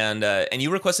 And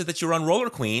you requested that you run Roller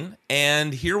Queen.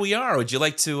 And here we are. Would you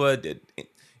like to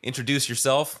introduce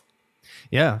yourself?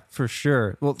 Yeah, for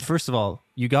sure. Well, first of all,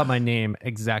 you got my name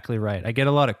exactly right. I get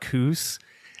a lot of Coos.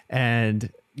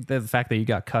 And the fact that you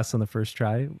got Cuss on the first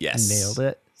try, yes, nailed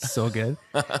it. So good.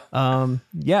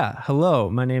 Yeah. Hello,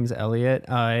 my name is Elliot.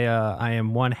 I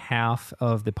am one half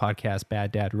of the podcast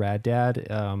Bad Dad, Rad Dad.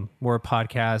 We're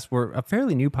a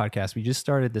fairly new podcast. We just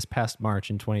started this past March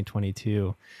in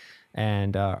 2022.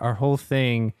 And our whole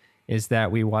thing is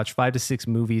that we watch 5 to 6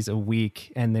 movies a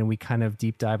week, and then we kind of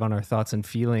deep dive on our thoughts and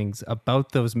feelings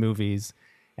about those movies.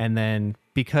 And then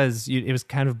because it was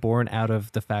kind of born out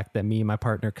of the fact that me and my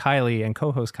partner Kylie and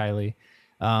co-host Kylie,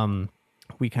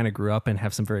 we kind of grew up and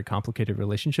have some very complicated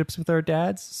relationships with our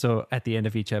dads. So at the end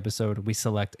of each episode, we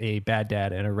select a bad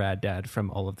dad and a rad dad from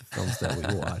all of the films that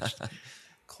we watched.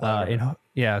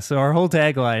 So our whole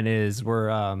tagline is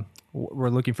we're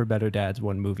looking for better dads,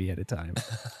 one movie at a time.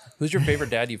 Who's your favorite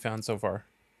dad you found so far?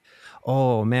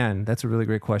 Oh man, that's a really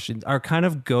great question. Our kind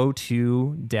of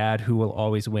go-to dad who will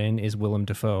always win is Willem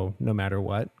Dafoe, no matter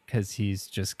what, because he's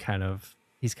kind of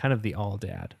the all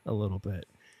dad a little bit.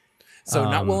 So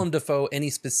not Willem Dafoe, any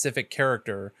specific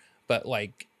character, but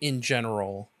like in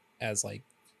general, as like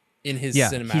in his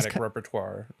cinematic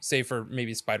repertoire, save for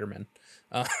maybe Spider-Man.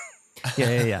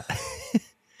 Yeah.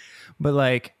 But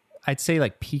like, I'd say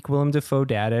like peak Willem Dafoe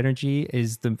dad energy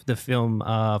is the film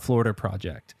Florida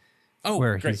Project. Oh,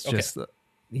 where great.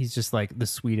 he's just like the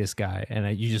sweetest guy,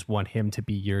 and you just want him to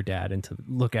be your dad and to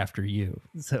look after you.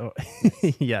 So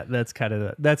yeah, that's kind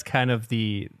of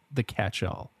the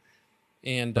catch-all.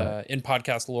 And in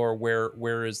podcast lore,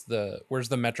 where's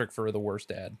the metric for the worst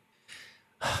dad?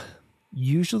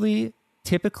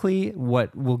 Typically,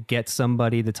 what will get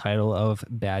somebody the title of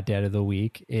Bad Dad of the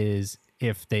Week is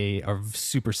if they are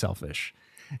super selfish.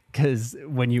 Because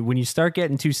when you start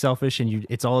getting too selfish and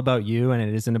it's all about you and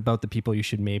it isn't about the people you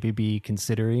should maybe be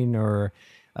considering or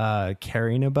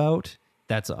caring about,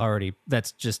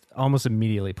 that's just almost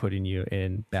immediately putting you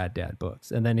in bad dad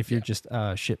books. And then if you're just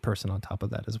a shit person on top of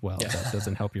that as well, that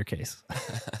doesn't help your case.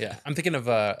 Yeah, I'm thinking of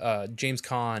James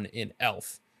Caan in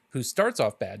Elf, who starts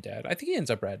off bad dad. I think he ends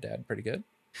up rad dad pretty good.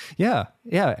 Yeah,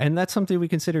 and that's something we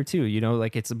consider too. You know,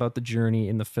 like it's about the journey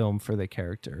in the film for the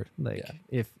character. Like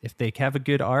if they have a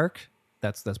good arc,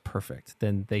 that's perfect.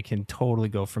 Then they can totally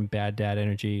go from bad dad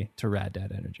energy to rad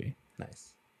dad energy.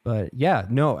 Nice. But yeah,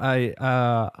 no,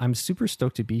 I'm super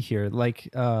stoked to be here. Like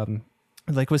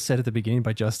was said at the beginning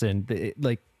by Justin,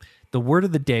 the word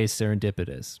of the day is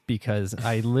serendipitous, because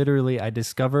I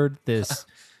discovered this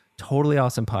totally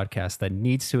awesome podcast that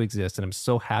needs to exist, and I'm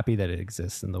so happy that it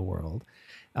exists in the world.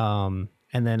 And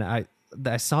then I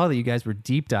saw that you guys were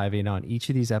deep diving on each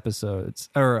of these episodes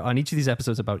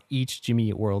about each Jimmy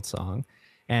Eat World song.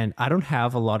 And I don't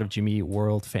have a lot of Jimmy Eat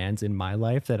World fans in my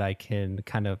life that I can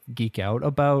kind of geek out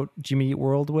about Jimmy Eat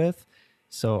World with.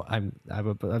 So I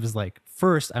was like,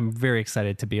 first, I'm very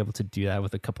excited to be able to do that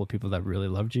with a couple of people that really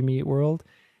love Jimmy Eat World.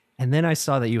 And then I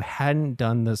saw that you hadn't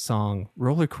done the song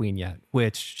Roller Queen yet,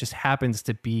 which just happens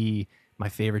to be my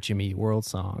favorite Jimmy Eat World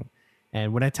song.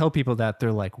 And when I tell people that,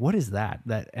 they're like, what is that?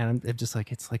 And I'm just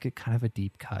like, it's like a kind of a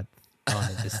deep cut on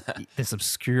this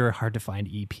obscure, hard to find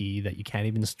EP that you can't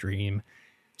even stream.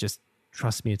 Just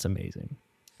trust me, it's amazing.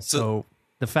 So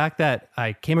the fact that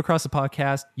I came across the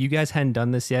podcast, you guys hadn't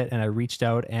done this yet, and I reached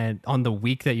out, and on the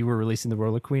week that you were releasing the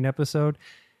Roller Queen episode,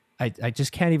 I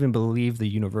just can't even believe the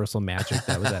universal magic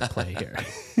that was at play here.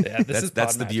 Yeah,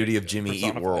 that's the beauty of Jimmy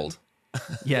Eat World.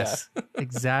 Yes,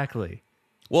 exactly.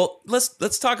 Well,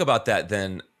 let's talk about that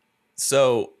then.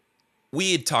 So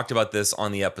we had talked about this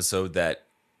on the episode that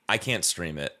I can't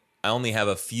stream it. I only have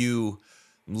a few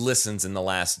listens in the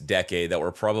last decade that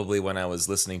were probably when I was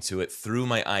listening to it through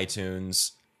my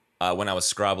iTunes, when I was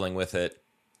scrobbling with it,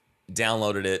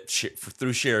 downloaded it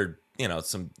through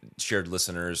some shared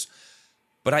listeners.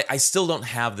 but I still don't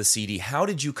have the CD. How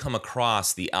did you come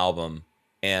across the album?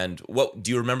 And what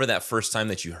do you remember that first time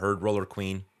that you heard Roller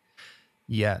Queen?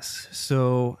 Yes.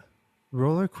 So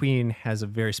Roller Queen has a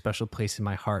very special place in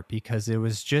my heart because it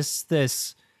was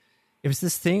this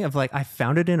thing of like, I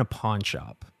found it in a pawn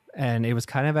shop, and it was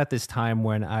kind of at this time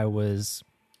when I was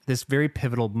this very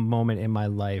pivotal moment in my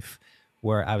life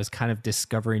where I was kind of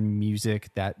discovering music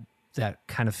that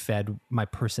kind of fed my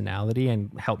personality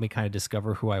and helped me kind of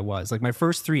discover who I was. Like my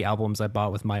first 3 albums I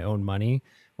bought with my own money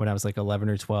when I was like 11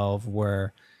 or 12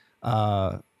 were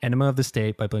Enema of the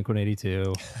State by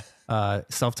Blink-182,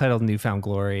 self-titled Newfound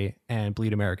Glory, and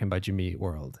Bleed American by Jimmy Eat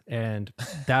World. And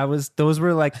those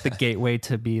were like the gateway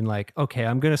to being like, okay,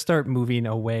 I'm going to start moving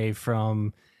away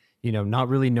from, not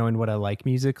really knowing what I like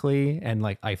musically and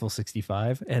like Eiffel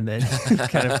 65, and then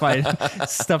kind of find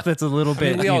stuff that's a little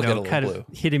bit, we all get a little kind blue. of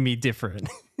hitting me different.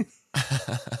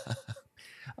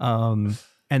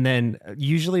 And then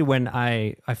usually when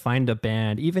I find a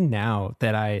band, even now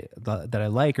that I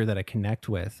like or that I connect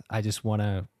with, I just want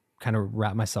to kind of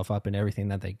wrap myself up in everything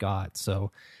that they got.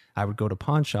 So I would go to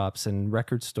pawn shops and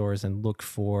record stores and look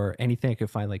for anything I could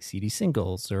find, like CD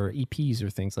singles or EPs or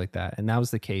things like that. And that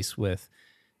was the case with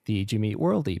the Jimmy Eat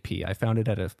World EP. I found it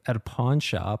at a pawn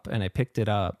shop and I picked it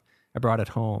up. I brought it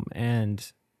home, and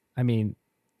I mean,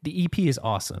 the EP is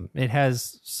awesome. It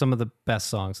has some of the best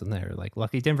songs in there, like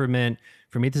Lucky Temperament,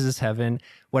 For Me This Is Heaven.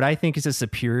 What I think is a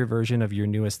superior version of Your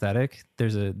New Aesthetic.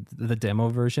 There's the demo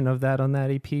version of that on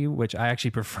that EP, which I actually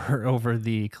prefer over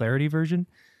the Clarity version,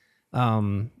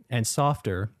 and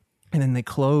Softer. And then they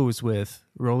close with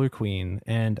Roller Queen.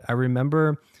 And I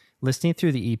remember listening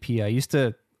through the EP. I used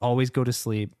to always go to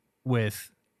sleep with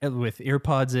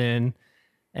earpods in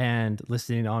and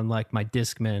listening on like my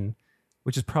Discman,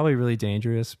 which is probably really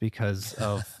dangerous because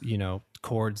of,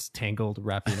 cords tangled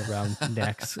wrapping around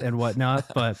necks and whatnot.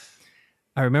 But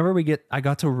I remember I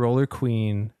got to Roller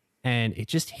Queen, and it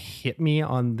just hit me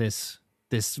on this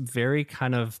very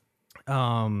kind of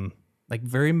like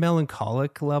very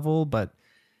melancholic level, but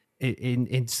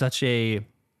in such a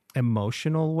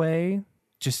emotional way,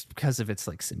 just because of its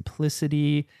like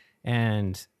simplicity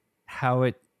and how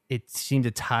it seemed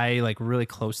to tie like really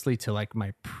closely to like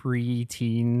my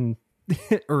pre-teen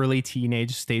early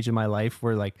teenage stage of my life,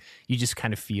 where like you just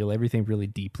kind of feel everything really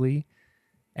deeply,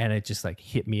 and it just like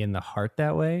hit me in the heart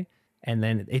that way. And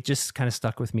then it just kind of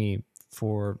stuck with me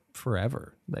for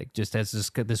forever, like just as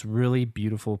this really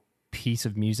beautiful piece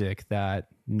of music that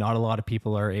not a lot of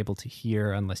people are able to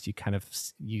hear unless you kind of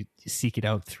you seek it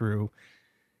out through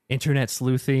internet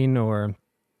sleuthing, or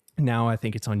now I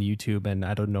think it's on YouTube, and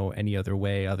I don't know any other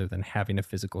way other than having a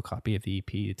physical copy of the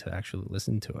EP to actually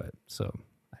listen to it. So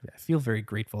I feel very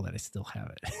grateful that I still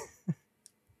have it.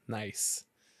 Nice.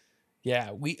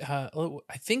 Yeah,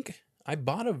 I think I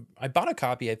bought a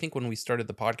copy, I think, when we started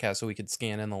the podcast, so we could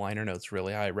scan in the liner notes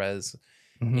really high res.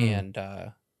 Mm-hmm. And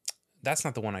that's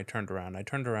not the one I turned around. I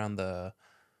turned around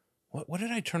what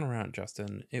did I turn around,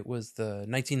 Justin? It was the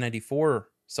 1994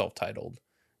 self-titled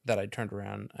that I turned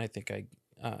around. I think I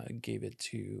gave it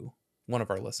to one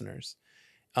of our listeners.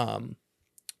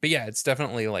 But yeah, it's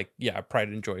definitely like, a pride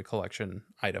and joy collection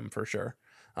item for sure.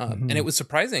 And it was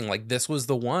surprising. Like, this was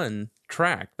the one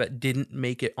track that didn't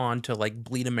make it onto like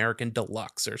Bleed American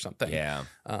Deluxe or something. Yeah.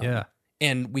 Yeah.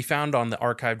 And we found on the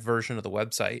archived version of the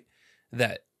website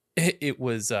that it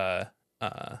was, the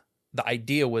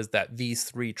idea was that these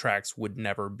 3 tracks would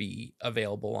never be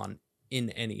available in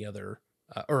any other,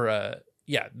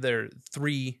 there are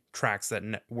 3 tracks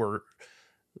that were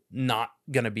not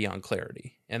going to be on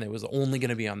Clarity, and it was only going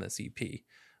to be on this EP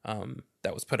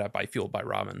that was put out by Fueled by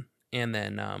Robin. And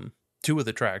then 2 of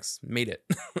the tracks made it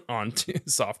onto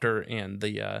Softer, and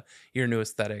the Your New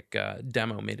Aesthetic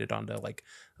demo made it onto like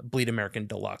Bleed American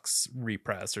Deluxe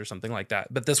repress or something like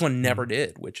that. But this one never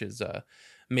did, which is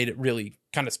made it really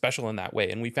kind of special in that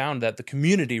way. And we found that the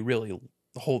community really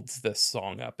holds this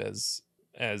song up as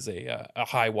a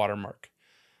high watermark.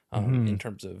 In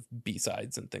terms of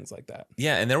B-sides and things like that.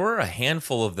 Yeah, and there were a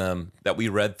handful of them that we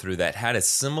read through that had a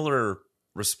similar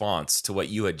response to what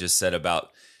you had just said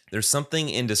about there's something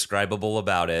indescribable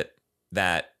about it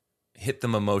that hit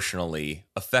them emotionally,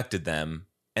 affected them,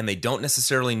 and they don't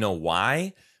necessarily know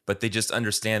why, but they just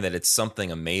understand that it's something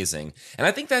amazing. And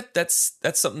I think that's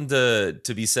something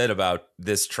to be said about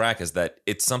this track, is that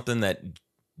it's something that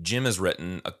Jim has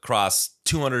written across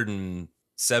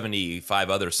 275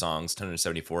 other songs,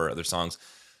 274 other songs.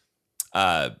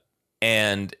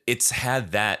 And it's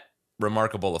had that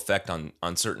remarkable effect on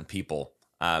certain people.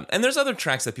 And there's other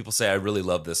tracks that people say, I really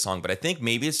love this song, but I think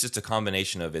maybe it's just a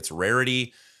combination of its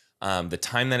rarity, the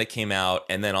time that it came out,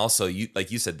 and then also,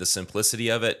 like you said, the simplicity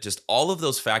of it, just all of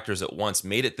those factors at once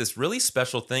made it this really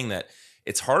special thing that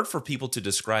it's hard for people to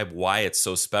describe why it's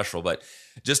so special. But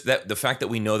just that the fact that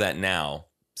we know that now,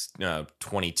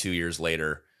 22 years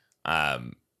later,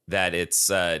 that it's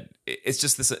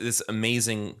just this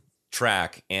amazing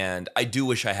track, and I do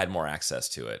wish I had more access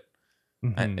to it.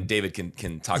 And David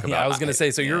can talk about. Yeah, I was going to say.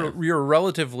 So you're a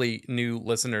relatively new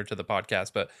listener to the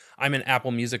podcast, but I'm an Apple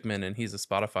Music man and he's a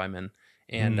Spotify man,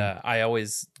 and I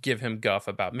always give him guff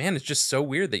about, man, it's just so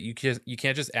weird that you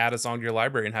can't just add a song to your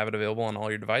library and have it available on all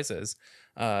your devices,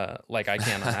 like I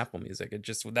can on Apple Music. It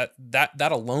just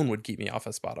that alone would keep me off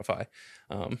of Spotify.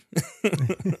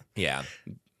 Yeah.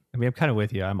 I mean, I'm kind of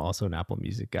with you. I'm also an Apple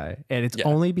Music guy. And it's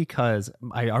only because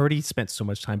I already spent so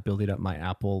much time building up my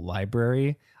Apple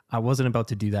library. I wasn't about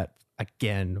to do that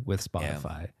again with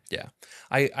Spotify. Yeah.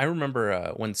 I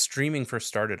remember when streaming first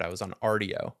started, I was on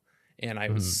Rdio, and I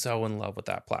was so in love with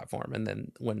that platform. And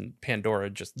then when Pandora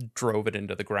just drove it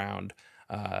into the ground,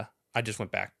 I just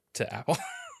went back to Apple.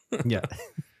 Yeah,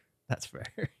 that's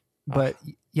fair. But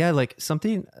yeah, like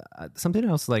something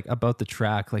else like about the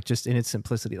track, like just in its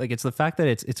simplicity, like it's the fact that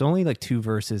it's only like 2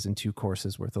 verses and 2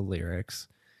 choruses worth of lyrics,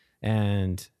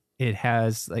 and it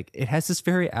has this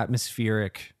very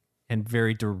atmospheric and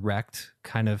very direct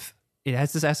kind of, it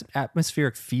has this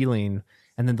atmospheric feeling,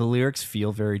 and then the lyrics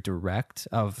feel very direct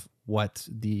of what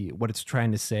it's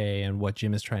trying to say and what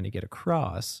Jim is trying to get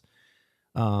across.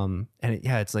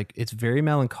 It's very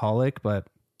melancholic, but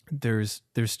there's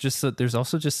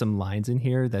also just some lines in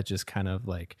here that just kind of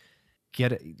like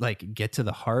get to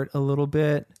the heart a little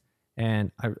bit.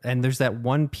 And there's that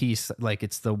one piece, like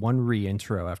it's the one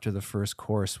re-intro after the first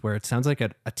chorus where it sounds like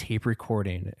a tape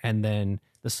recording, and then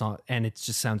the song, and it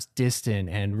just sounds distant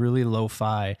and really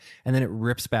lo-fi, and then it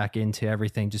rips back into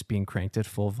everything just being cranked at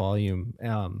full volume.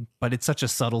 But it's such a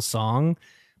subtle song,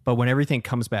 but when everything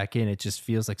comes back in, it just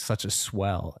feels like such a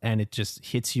swell, and it just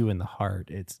hits you in the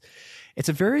heart. It's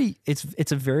a very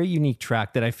unique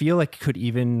track that I feel like could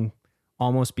even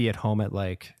almost be at home at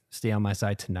like Stay on My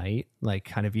Side Tonight, like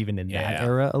kind of even in that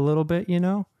era a little bit, you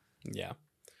know? Yeah.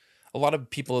 A lot of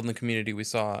people in the community we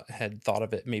saw had thought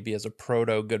of it maybe as a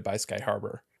proto Goodbye Sky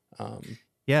Harbor.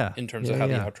 In terms of how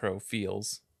the outro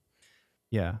feels.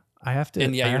 Yeah. I have to.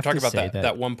 And yeah, you're talking about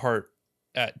that one part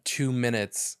at 2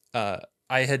 minutes. I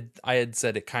had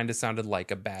said it kind of sounded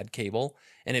like a bad cable,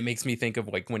 and it makes me think of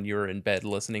like when you're in bed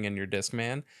listening in your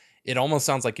Discman. It almost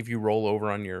sounds like if you roll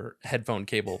over on your headphone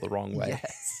cable the wrong way.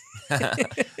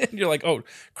 Yes. You're like, oh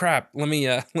crap, let me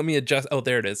adjust. Oh,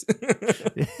 there it is.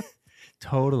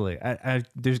 Totally.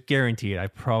 There's guaranteed I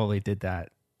probably did that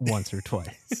once or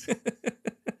twice.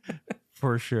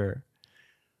 For sure.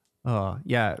 Oh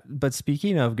yeah. But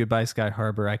speaking of Goodbye Sky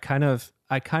Harbor, I kind of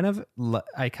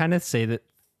say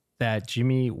that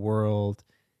Jimmy World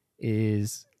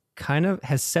has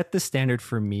set the standard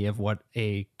for me of what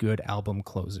a good album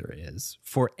closer is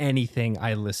for anything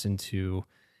I listen to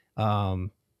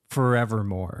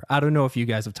forevermore. I don't know if you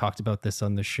guys have talked about this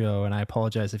on the show, and I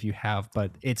apologize if you have,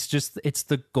 but it's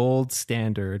the gold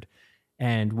standard.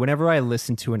 And whenever I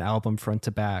listen to an album front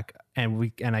to back and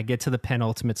I get to the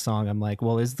penultimate song, I'm like,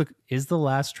 well, is the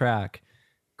last track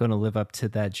going to live up to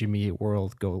that Jimmy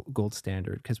World gold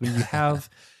standard? Because when you have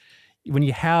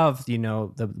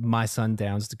the My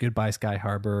Sundowns, the Goodbye Sky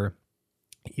Harbor,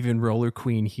 even Roller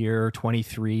Queen here,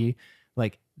 23,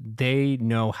 like they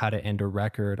know how to end a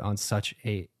record on such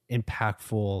a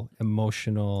impactful,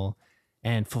 emotional,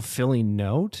 and fulfilling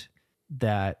note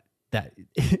that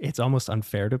it's almost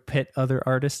unfair to pit other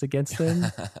artists against them.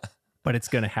 But it's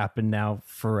going to happen now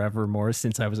forevermore.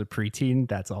 Since I was a preteen,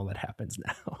 that's all that happens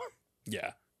now.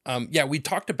 Yeah. We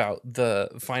talked about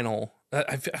the final.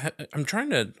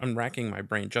 I'm racking my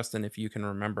brain, Justin, if you can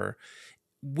remember,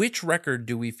 which record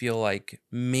do we feel like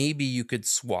maybe you could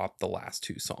swap the last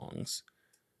 2 songs?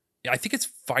 I think it's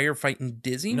Firefightin'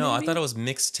 Dizzy. No, maybe? I thought it was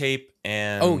Mixtape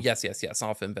and. Oh, yes.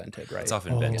 Off Invented, right? It's Off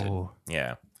Invented. Oh.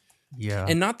 Yeah. Yeah.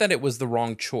 And not that it was the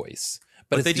wrong choice,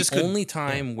 but it's the only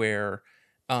time where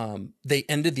they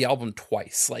ended the album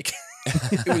twice. Like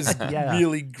it was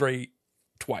really great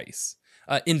twice.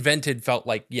 Invented felt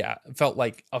like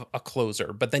a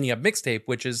closer, but then you have Mixtape,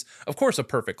 which is of course a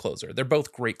perfect closer. They're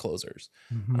both great closers.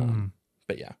 Mm-hmm.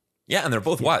 But yeah. Yeah, and they're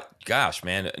both what? Gosh,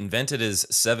 man. Invented is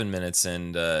 7 minutes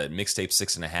and Mixtape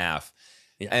 6.5.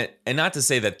 Yeah. And not to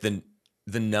say that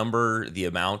the number, the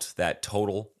amount, that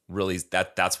total really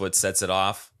that's what sets it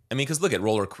off. I mean, because look at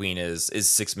Roller Queen is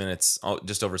 6 minutes,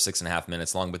 just over 6.5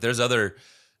 minutes long, but there's other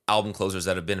album closers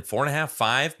that have been 4.5,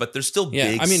 5, but they're still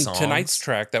big I mean, songs. Tonight's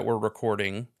track that we're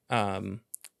recording,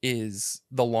 is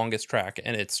the longest track,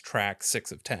 and it's track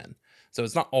 6 of 10. So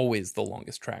it's not always the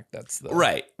longest track. That's the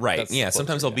right. that's the Yeah, closer,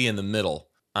 sometimes I'll be in the middle.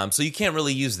 So you can't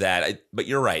really use that. But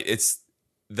you're right. It's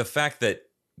the fact that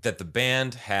the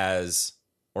band has,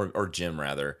 or Jim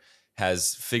rather,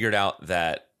 has figured out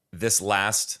that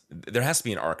there has to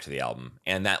be an arc to the album,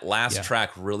 and that last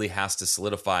track really has to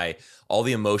solidify all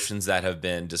the emotions that have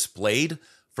been displayed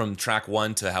from track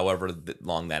 1 to however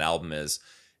long that album is.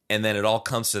 And then it all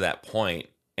comes to that point,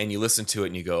 and you listen to it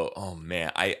and you go, oh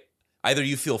man, either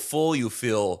you feel full, you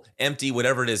feel empty,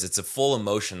 whatever it is, it's a full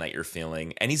emotion that you're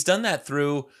feeling. And he's done that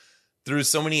through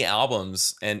so many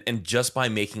albums, and just by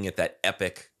making it that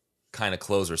epic kind of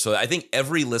closer. So I think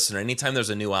every listener, anytime there's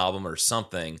a new album or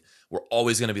something, we're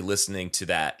always going to be listening to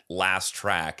that last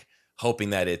track,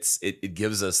 hoping that it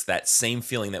gives us that same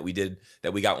feeling that we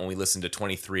got when we listened to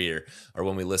 23 or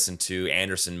when we listened to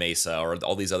Anderson Mesa or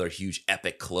all these other huge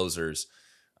epic closers.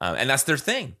 And that's their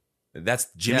thing. That's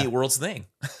Jimmy Eat World's thing.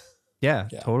 Yeah,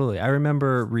 totally. I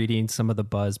remember reading some of the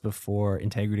buzz before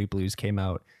Integrity Blues came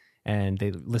out, and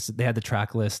they had the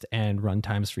track list and run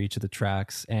times for each of the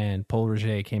tracks, and Paul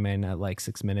Roger came in at like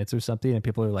 6 minutes or something, and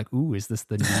people are like, ooh, is this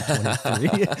the new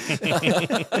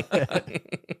 23?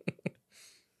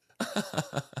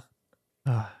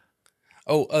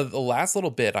 The last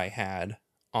little bit I had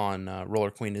on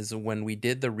Roller Queen is when we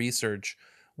did the research.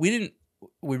 We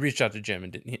reached out to Jim,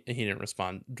 and he didn't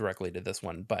respond directly to this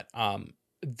one, but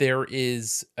there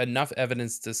is enough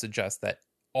evidence to suggest that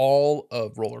all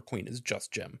of Roller Queen is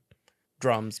just Jim.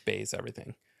 Drums, bass,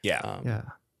 everything.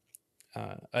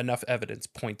 Enough evidence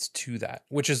points to that,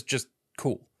 which is just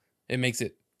cool. It makes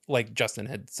it, like Justin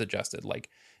had suggested, like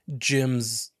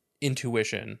Jim's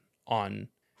intuition on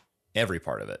every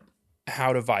part of it,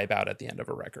 how to vibe out at the end of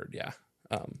a record,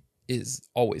 is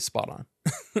always spot on.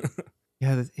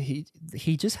 Yeah, he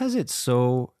just has it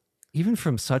so, even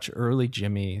from such early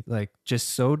Jimmy, like just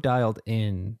so dialed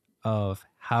in of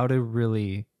how to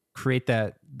really create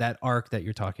that arc that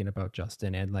you're talking about,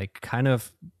 Justin, and like kind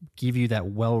of give you that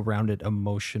well-rounded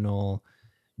emotional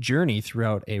journey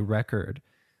throughout a record.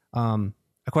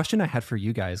 A question I had for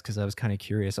you guys, because I was kind of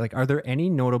curious, like, are there any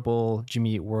notable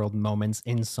Jimmy Eat World moments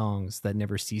in songs that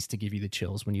never cease to give you the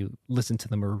chills when you listen to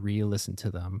them or re-listen to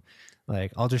them?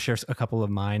 Like, I'll just share a couple of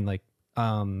mine. Like,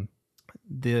 the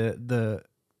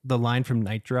line from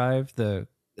Night Drive, the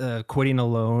quitting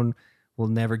alone will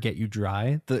never get you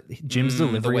dry. Jim's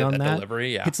delivery on that,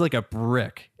 it's like a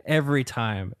brick every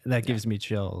time. That gives me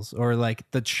chills. Or like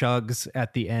the chugs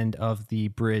at the end of the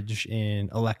bridge in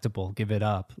Electable, Give It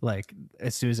Up, like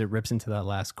as soon as it rips into that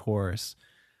last chorus,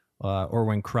 or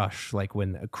when Crush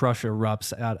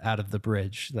erupts out of the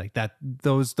bridge, like that,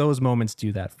 those moments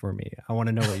do that for me. I want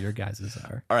to know what your guys's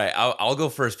are. All right, I'll go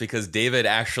first because David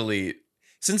actually,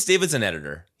 since David's an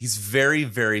editor, he's very,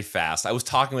 very fast. I was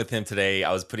talking with him today.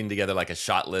 I was putting together like a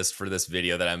shot list for this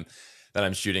video that I'm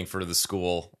shooting for the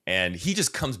school, and he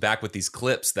just comes back with these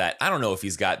clips that I don't know if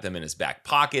he's got them in his back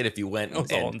pocket, if he went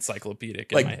and all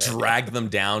encyclopedic, like dragged them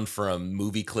down from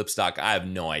movieclips.com. I have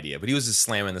no idea, but he was just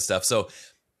slamming the stuff. So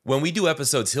when we do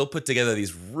episodes, he'll put together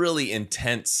these really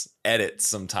intense edits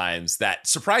sometimes that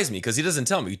surprise me because he doesn't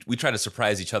tell me. We try to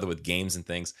surprise each other with games and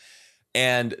things.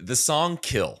 And the song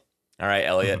Kill. All right,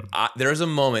 Elliot, there's a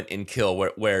moment in Kill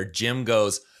where Jim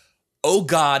goes, "Oh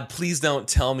God, please don't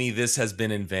tell me this has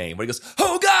been in vain." Where he goes,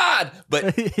 "Oh God!"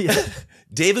 But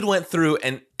David went through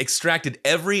and extracted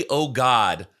every "Oh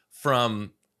God"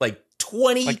 from like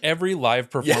 20... Like every live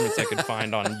performance I could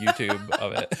find on YouTube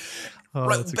of it.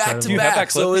 Right, back to back.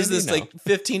 So is this like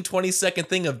 15, 20 second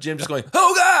thing of Jim just going,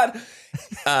 "Oh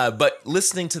God!" But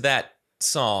listening to that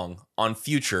song on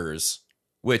Futures,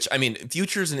 which, I mean,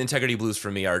 Futures and Integrity Blues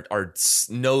for me are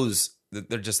knows...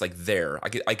 They're just like there.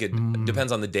 I could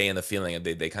depends on the day and the feeling.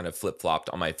 They kind of flip flopped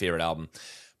on my favorite album,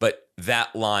 but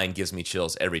that line gives me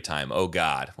chills every time. Oh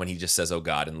God, when he just says "Oh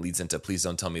God" and leads into "Please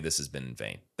don't tell me this has been in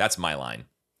vain." That's my line.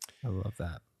 I love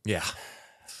that. Yeah,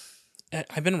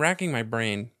 I've been racking my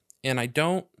brain, and I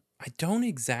don't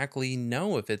exactly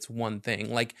know if it's one thing.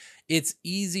 Like, it's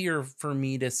easier for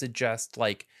me to suggest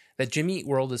like that Jimmy Eat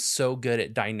World is so good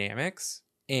at dynamics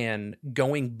and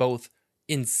going both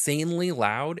insanely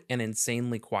loud and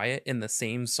insanely quiet in the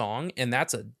same song, and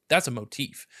that's a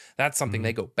motif. That's something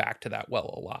they go back to that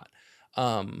well a lot.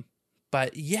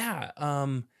 But yeah,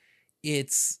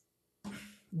 it's,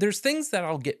 there's things that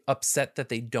I'll get upset that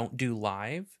they don't do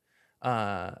live.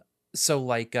 So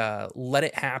like Let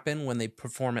It Happen, when they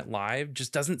perform it live,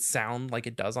 just doesn't sound like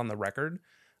it does on the record.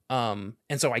 And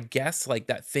so I guess like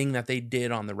that thing that they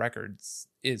did on the records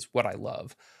is what I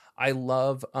love. I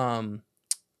love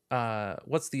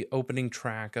what's the opening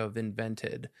track of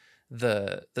Invented,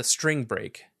 the string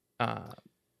break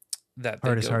that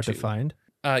Hard is hard to find.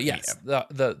 Yes,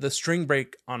 the string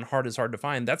break on Hard is Hard to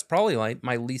Find. That's probably like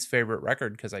my least favorite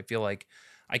record because I feel like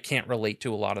I can't relate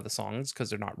to a lot of the songs because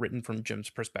they're not written from Jim's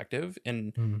perspective,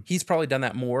 and he's probably done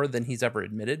that more than he's ever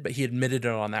admitted. But he admitted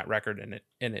it on that record,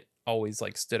 and it always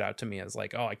like stood out to me as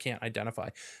like, oh, I can't identify.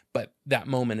 But that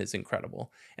moment is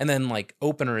incredible. And then like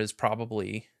Opener is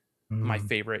probably my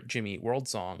favorite Jimmy Eat World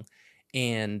song,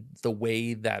 and the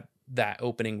way that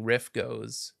opening riff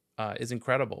goes is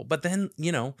incredible. But then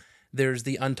there's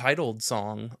the Untitled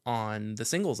song on the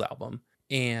Singles album,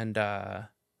 and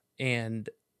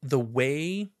the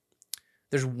way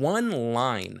there's one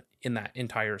line in that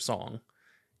entire song,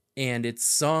 and it's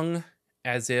sung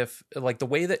as if like the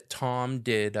way that Tom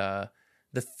did the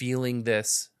feeling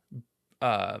this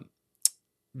the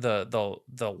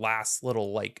last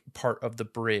little like part of the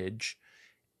bridge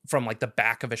from like the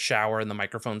back of a shower and the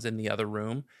microphone's in the other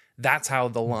room. That's how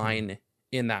the line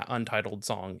in that Untitled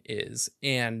song is,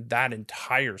 and that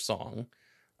entire song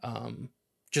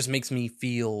just makes me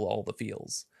feel all the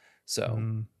feels.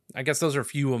 So I guess those are a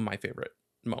few of my favorite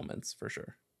moments for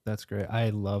sure. That's great. I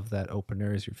love that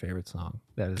Opener is your favorite song.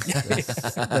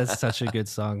 That's such a good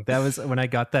song. That was when I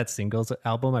got that Singles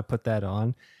album, I put that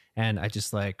on and I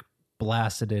just like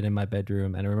blasted it in my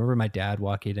bedroom. And I remember my dad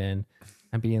walking in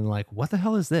and being like, what the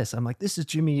hell is this? I'm like, this is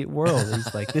Jimmy Eat World.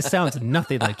 He's like, this sounds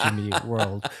nothing like Jimmy Eat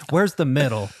World. Where's the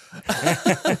middle?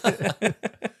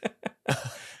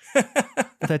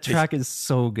 That track is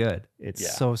so good.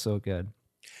 It's so good.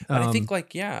 But I think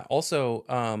also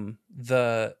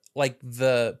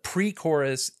the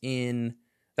pre-chorus in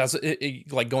that's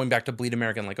like going back to Bleed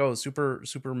American, like, oh,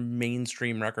 super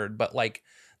mainstream record, but like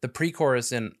the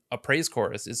pre-chorus in a praise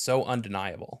chorus is so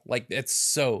undeniable. Like it's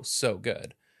so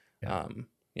good.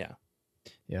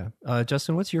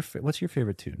 Justin, what's your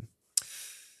favorite tune?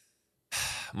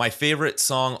 My favorite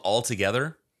song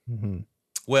altogether.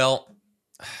 Well,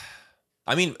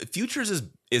 I mean, Futures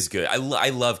is good. I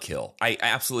love Kill. I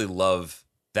absolutely love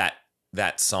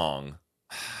that song.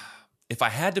 If I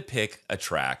had to pick a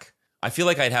track, I feel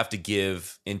like I'd have to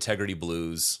give Integrity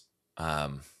Blues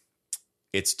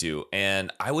its due,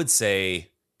 and I would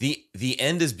say the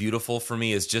End is Beautiful for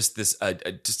me is just this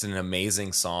just an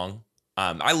amazing song.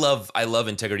 I love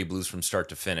Integrity Blues from start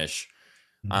to finish.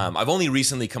 I've only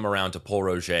recently come around to Pol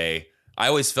Roger. I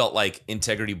always felt like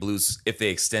Integrity Blues, if they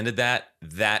extended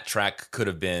that track could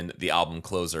have been the album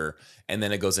closer, and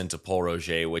then it goes into Pol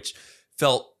Roger, which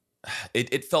felt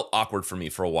awkward for me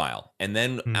for a while. And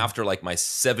then after like my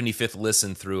 75th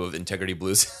listen through of Integrity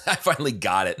Blues, I finally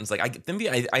got it. And it's like,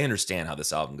 I understand how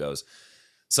this album goes.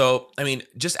 So, I mean,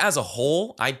 just as a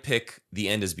whole, I'd pick The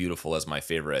End is Beautiful as my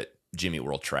favorite Jimmy Eat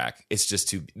World track. It's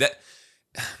just that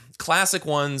classic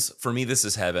ones for me. This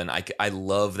Is Heaven. I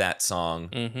love that song.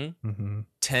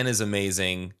 10 is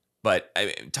amazing, but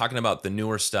talking about the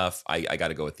newer stuff, I got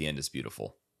to go with The End is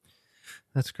Beautiful.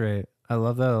 That's great. I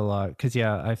love that a lot because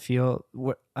I feel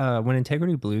when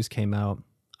Integrity Blues came out,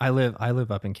 I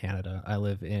live up in Canada. I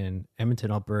live in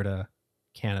Edmonton, Alberta,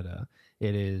 Canada.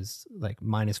 It is like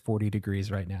minus 40 degrees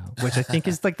right now, which I think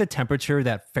is like the temperature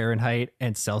that Fahrenheit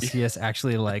and Celsius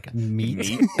actually like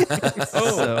meet.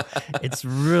 So it's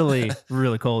really,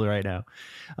 really cold right now.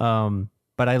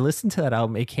 But I listened to that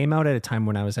album. It came out at a time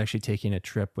when I was actually taking a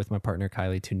trip with my partner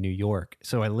Kylie to New York.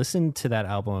 So I listened to that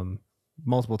album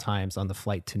multiple times on the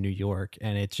flight to New York.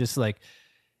 And it's just like,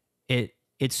 it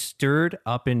stirred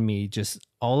up in me just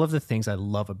all of the things I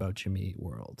love about Jimmy Eat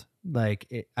World.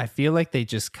 Like, I feel like they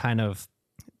just kind of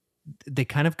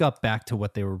got back to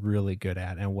what they were really good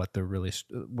at and what they're really,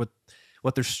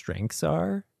 what their strengths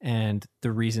are and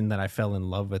the reason that I fell in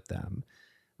love with them.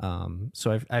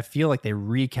 So I feel like they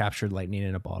recaptured Lightning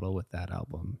in a Bottle with that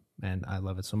album, and I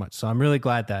love it so much. So I'm really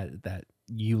glad that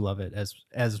you love it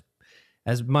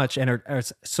as much and are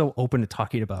so open to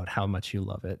talking about how much you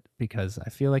love it, because I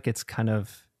feel like it's kind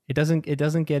of, it doesn't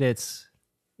get its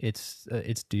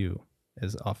due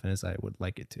as often as I would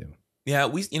like it to. Yeah,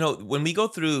 when we go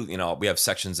through, we have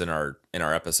sections in our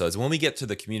episodes. When we get to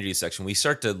the community section, we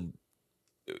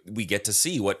get to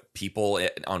see what people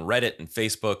on Reddit and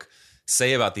Facebook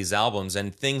say about these albums,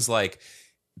 and things like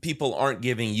people aren't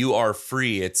giving You Are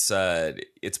Free it's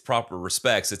proper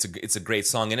respects. It's a great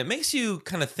song, and it makes you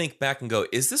kind of think back and go,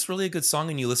 is this really a good song?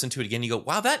 And you listen to it again, you go,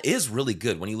 wow, that is really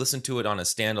good. When you listen to it on a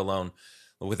standalone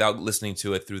without listening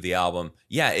to it through the album,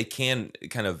 yeah, it can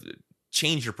kind of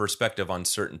change your perspective on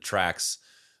certain tracks.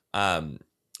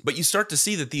 But you start to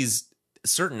see that these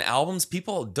certain albums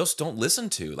people just don't listen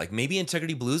to. Like maybe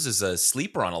Integrity Blues is a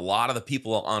sleeper on a lot of the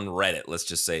people on Reddit, let's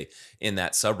just say in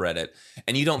that subreddit.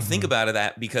 And you don't think about it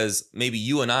that because maybe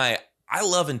you and I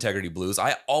love Integrity Blues.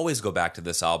 I always go back to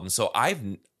this album. So I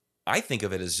think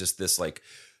of it as just this like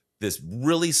this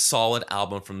really solid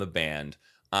album from the band.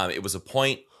 It was a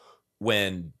point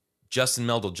when Justin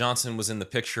Meldal Johnson was in the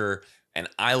picture, and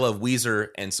I love Weezer,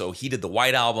 and so he did the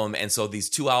White Album, and so these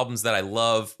two albums that I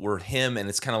love were him, and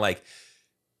it's kind of like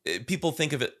people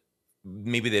think of it,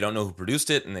 maybe they don't know who produced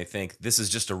it, and they think this is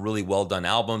just a really well done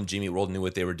album. Jimmy Eat World knew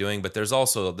what they were doing, but there's a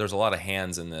lot of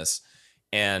hands in this,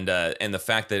 and the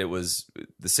fact that it was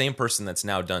the same person that's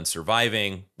now done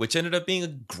Surviving, which ended up being a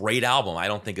great album. I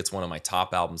don't think it's one of my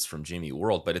top albums from Jimmy Eat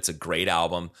World, but it's a great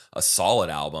album, a solid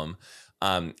album.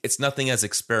 It's nothing as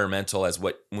experimental as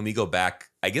when we go back,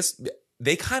 I guess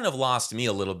they kind of lost me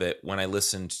a little bit when I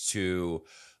listened to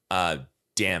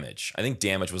Damage. I think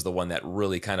Damage was the one that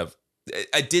really kind of,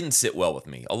 it didn't sit well with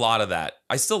me. A lot of that,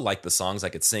 I still like the songs. I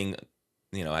could sing,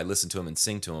 I listen to them and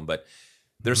sing to them, but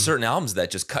there's certain albums that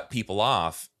just cut people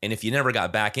off. And if you never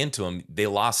got back into them, they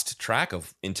lost track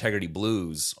of Integrity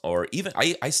Blues, or even,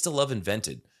 I still love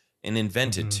Invented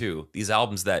too. These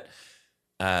albums that,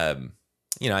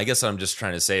 I guess what I'm just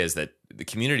trying to say is that the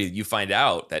community, you find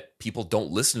out that people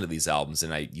don't listen to these albums,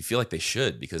 and you feel like they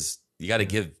should, because you got to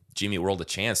give Jimmy Eat World a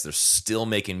chance. They're still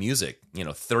making music,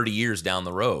 30 years down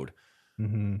the road.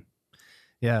 Mm-hmm.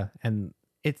 Yeah, and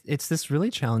it's this really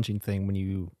challenging thing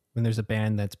when there's a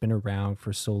band that's been around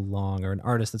for so long, or an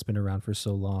artist that's been around for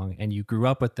so long, and you grew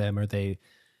up with them, or they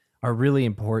are really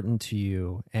important to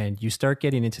you, and you start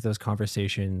getting into those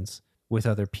conversations with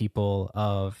other people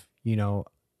of,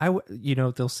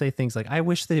 they'll say things like, I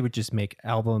wish they would just make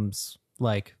albums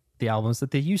like the albums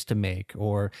that they used to make,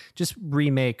 or just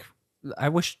remake. I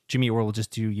wish Jimmy Eat World would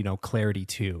just do, Clarity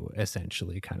 2,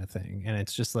 essentially, kind of thing. And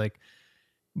it's just like,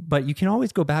 but you can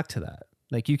always go back to that.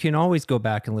 Like, you can always go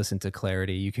back and listen to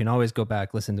Clarity. You can always go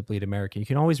back, listen to Bleed American. You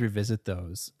can always revisit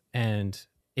those. And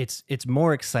it's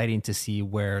more exciting to see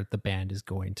where the band is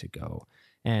going to go.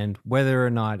 And whether or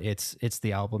not it's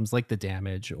the albums like The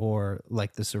Damage or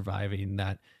like The Surviving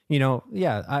that,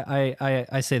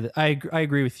 I say that I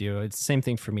agree with you. It's the same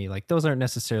thing for me. Like, those aren't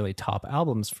necessarily top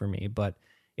albums for me, but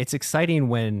it's exciting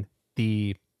when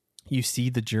you see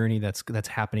the journey that's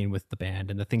happening with the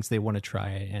band and the things they want to try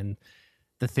and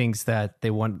the things that they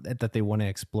want to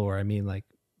explore. I mean, like,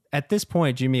 at this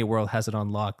point, Jimmy Eat World has it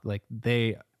on lock. Like,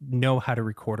 they know how to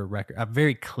record a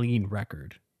very clean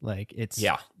record. Like,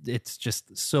 it's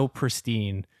just so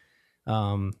pristine.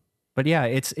 But yeah,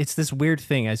 it's this weird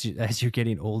thing as you're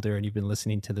getting older and you've been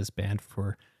listening to this band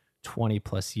for 20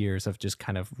 plus years of just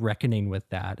kind of reckoning with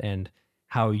that and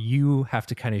how you have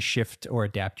to kind of shift or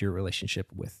adapt your relationship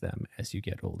with them as you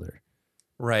get older.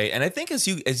 Right. And I think as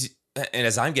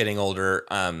I'm getting older,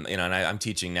 and I'm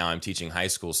teaching high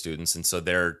school students. And so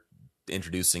they're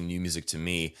introducing new music to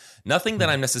me, nothing that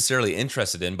I'm necessarily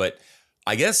interested in, but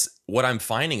I guess what I'm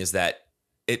finding is that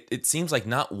it seems like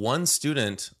not one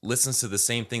student listens to the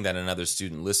same thing that another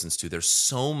student listens to. There's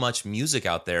so much music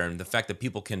out there, and the fact that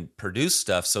people can produce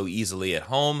stuff so easily at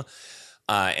home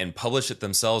and publish it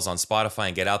themselves on Spotify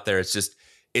and get out there,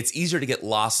 it's easier to get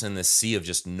lost in this sea of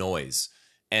just noise.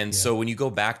 And so when you go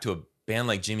back to a band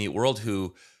like Jimmy Eat World,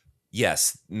 who,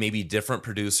 yes, maybe different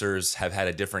producers have had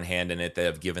a different hand in it that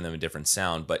have given them a different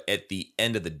sound, but at the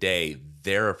end of the day,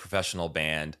 they're a professional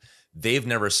band. They've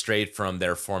never strayed from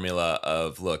their formula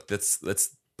of, look,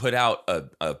 let's put out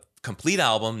a complete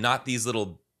album, not these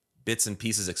little bits and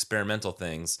pieces, experimental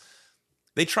things.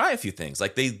 They try a few things.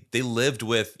 Like they lived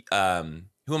with, who am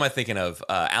I thinking of?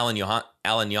 Alan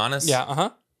Yanis? Yeah,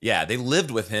 uh-huh. Yeah, they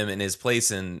lived with him in his place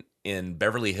in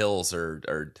Beverly Hills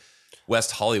or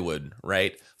West Hollywood,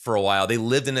 right? For a while. They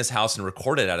lived in his house and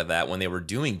recorded out of that when they were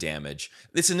doing Damage.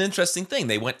 It's an interesting thing.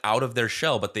 They went out of their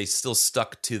shell, but they still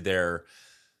stuck to their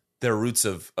roots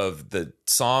of the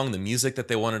song, the music that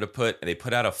they wanted to put. They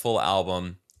put out a full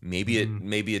album. Maybe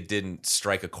it didn't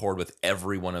strike a chord with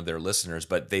every one of their listeners,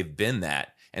 but they've been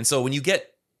that. And so when you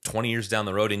get 20 years down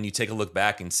the road and you take a look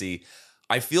back and see,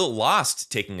 I feel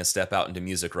lost taking a step out into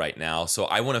music right now. So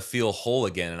I want to feel whole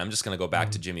again. And I'm just going to go back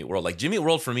to Jimmy Eat World. Like Jimmy Eat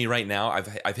World for me right now,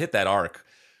 I've hit that arc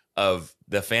of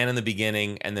the fan in the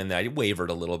beginning, and then I wavered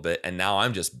a little bit. And now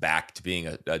I'm just back to being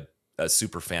a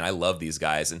super fan. I love these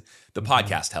guys, and the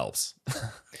podcast helps.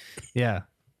 Yeah.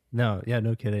 No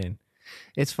kidding.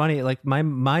 It's funny. Like my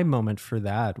moment for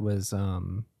that was,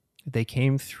 they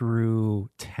came through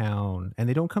town, and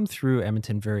they don't come through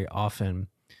Edmonton very often.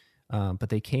 But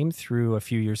they came through a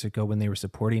few years ago when they were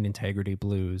supporting Integrity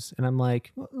Blues. And I'm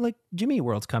like Jimmy Eat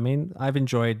World's coming. I've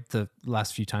enjoyed the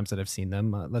last few times that I've seen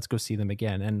them. Let's go see them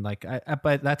again. And like,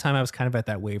 by that time I was kind of at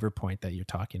that waiver point that you're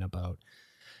talking about.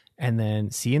 And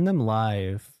then seeing them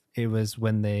live, it was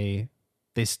when they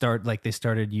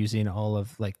started using all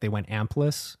of like, they went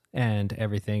ampless and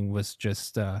everything was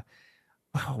just,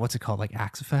 what's it called? Like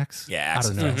Axe Effects? Yeah, Axe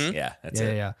Effects. Mm-hmm. Yeah, that's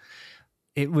it. Yeah.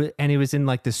 It was in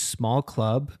like this small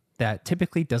club that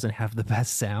typically doesn't have the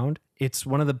best sound. It's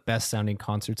one of the best sounding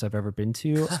concerts I've ever been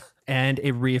to. And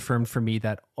it reaffirmed for me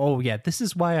that, oh yeah, this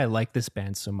is why I like this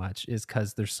band so much, is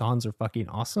because their songs are fucking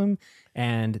awesome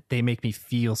and they make me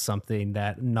feel something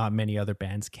that not many other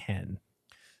bands can.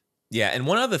 Yeah, and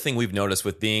one other thing we've noticed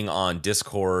with being on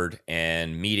Discord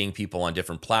and meeting people on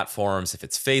different platforms, if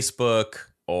it's Facebook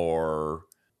or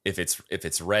if it's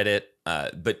Reddit,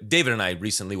 but David and I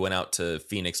recently went out to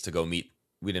Phoenix to go meet.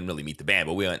 We didn't really meet the band,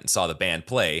 but we went and saw the band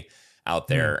play out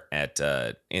there at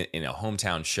in a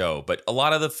hometown show. But a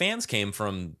lot of the fans came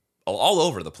from all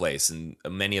over the place, and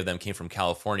many of them came from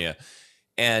California.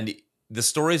 And the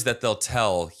stories that they'll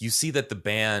tell, you see that the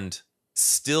band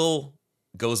still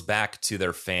goes back to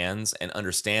their fans and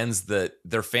understands that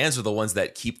their fans are the ones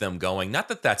that keep them going. Not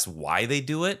that that's why they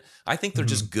do it. I think they're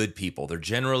just good people. They're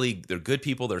good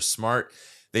people. They're smart.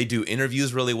 They do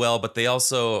interviews really well, but they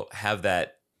also have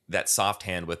that soft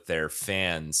hand with their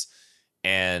fans.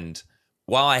 And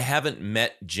while I haven't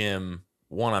met Jim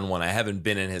one-on-one, I haven't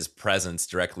been in his presence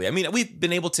directly. I mean, we've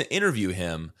been able to interview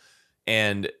him.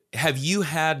 And have you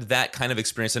had that kind of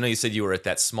experience? I know you said you were at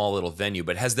that small little venue,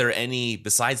 but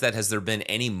besides that, has there been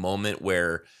any moment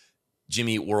where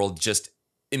Jimmy Eat World just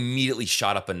immediately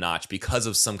shot up a notch because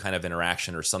of some kind of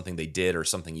interaction or something they did or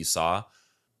something you saw?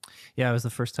 Yeah, it was the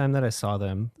first time that I saw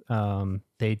them.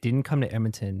 They didn't come to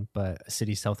Edmonton, but a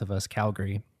city south of us,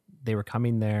 Calgary. They were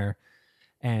coming there,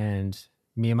 and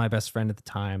me and my best friend at the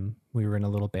time, we were in a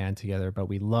little band together, but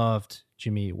we loved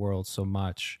Jimmy Eat World so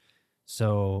much.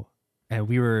 So, and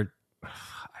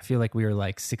I feel like we were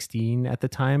like 16 at the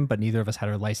time, but neither of us had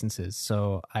our licenses.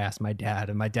 So I asked my dad,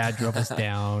 and my dad drove us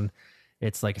down.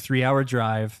 It's like a 3-hour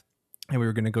drive. And we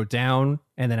were going to go down,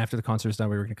 and then after the concert was done,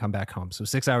 we were going to come back home. So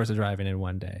 6 hours of driving in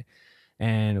one day.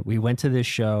 And we went to this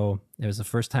show. It was the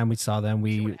first time we saw them.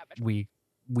 We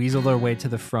weaseled our way to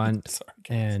the front,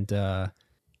 and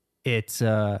it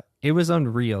was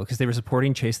unreal because they were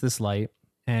supporting Chase This Light,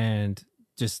 and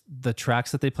just the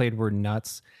tracks that they played were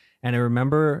nuts. And I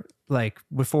remember, like,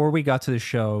 before we got to the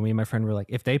show, me and my friend were like,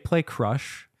 if they play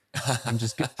Crush, I'm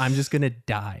just going to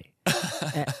die.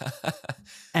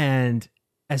 And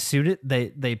as soon as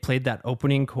they played that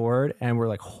opening chord, and we're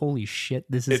like, holy shit,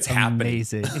 this is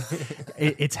amazing.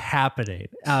 It's happening.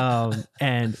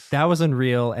 And that was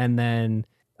unreal. And then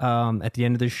at the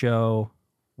end of the show,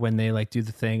 when they like do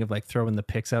the thing of like throwing the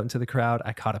picks out into the crowd,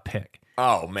 I caught a pick.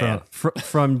 Oh man.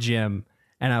 From Jim.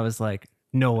 And I was like,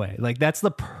 no way. Like, that's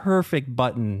the perfect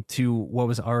button to what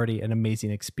was already an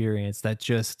amazing experience that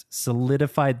just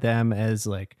solidified them as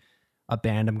like a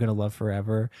band I'm gonna love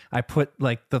forever. I put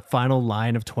like the final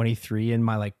line of 23 in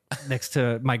my like next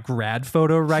to my grad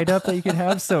photo write-up that you can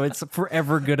have, so it's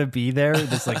forever gonna be there.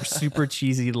 This like super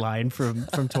cheesy line from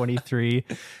 23.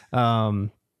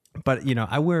 But you know,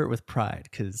 I wear it with pride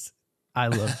because I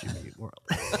love Jimmy Eat World.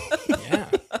 Yeah.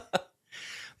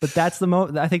 But that's the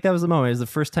moment. I think that was the moment. It was the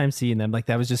first time seeing them. Like,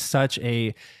 that was just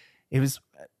it was,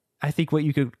 I think, what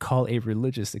you could call a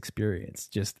religious experience.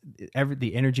 Just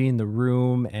the energy in the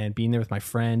room, and being there with my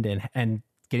friend, and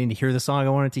getting to hear the song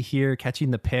I wanted to hear, catching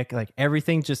the pick, like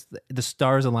everything, just the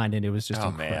stars aligned, and it was just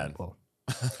incredible.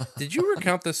 Did you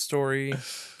recount this story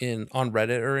on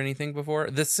Reddit or anything before?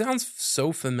 This sounds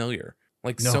so familiar.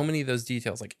 Like, so many of those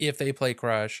details, like if they play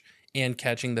Crush and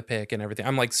catching the pick and everything.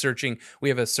 I'm like searching. We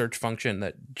have a search function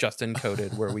that Justin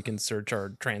coded where we can search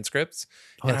our transcripts.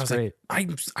 Oh, and that's I was great.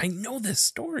 like, I know this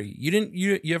story.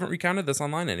 You haven't recounted this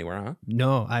online anywhere, huh?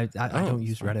 No, I don't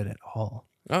use Reddit at all.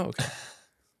 Oh, okay.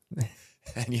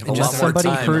 And you have And a lot more somebody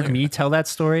time. heard me tell that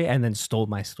story and then stole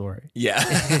my story. Yeah.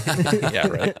 Yeah,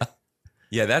 right.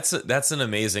 Yeah, that's an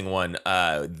amazing one.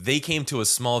 They came to a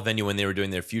small venue when they were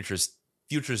doing their Futures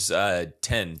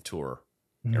 10 tour,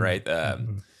 right?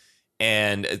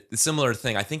 And a similar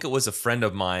thing, I think it was a friend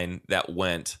of mine that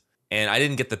went, and I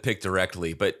didn't get the pick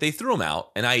directly, but they threw him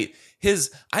out. And I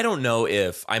don't know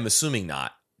if, I'm assuming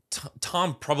not,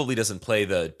 Tom probably doesn't play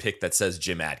the pick that says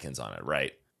Jim Adkins on it,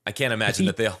 right? I can't imagine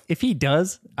that they'll. If he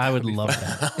does, I would love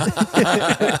that.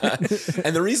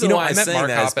 And the reason why I met Mark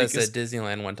that Hoppus is at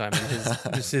Disneyland one time,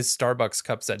 and his Starbucks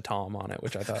cup said Tom on it,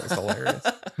 which I thought was hilarious.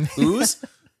 Whose?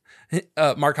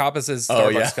 Mark Hoppus's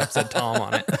Starbucks cup said Tom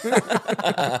on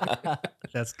it.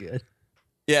 That's good.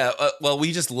 Yeah, well,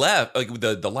 we just left. Like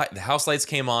the house lights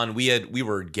came on. We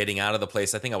were getting out of the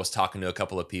place. I think I was talking to a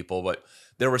couple of people, but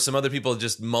there were some other people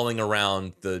just mulling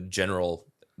around the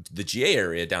GA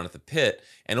area down at the pit,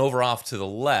 and over off to the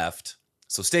left.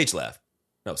 So stage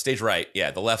right.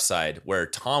 Yeah, the left side where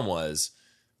Tom was.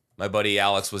 My buddy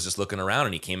Alex was just looking around,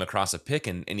 and he came across a pick,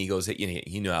 and he goes,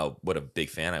 he knew what a big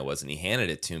fan I was, and he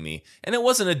handed it to me. And it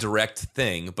wasn't a direct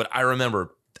thing, but I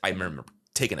remember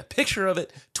taking a picture of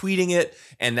it, tweeting it,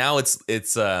 and now it's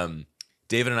David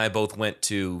and I both went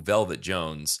to Velvet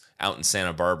Jones out in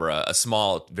Santa Barbara, a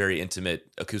small, very intimate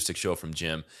acoustic show from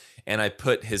Jim, and I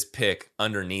put his pick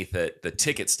underneath it, the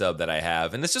ticket stub that I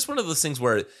have, and it's just one of those things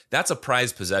where that's a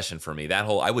prized possession for me.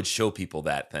 I would show people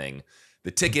that thing. The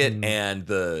ticket and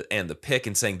the pick,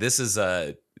 and saying this is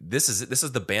the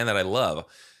band that I love,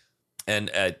 and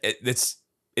it's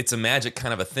a magic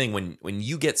kind of a thing when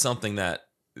you get something that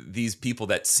these people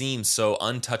that seem so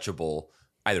untouchable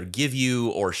either give you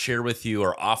or share with you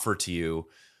or offer to you,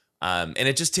 and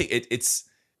it just it's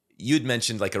you'd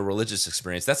mentioned like a religious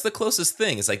experience. That's the closest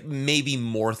thing. It's like maybe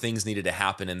more things needed to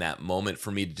happen in that moment for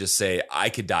me to just say I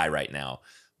could die right now,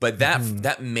 but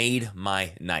that made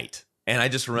my night. And I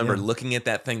just remember looking at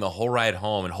that thing the whole ride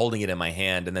home and holding it in my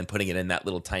hand and then putting it in that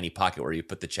little tiny pocket where you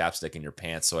put the chapstick in your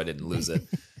pants so I didn't lose it.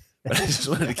 But I just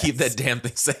wanted to keep that damn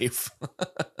thing safe.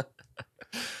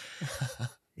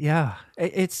 Yeah,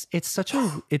 it's such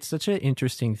an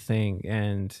interesting thing,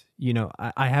 and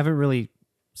I haven't really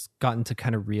gotten to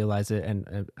kind of realize it,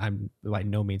 and I'm by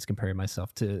no means comparing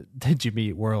myself to Jimmy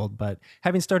Eat World, but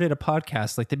having started a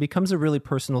podcast, like, that becomes a really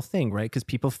personal thing, right? Because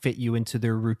people fit you into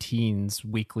their routines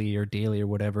weekly or daily or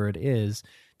whatever it is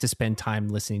to spend time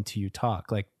listening to you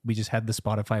talk. Like, we just had the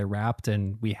Spotify Wrapped,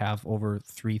 and we have over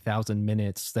 3,000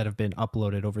 minutes that have been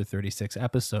uploaded over 36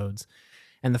 episodes.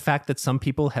 And the fact that some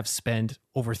people have spent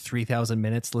over 3,000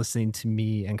 minutes listening to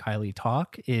me and Kylie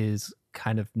talk is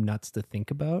kind of nuts to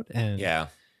think about.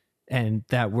 And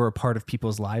that we're a part of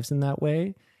people's lives in that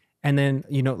way. And then,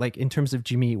 like, in terms of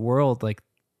Jimmy Eat World, like,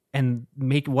 and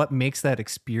what makes that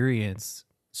experience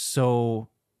so,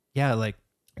 like,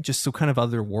 just so kind of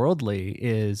otherworldly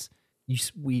is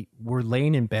we're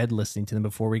laying in bed listening to them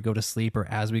before we go to sleep, or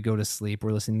as we go to sleep,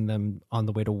 we're listening to them on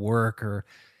the way to work, or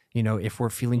if we're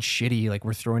feeling shitty, like,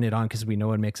 we're throwing it on because we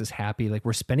know it makes us happy. Like,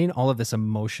 we're spending all of this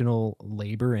emotional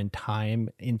labor and time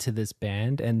into this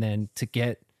band, and then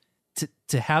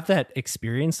to have that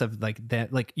experience of like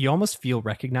that, like, you almost feel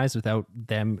recognized without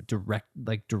them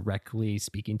directly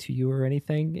speaking to you or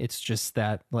anything. It's just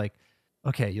that, like,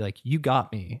 okay, like, you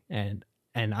got me, and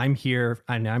I'm here,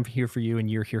 and I'm here for you, and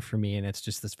you're here for me, and it's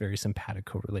just this very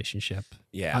simpatico relationship,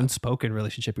 unspoken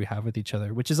relationship we have with each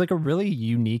other, which is like a really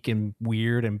unique and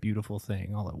weird and beautiful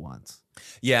thing all at once.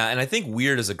 Yeah, and I think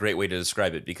weird is a great way to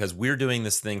describe it, because we're doing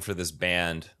this thing for this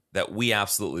band that we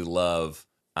absolutely love,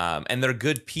 and they're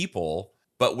good people,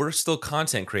 but we're still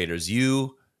content creators.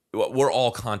 We're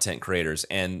all content creators,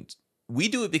 and we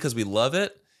do it because we love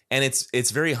it, and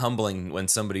it's very humbling when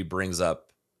somebody brings up,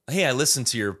 hey, I listened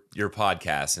to your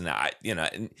podcast, and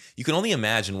and you can only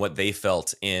imagine what they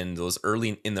felt in the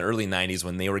early 90s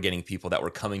when they were getting people that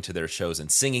were coming to their shows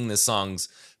and singing the songs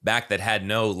back that had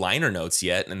no liner notes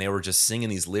yet, and they were just singing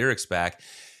these lyrics back,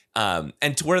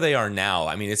 and to where they are now.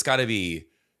 I mean, it's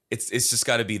just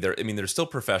got to be there. I mean, they're still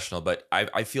professional, but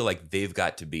I feel like they've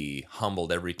got to be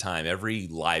humbled every time, every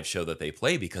live show that they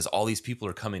play, because all these people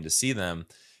are coming to see them.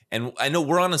 And I know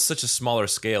we're on such a smaller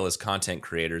scale as content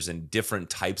creators and different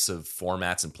types of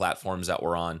formats and platforms that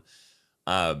we're on.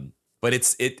 But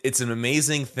it's an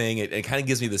amazing thing. It kind of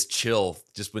gives me this chill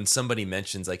just when somebody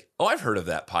mentions, like, oh, I've heard of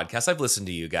that podcast. I've listened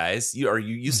to you guys.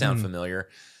 You sound familiar.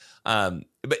 But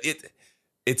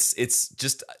it's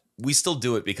just, we still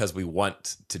do it because we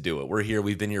want to do it. We're here.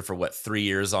 We've been here for 3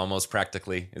 years almost,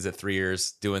 practically. Is it 3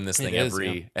 years doing this thing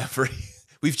every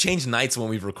We've changed nights when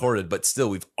we've recorded, but still,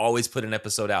 we've always put an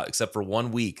episode out, except for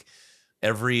 1 week.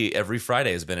 Every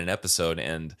Friday has been an episode,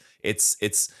 and it's.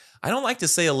 I don't like to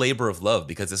say a labor of love,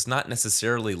 because it's not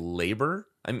necessarily labor.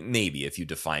 I mean, maybe if you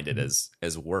defined it as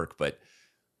work, but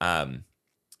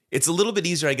it's a little bit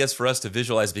easier, I guess, for us to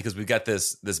visualize, because we've got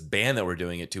this band that we're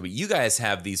doing it to. But you guys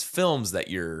have these films that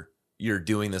you're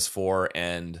doing this for,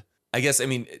 and I guess, I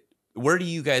mean, where do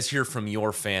you guys hear from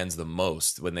your fans the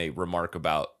most when they remark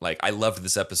about, like, I loved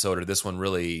this episode, or this one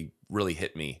really, really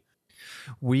hit me?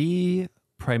 We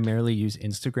primarily use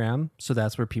Instagram. So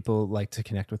that's where people like to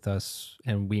connect with us.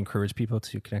 And we encourage people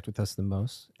to connect with us the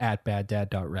most at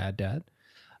baddad.raddad.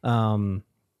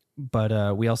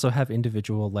 but we also have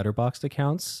individual Letterboxd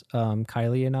accounts,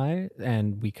 Kylie and I,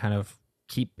 and we kind of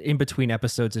keep in between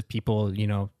episodes. If people,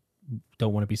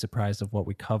 don't want to be surprised of what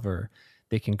we cover,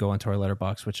 they can go onto our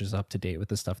Letterboxd, which is up to date with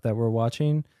the stuff that we're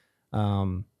watching.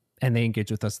 And they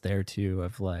engage with us there too,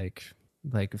 of like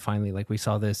finally, like we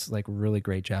saw this like really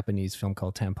great Japanese film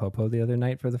called Tampopo the other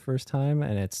night for the first time.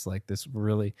 And it's like this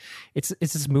really, it's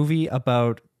this movie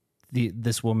about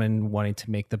this woman wanting to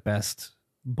make the best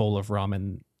bowl of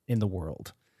ramen in the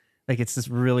world. Like it's this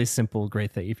really simple,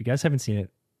 great thing. If you guys haven't seen it,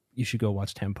 you should go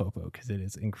watch Tampopo because it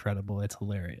is incredible. It's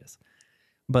hilarious.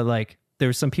 But like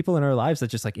there's some people in our lives that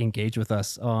just like engage with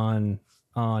us on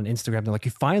Instagram. They're like,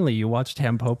 you watched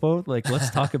Tampopo? Like, let's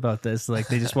talk about this. Like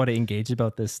they just want to engage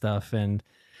about this stuff. And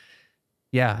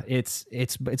yeah, it's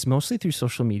mostly through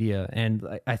social media.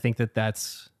 And I think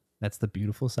that's the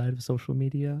beautiful side of social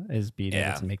media, is being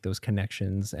able to make those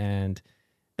connections and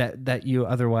that you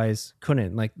otherwise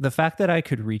couldn't. Like the fact that I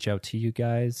could reach out to you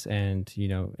guys and,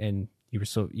 and you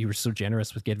were so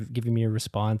generous with giving me a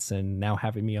response and now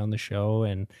having me on the show.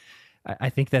 And I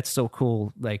think that's so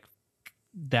cool. Like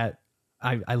that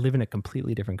I live in a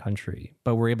completely different country,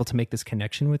 but we're able to make this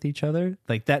connection with each other.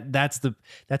 Like that's the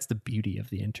beauty of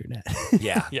the internet.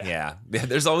 Yeah.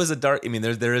 There's always a dark,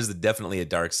 there is definitely a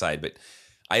dark side, but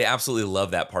I absolutely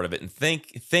love that part of it. And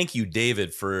thank you,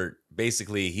 David, for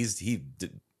basically he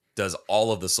does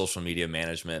all of the social media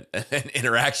management and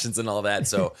interactions and all that.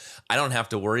 So I don't have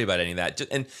to worry about any of that.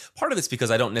 And part of it's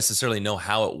because I don't necessarily know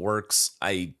how it works.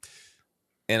 I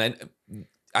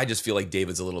just feel like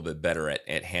David's a little bit better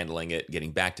at handling it,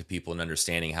 getting back to people and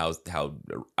understanding how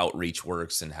outreach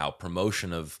works and how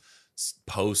promotion of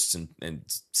posts and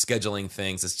scheduling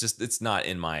things. It's not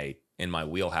in my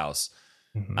wheelhouse.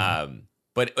 Mm-hmm.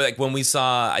 But like when we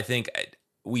saw, I think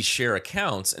we share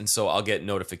accounts, and so I'll get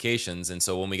notifications. And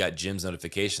so when we got Jim's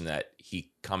notification that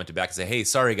he commented back and said, "Hey,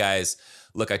 sorry guys,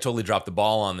 look, I totally dropped the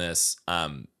ball on this.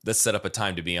 Let's set up a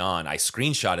time to be on." I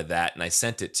screenshotted that and I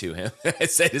sent it to him. I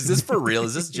said, "Is this for real?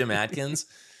 Is this Jim Adkins?"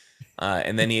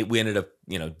 And then we ended up,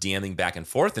 DMing back and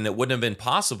forth, and it wouldn't have been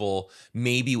possible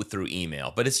maybe through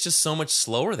email, but it's just so much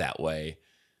slower that way.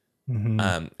 Mm-hmm.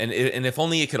 And if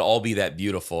only it could all be that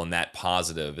beautiful and that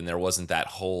positive, and there wasn't that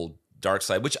whole dark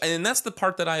side, and that's the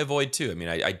part that I avoid too.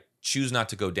 I choose not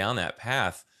to go down that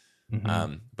path.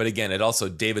 Mm-hmm. But again,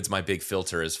 David's my big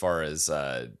filter as far as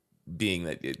being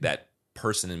that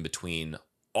person in between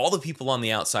all the people on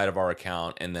the outside of our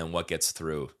account and then what gets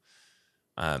through.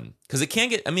 Because it can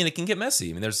get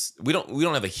messy. We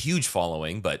don't have a huge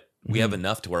following, but we have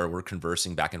enough to where we're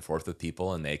conversing back and forth with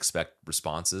people, and they expect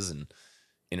responses and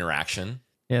interaction.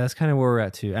 Yeah, that's kind of where we're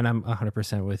at too. And I'm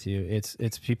 100% with you.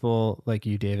 It's people like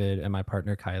you, David, and my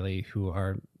partner, Kylie, who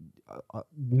are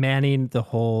manning the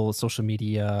whole social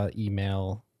media,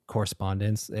 email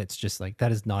correspondence. It's just like,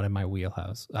 that is not in my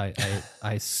wheelhouse.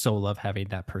 I so love having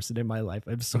that person in my life.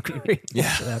 I'm so grateful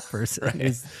for that person. Right.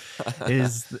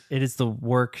 It is the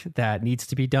work that needs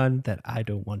to be done that I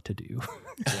don't want to do.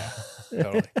 Yeah,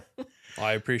 totally. Well,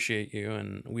 I appreciate you,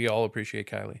 and we all appreciate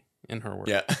Kylie and her work.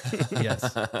 Yeah.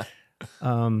 Yes.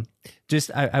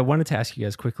 I wanted to ask you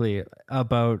guys quickly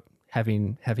about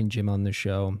having Jim on the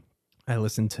show. I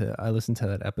listened to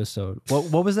that episode.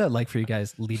 What was that like for you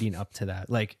guys leading up to that?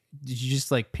 Like, did you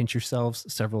just like pinch yourselves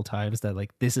several times that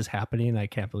like, this is happening? I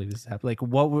can't believe this is happening. Like,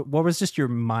 what was just your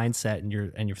mindset and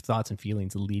your thoughts and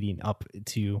feelings leading up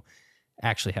to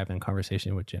actually having a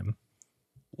conversation with Jim?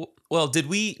 Well, did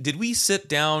we sit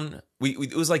down?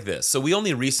 It was like this. So we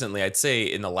only recently, I'd say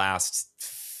in the last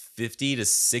 50 to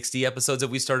 60 episodes that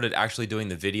we started actually doing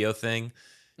the video thing.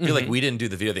 I feel like we didn't do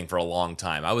the video thing for a long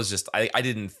time. I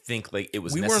didn't think like it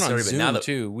was necessary. We weren't on but Zoom now that,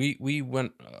 too. We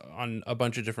went on a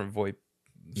bunch of different VoIP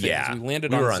things. Yeah. We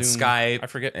landed we on were on Zoom. Skype. I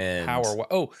forget how or what.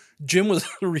 Oh, Jim was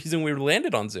the reason we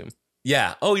landed on Zoom.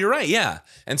 Yeah. Oh, you're right. Yeah.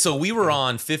 And so we were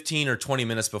on 15 or 20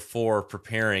 minutes before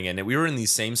preparing, and we were in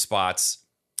these same spots.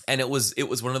 And it was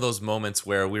one of those moments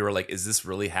where we were like, is this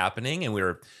really happening? And we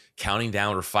were counting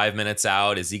down. We're 5 minutes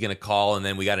out. Is he going to call? And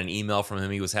then we got an email from him.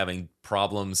 He was having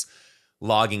problems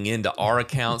logging into our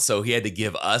account, so he had to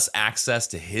give us access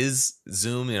to his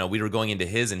Zoom. We were going into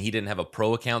his, and he didn't have a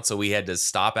pro account, so we had to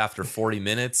stop after 40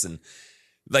 minutes. And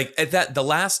like at that, the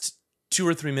last 2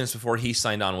 or 3 minutes before he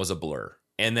signed on was a blur.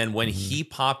 And then when he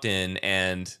popped in,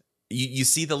 and you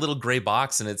see the little gray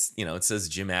box, and it's it says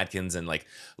Jim Adkins and like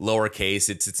lowercase.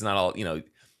 It's not all he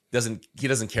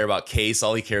doesn't care about case.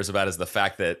 All he cares about is the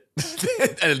fact that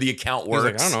the account works.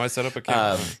 He's like, I don't know, I set up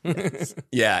account.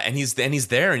 Yeah, and he's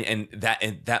there, and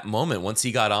that moment once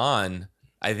he got on,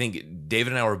 I think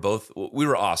David and I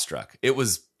were awestruck. It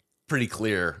was pretty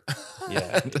clear.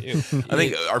 Yeah, I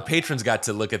think our patrons got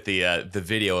to look at the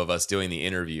video of us doing the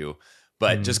interview.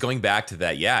 But just going back to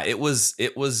that, yeah, it was.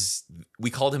 We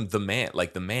called him the man,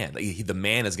 like the man. Like the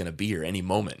man is going to be here any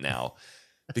moment now,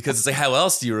 because it's like, how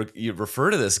else do you refer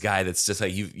to this guy that's just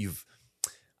like you've.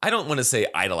 I don't want to say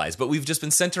idolized, but we've just been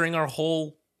centering our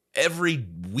whole every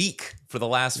week for the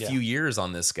last few years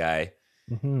on this guy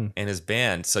and his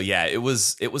band. So yeah, it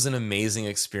was an amazing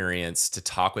experience to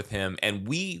talk with him, and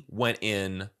we went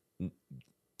in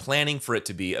planning for it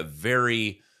to be a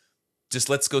very just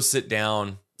let's go sit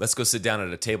down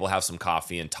at a table, have some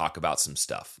coffee, and talk about some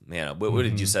stuff. You know, what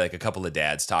did you say? Like a couple of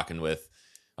dads talking with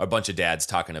a bunch of dads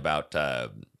talking about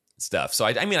stuff. So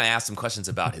I mean, I asked him questions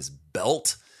about his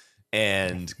belt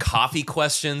and coffee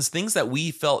questions, things that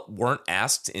we felt weren't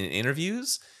asked in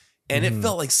interviews, and it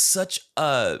felt like such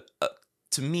an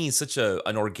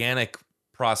organic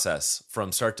process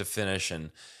from start to finish.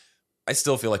 And I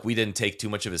still feel like we didn't take too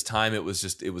much of his time.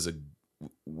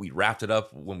 We wrapped it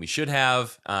up when we should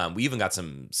have. We even got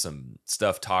some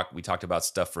stuff we talked about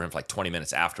stuff for him for like 20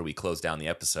 minutes after we closed down the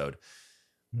episode.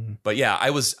 But yeah, I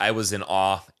was in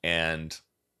awe, and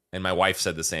my wife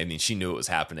said the same. I mean, she knew it was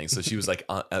happening, so she was like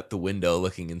at the window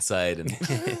looking inside, and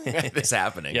this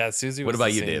happening. Yeah, Susie. What Was about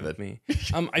the you, same David? with me.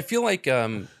 I feel like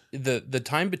the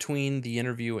time between the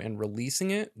interview and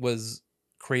releasing it was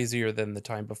crazier than the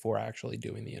time before actually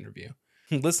doing the interview.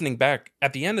 Listening back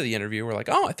at the end of the interview, we're like,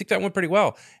 oh, I think that went pretty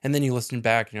well. And then you listen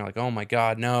back and you're like, oh my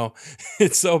God, no,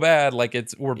 it's so bad. Like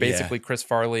we're basically Chris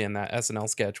Farley in that SNL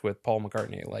sketch with Paul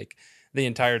McCartney, like the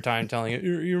entire time telling it,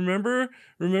 you remember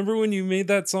when you made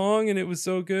that song and it was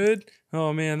so good?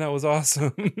 Oh man, that was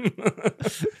awesome.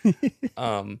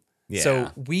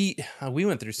 So we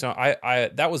went through, so I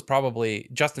that was probably,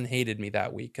 Justin hated me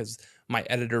that week because my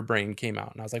editor brain came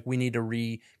out and I was like, we need to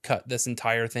recut this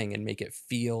entire thing and make it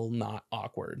feel not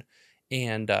awkward.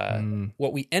 And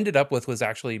what we ended up with was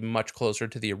actually much closer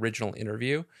to the original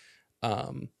interview,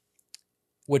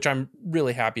 which I'm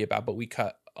really happy about, but we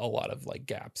cut a lot of like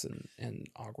gaps and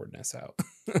awkwardness out.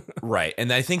 Right.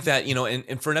 And I think that, you know,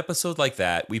 and for an episode like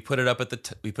that, we put it up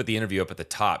we put the interview up at the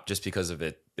top just because of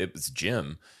it was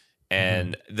Jim.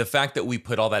 And the fact that we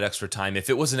put all that extra time, if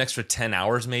it was an extra 10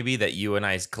 hours maybe that you and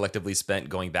I collectively spent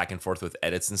going back and forth with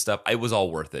edits and stuff, it was all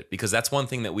worth it, because that's one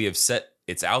thing that we have set.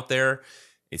 It's out there.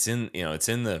 It's in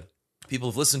the people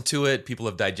have listened to it. People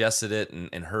have digested it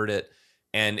and heard it.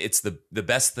 And it's the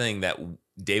best thing that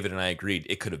David and I agreed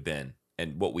it could have been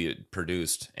and what we had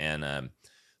produced. And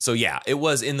so, yeah, it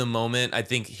was in the moment. I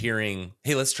think hearing,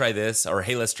 hey, let's try this, or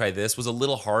hey, let's try this was a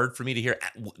little hard for me to hear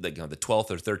at the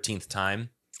 12th or 13th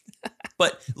time.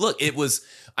 But look,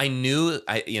 I knew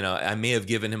I may have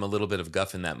given him a little bit of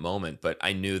guff in that moment, but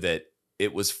I knew that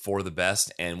it was for the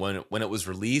best. And when it was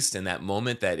released in that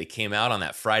moment that it came out on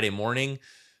that Friday morning,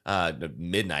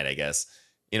 midnight, I guess,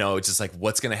 it's just like,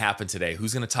 what's going to happen today?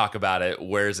 Who's going to talk about it?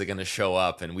 Where is it going to show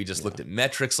up? And we just looked at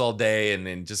metrics all day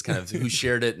and just kind of who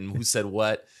shared it and who said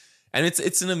what. And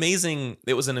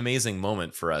it was an amazing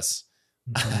moment for us.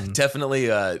 Definitely.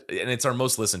 And it's our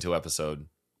most listened to episode.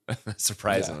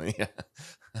 Surprisingly. Yeah.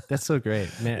 That's so great,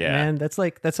 man. That's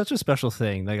such a special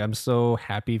thing. Like, I'm so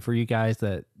happy for you guys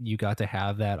that you got to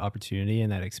have that opportunity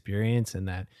and that experience, and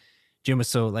that Jim was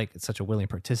such a willing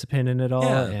participant in it all.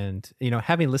 Yeah. And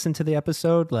having listened to the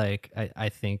episode, like I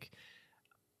think,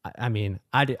 I mean,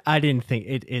 I didn't think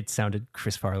it sounded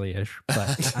Chris Farley-ish,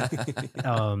 but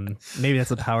maybe that's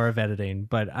the power of editing.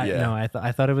 But I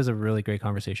thought it was a really great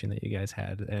conversation that you guys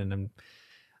had, and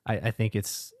I think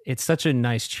it's such a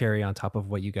nice cherry on top of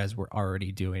what you guys were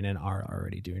already doing and are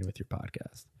already doing with your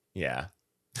podcast. Yeah.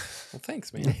 Well,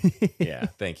 thanks, man. Yeah,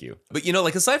 thank you. But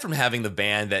aside from having the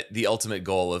band, that the ultimate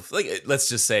goal of, like, let's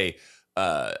just say,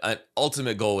 an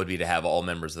ultimate goal would be to have all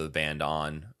members of the band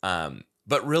on.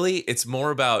 But really, it's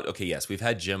more about, okay, yes, we've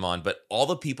had Jim on, but all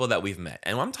the people that we've met,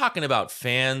 and I'm talking about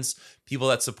fans, people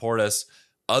that support us,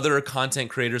 other content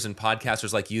creators and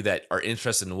podcasters like you that are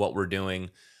interested in what we're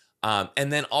doing.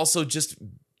 And then also just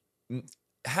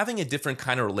having a different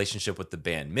kind of relationship with the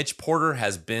band. Mitch Porter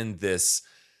has been this,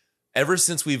 ever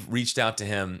since we've reached out to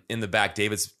him in the back,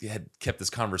 David's had kept this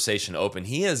conversation open.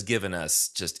 He has given us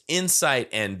just insight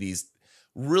and these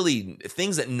really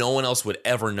things that no one else would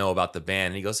ever know about the band.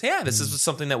 And he goes, yeah, this is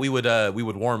something that we would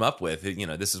warm up with.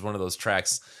 This is one of those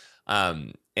tracks.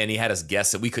 And he had us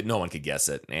guess it. No one could guess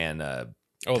it. And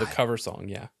the cover song,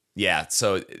 yeah. Yeah,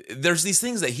 so there's these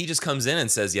things that he just comes in and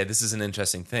says, yeah, this is an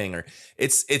interesting thing. Or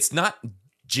it's not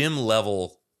Jim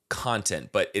level content,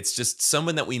 but it's just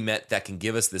someone that we met that can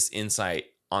give us this insight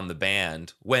on the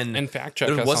band when And fact check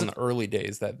there us on wasn't- the early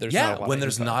days that there's yeah, not a lot when of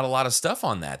there's info. not a lot of stuff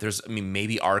on that. There's, I mean,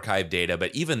 maybe archive data,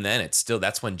 but even then, it's still,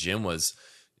 that's when Jim was,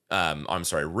 I'm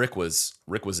sorry, Rick was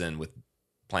in with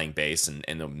playing bass, and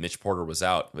Mitch Porter was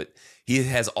out, but he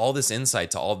has all this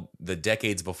insight to all the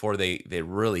decades before they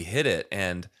really hit it,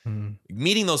 and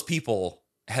meeting those people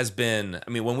has been, I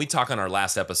mean, when we talk on our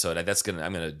last episode, I'm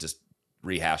gonna just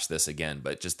rehash this again,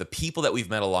 but just the people that we've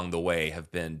met along the way have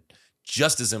been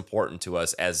just as important to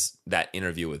us as that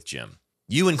interview with Jim.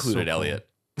 You included, So cool. Elliot.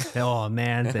 Oh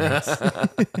man, thanks.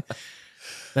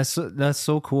 That's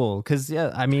so cool. Because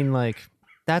yeah, I mean, like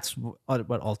that's what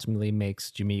ultimately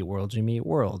makes Jimmy Eat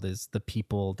World is the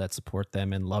people that support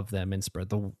them and love them and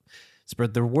spread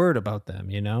their word about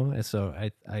them. You know, and so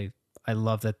I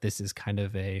love that this is kind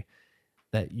of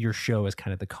that your show is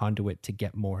kind of the conduit to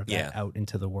get more of that out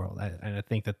into the world. And I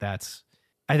think that's.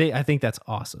 I think that's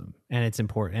awesome, and it's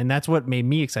important, and that's what made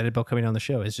me excited about coming on the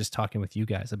show is just talking with you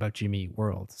guys about Jimmy Eat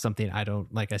World, something I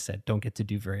don't, like I said, don't get to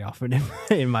do very often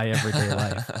in my everyday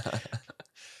life.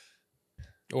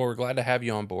 Well, we're glad to have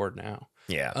you on board now.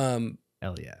 Yeah.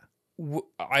 Hell yeah.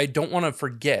 I don't want to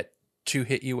forget to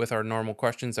hit you with our normal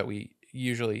questions that we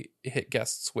usually hit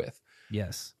guests with.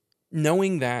 Yes.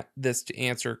 Knowing that this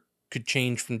answer could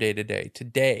change from day to day,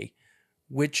 today,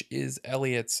 which is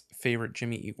Elliot's favorite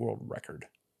Jimmy Eat World record?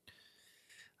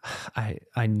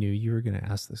 I knew you were going to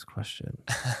ask this question,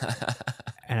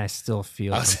 and I still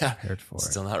feel prepared for it.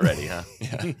 Still not ready, huh?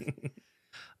 Yeah.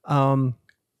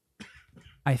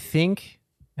 I think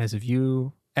as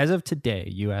of today,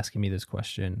 you asking me this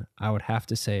question, I would have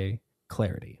to say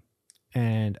Clarity.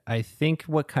 And I think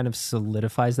what kind of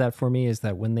solidifies that for me is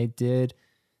that when they did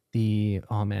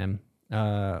what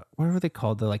were they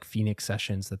called? The like Phoenix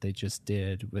sessions that they just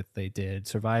did they did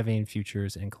Surviving,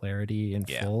 Futures, and Clarity in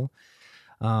full.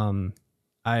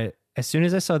 As soon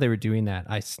as I saw they were doing that,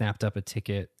 I snapped up a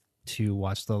ticket to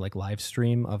watch the like live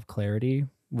stream of Clarity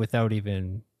without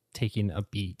even taking a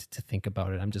beat to think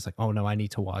about it. I'm just like, oh no, I need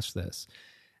to watch this.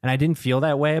 And I didn't feel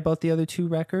that way about the other two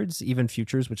records, even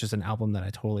Futures, which is an album that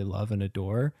I totally love and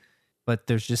adore. But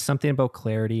there's just something about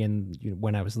Clarity, and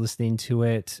when I was listening to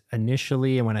it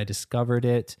initially and when I discovered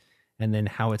it, and then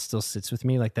how it still sits with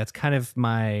me, like that's kind of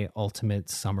my ultimate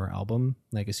summer album.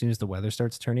 Like as soon as the weather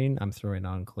starts turning, I'm throwing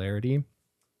on Clarity.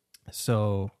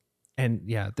 So, and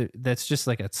yeah, that's just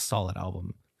like a solid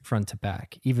album front to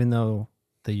back, even though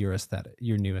your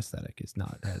new aesthetic is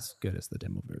not as good as the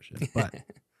demo version. But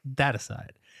that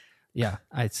aside, yeah,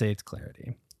 I'd say it's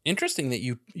Clarity. Interesting that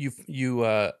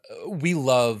we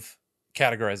love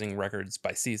categorizing records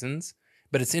by seasons,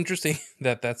 but it's interesting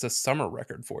that that's a summer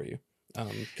record for you,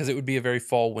 because it would be a very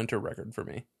fall winter record for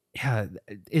me. Yeah,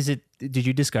 did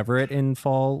you discover it in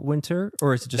fall winter,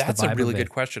 or is it just that's the vibe a really of good it?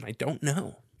 question? I don't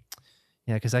know.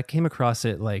 Yeah, because I came across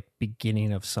it like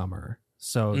beginning of summer,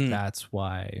 so that's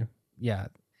why. Yeah,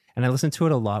 and I listened to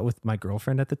it a lot with my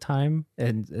girlfriend at the time,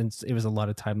 and it was a lot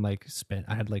of time like spent.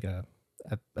 I had like a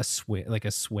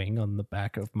swing on the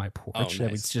back of my porch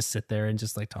that we'd just sit there and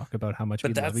just like talk about how much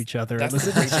we love each other. That's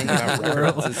the great thing about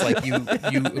records. It's like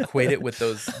you equate it with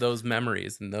those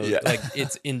memories, and those like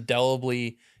it's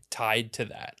indelibly tied to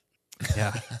that.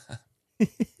 Yeah.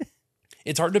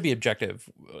 It's hard to be objective,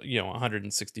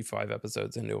 165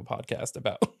 episodes into a podcast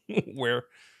about where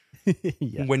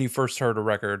when you first heard a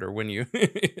record or when you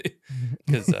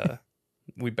because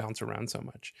we bounce around so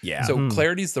much. Yeah. So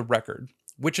Clarity's the record.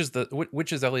 Which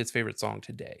is Elliot's favorite song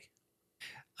today?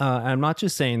 I'm not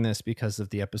just saying this because of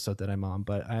the episode that I'm on,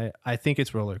 but I think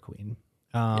it's Roller Queen.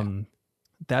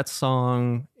 That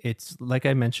song, it's like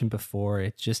I mentioned before,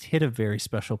 it just hit a very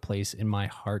special place in my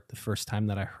heart the first time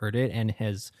that I heard it, and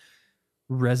has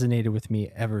resonated with me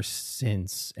ever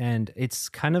since. And it's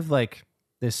kind of like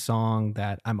this song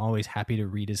that I'm always happy to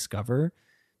rediscover,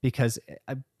 because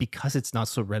it's not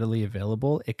so readily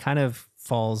available. It kind of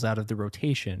falls out of the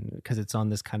rotation because it's on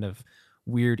this kind of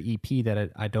weird EP that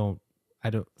I don't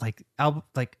like.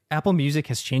 Apple Music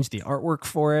has changed the artwork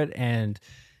for it and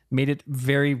made it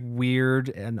very weird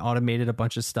and automated a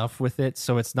bunch of stuff with it.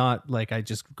 So it's not like I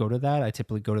just go to that. I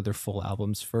typically go to their full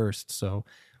albums first. So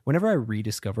whenever I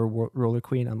rediscover Roller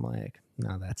Queen, I'm like,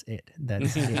 no, that's it.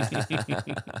 That's it.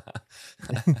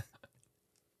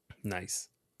 Nice.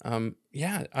 I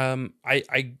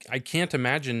can't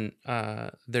imagine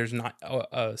there's not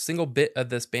a single bit of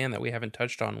this band that we haven't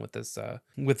touched on with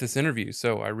this interview.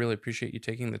 So I really appreciate you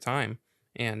taking the time,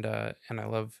 and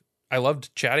I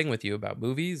loved chatting with you about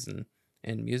movies and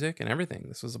music and everything.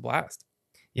 This was a blast.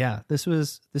 Yeah, this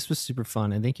was super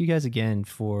fun, and thank you guys again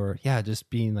for just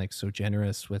being like so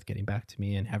generous with getting back to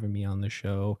me and having me on the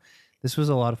show. This was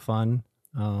a lot of fun.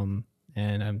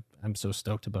 and I'm so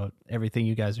stoked about everything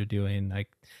you guys are doing. Like,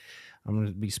 I'm going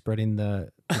to be spreading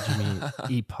the Jimmy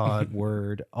ePod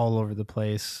word all over the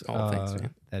place. Thanks,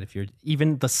 man. That if you're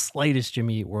even the slightest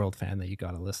Jimmy Eat World fan, that you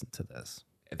got to listen to this.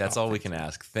 That's all we can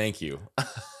ask. Thank you.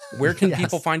 Where can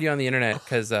people find you on the internet?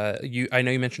 Because I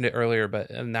know you mentioned it earlier, but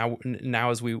now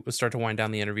as we start to wind down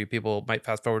the interview, people might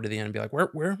fast forward to the end and be like,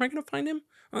 where am I going to find him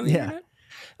on the internet?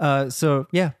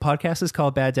 Podcast is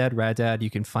called Bad Dad, Rad Dad.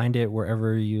 You can find it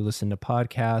wherever you listen to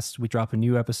podcasts. We drop a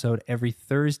new episode every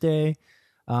Thursday.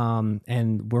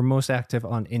 And we're most active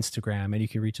on Instagram, and you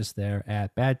can reach us there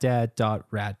at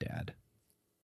baddad.raddad.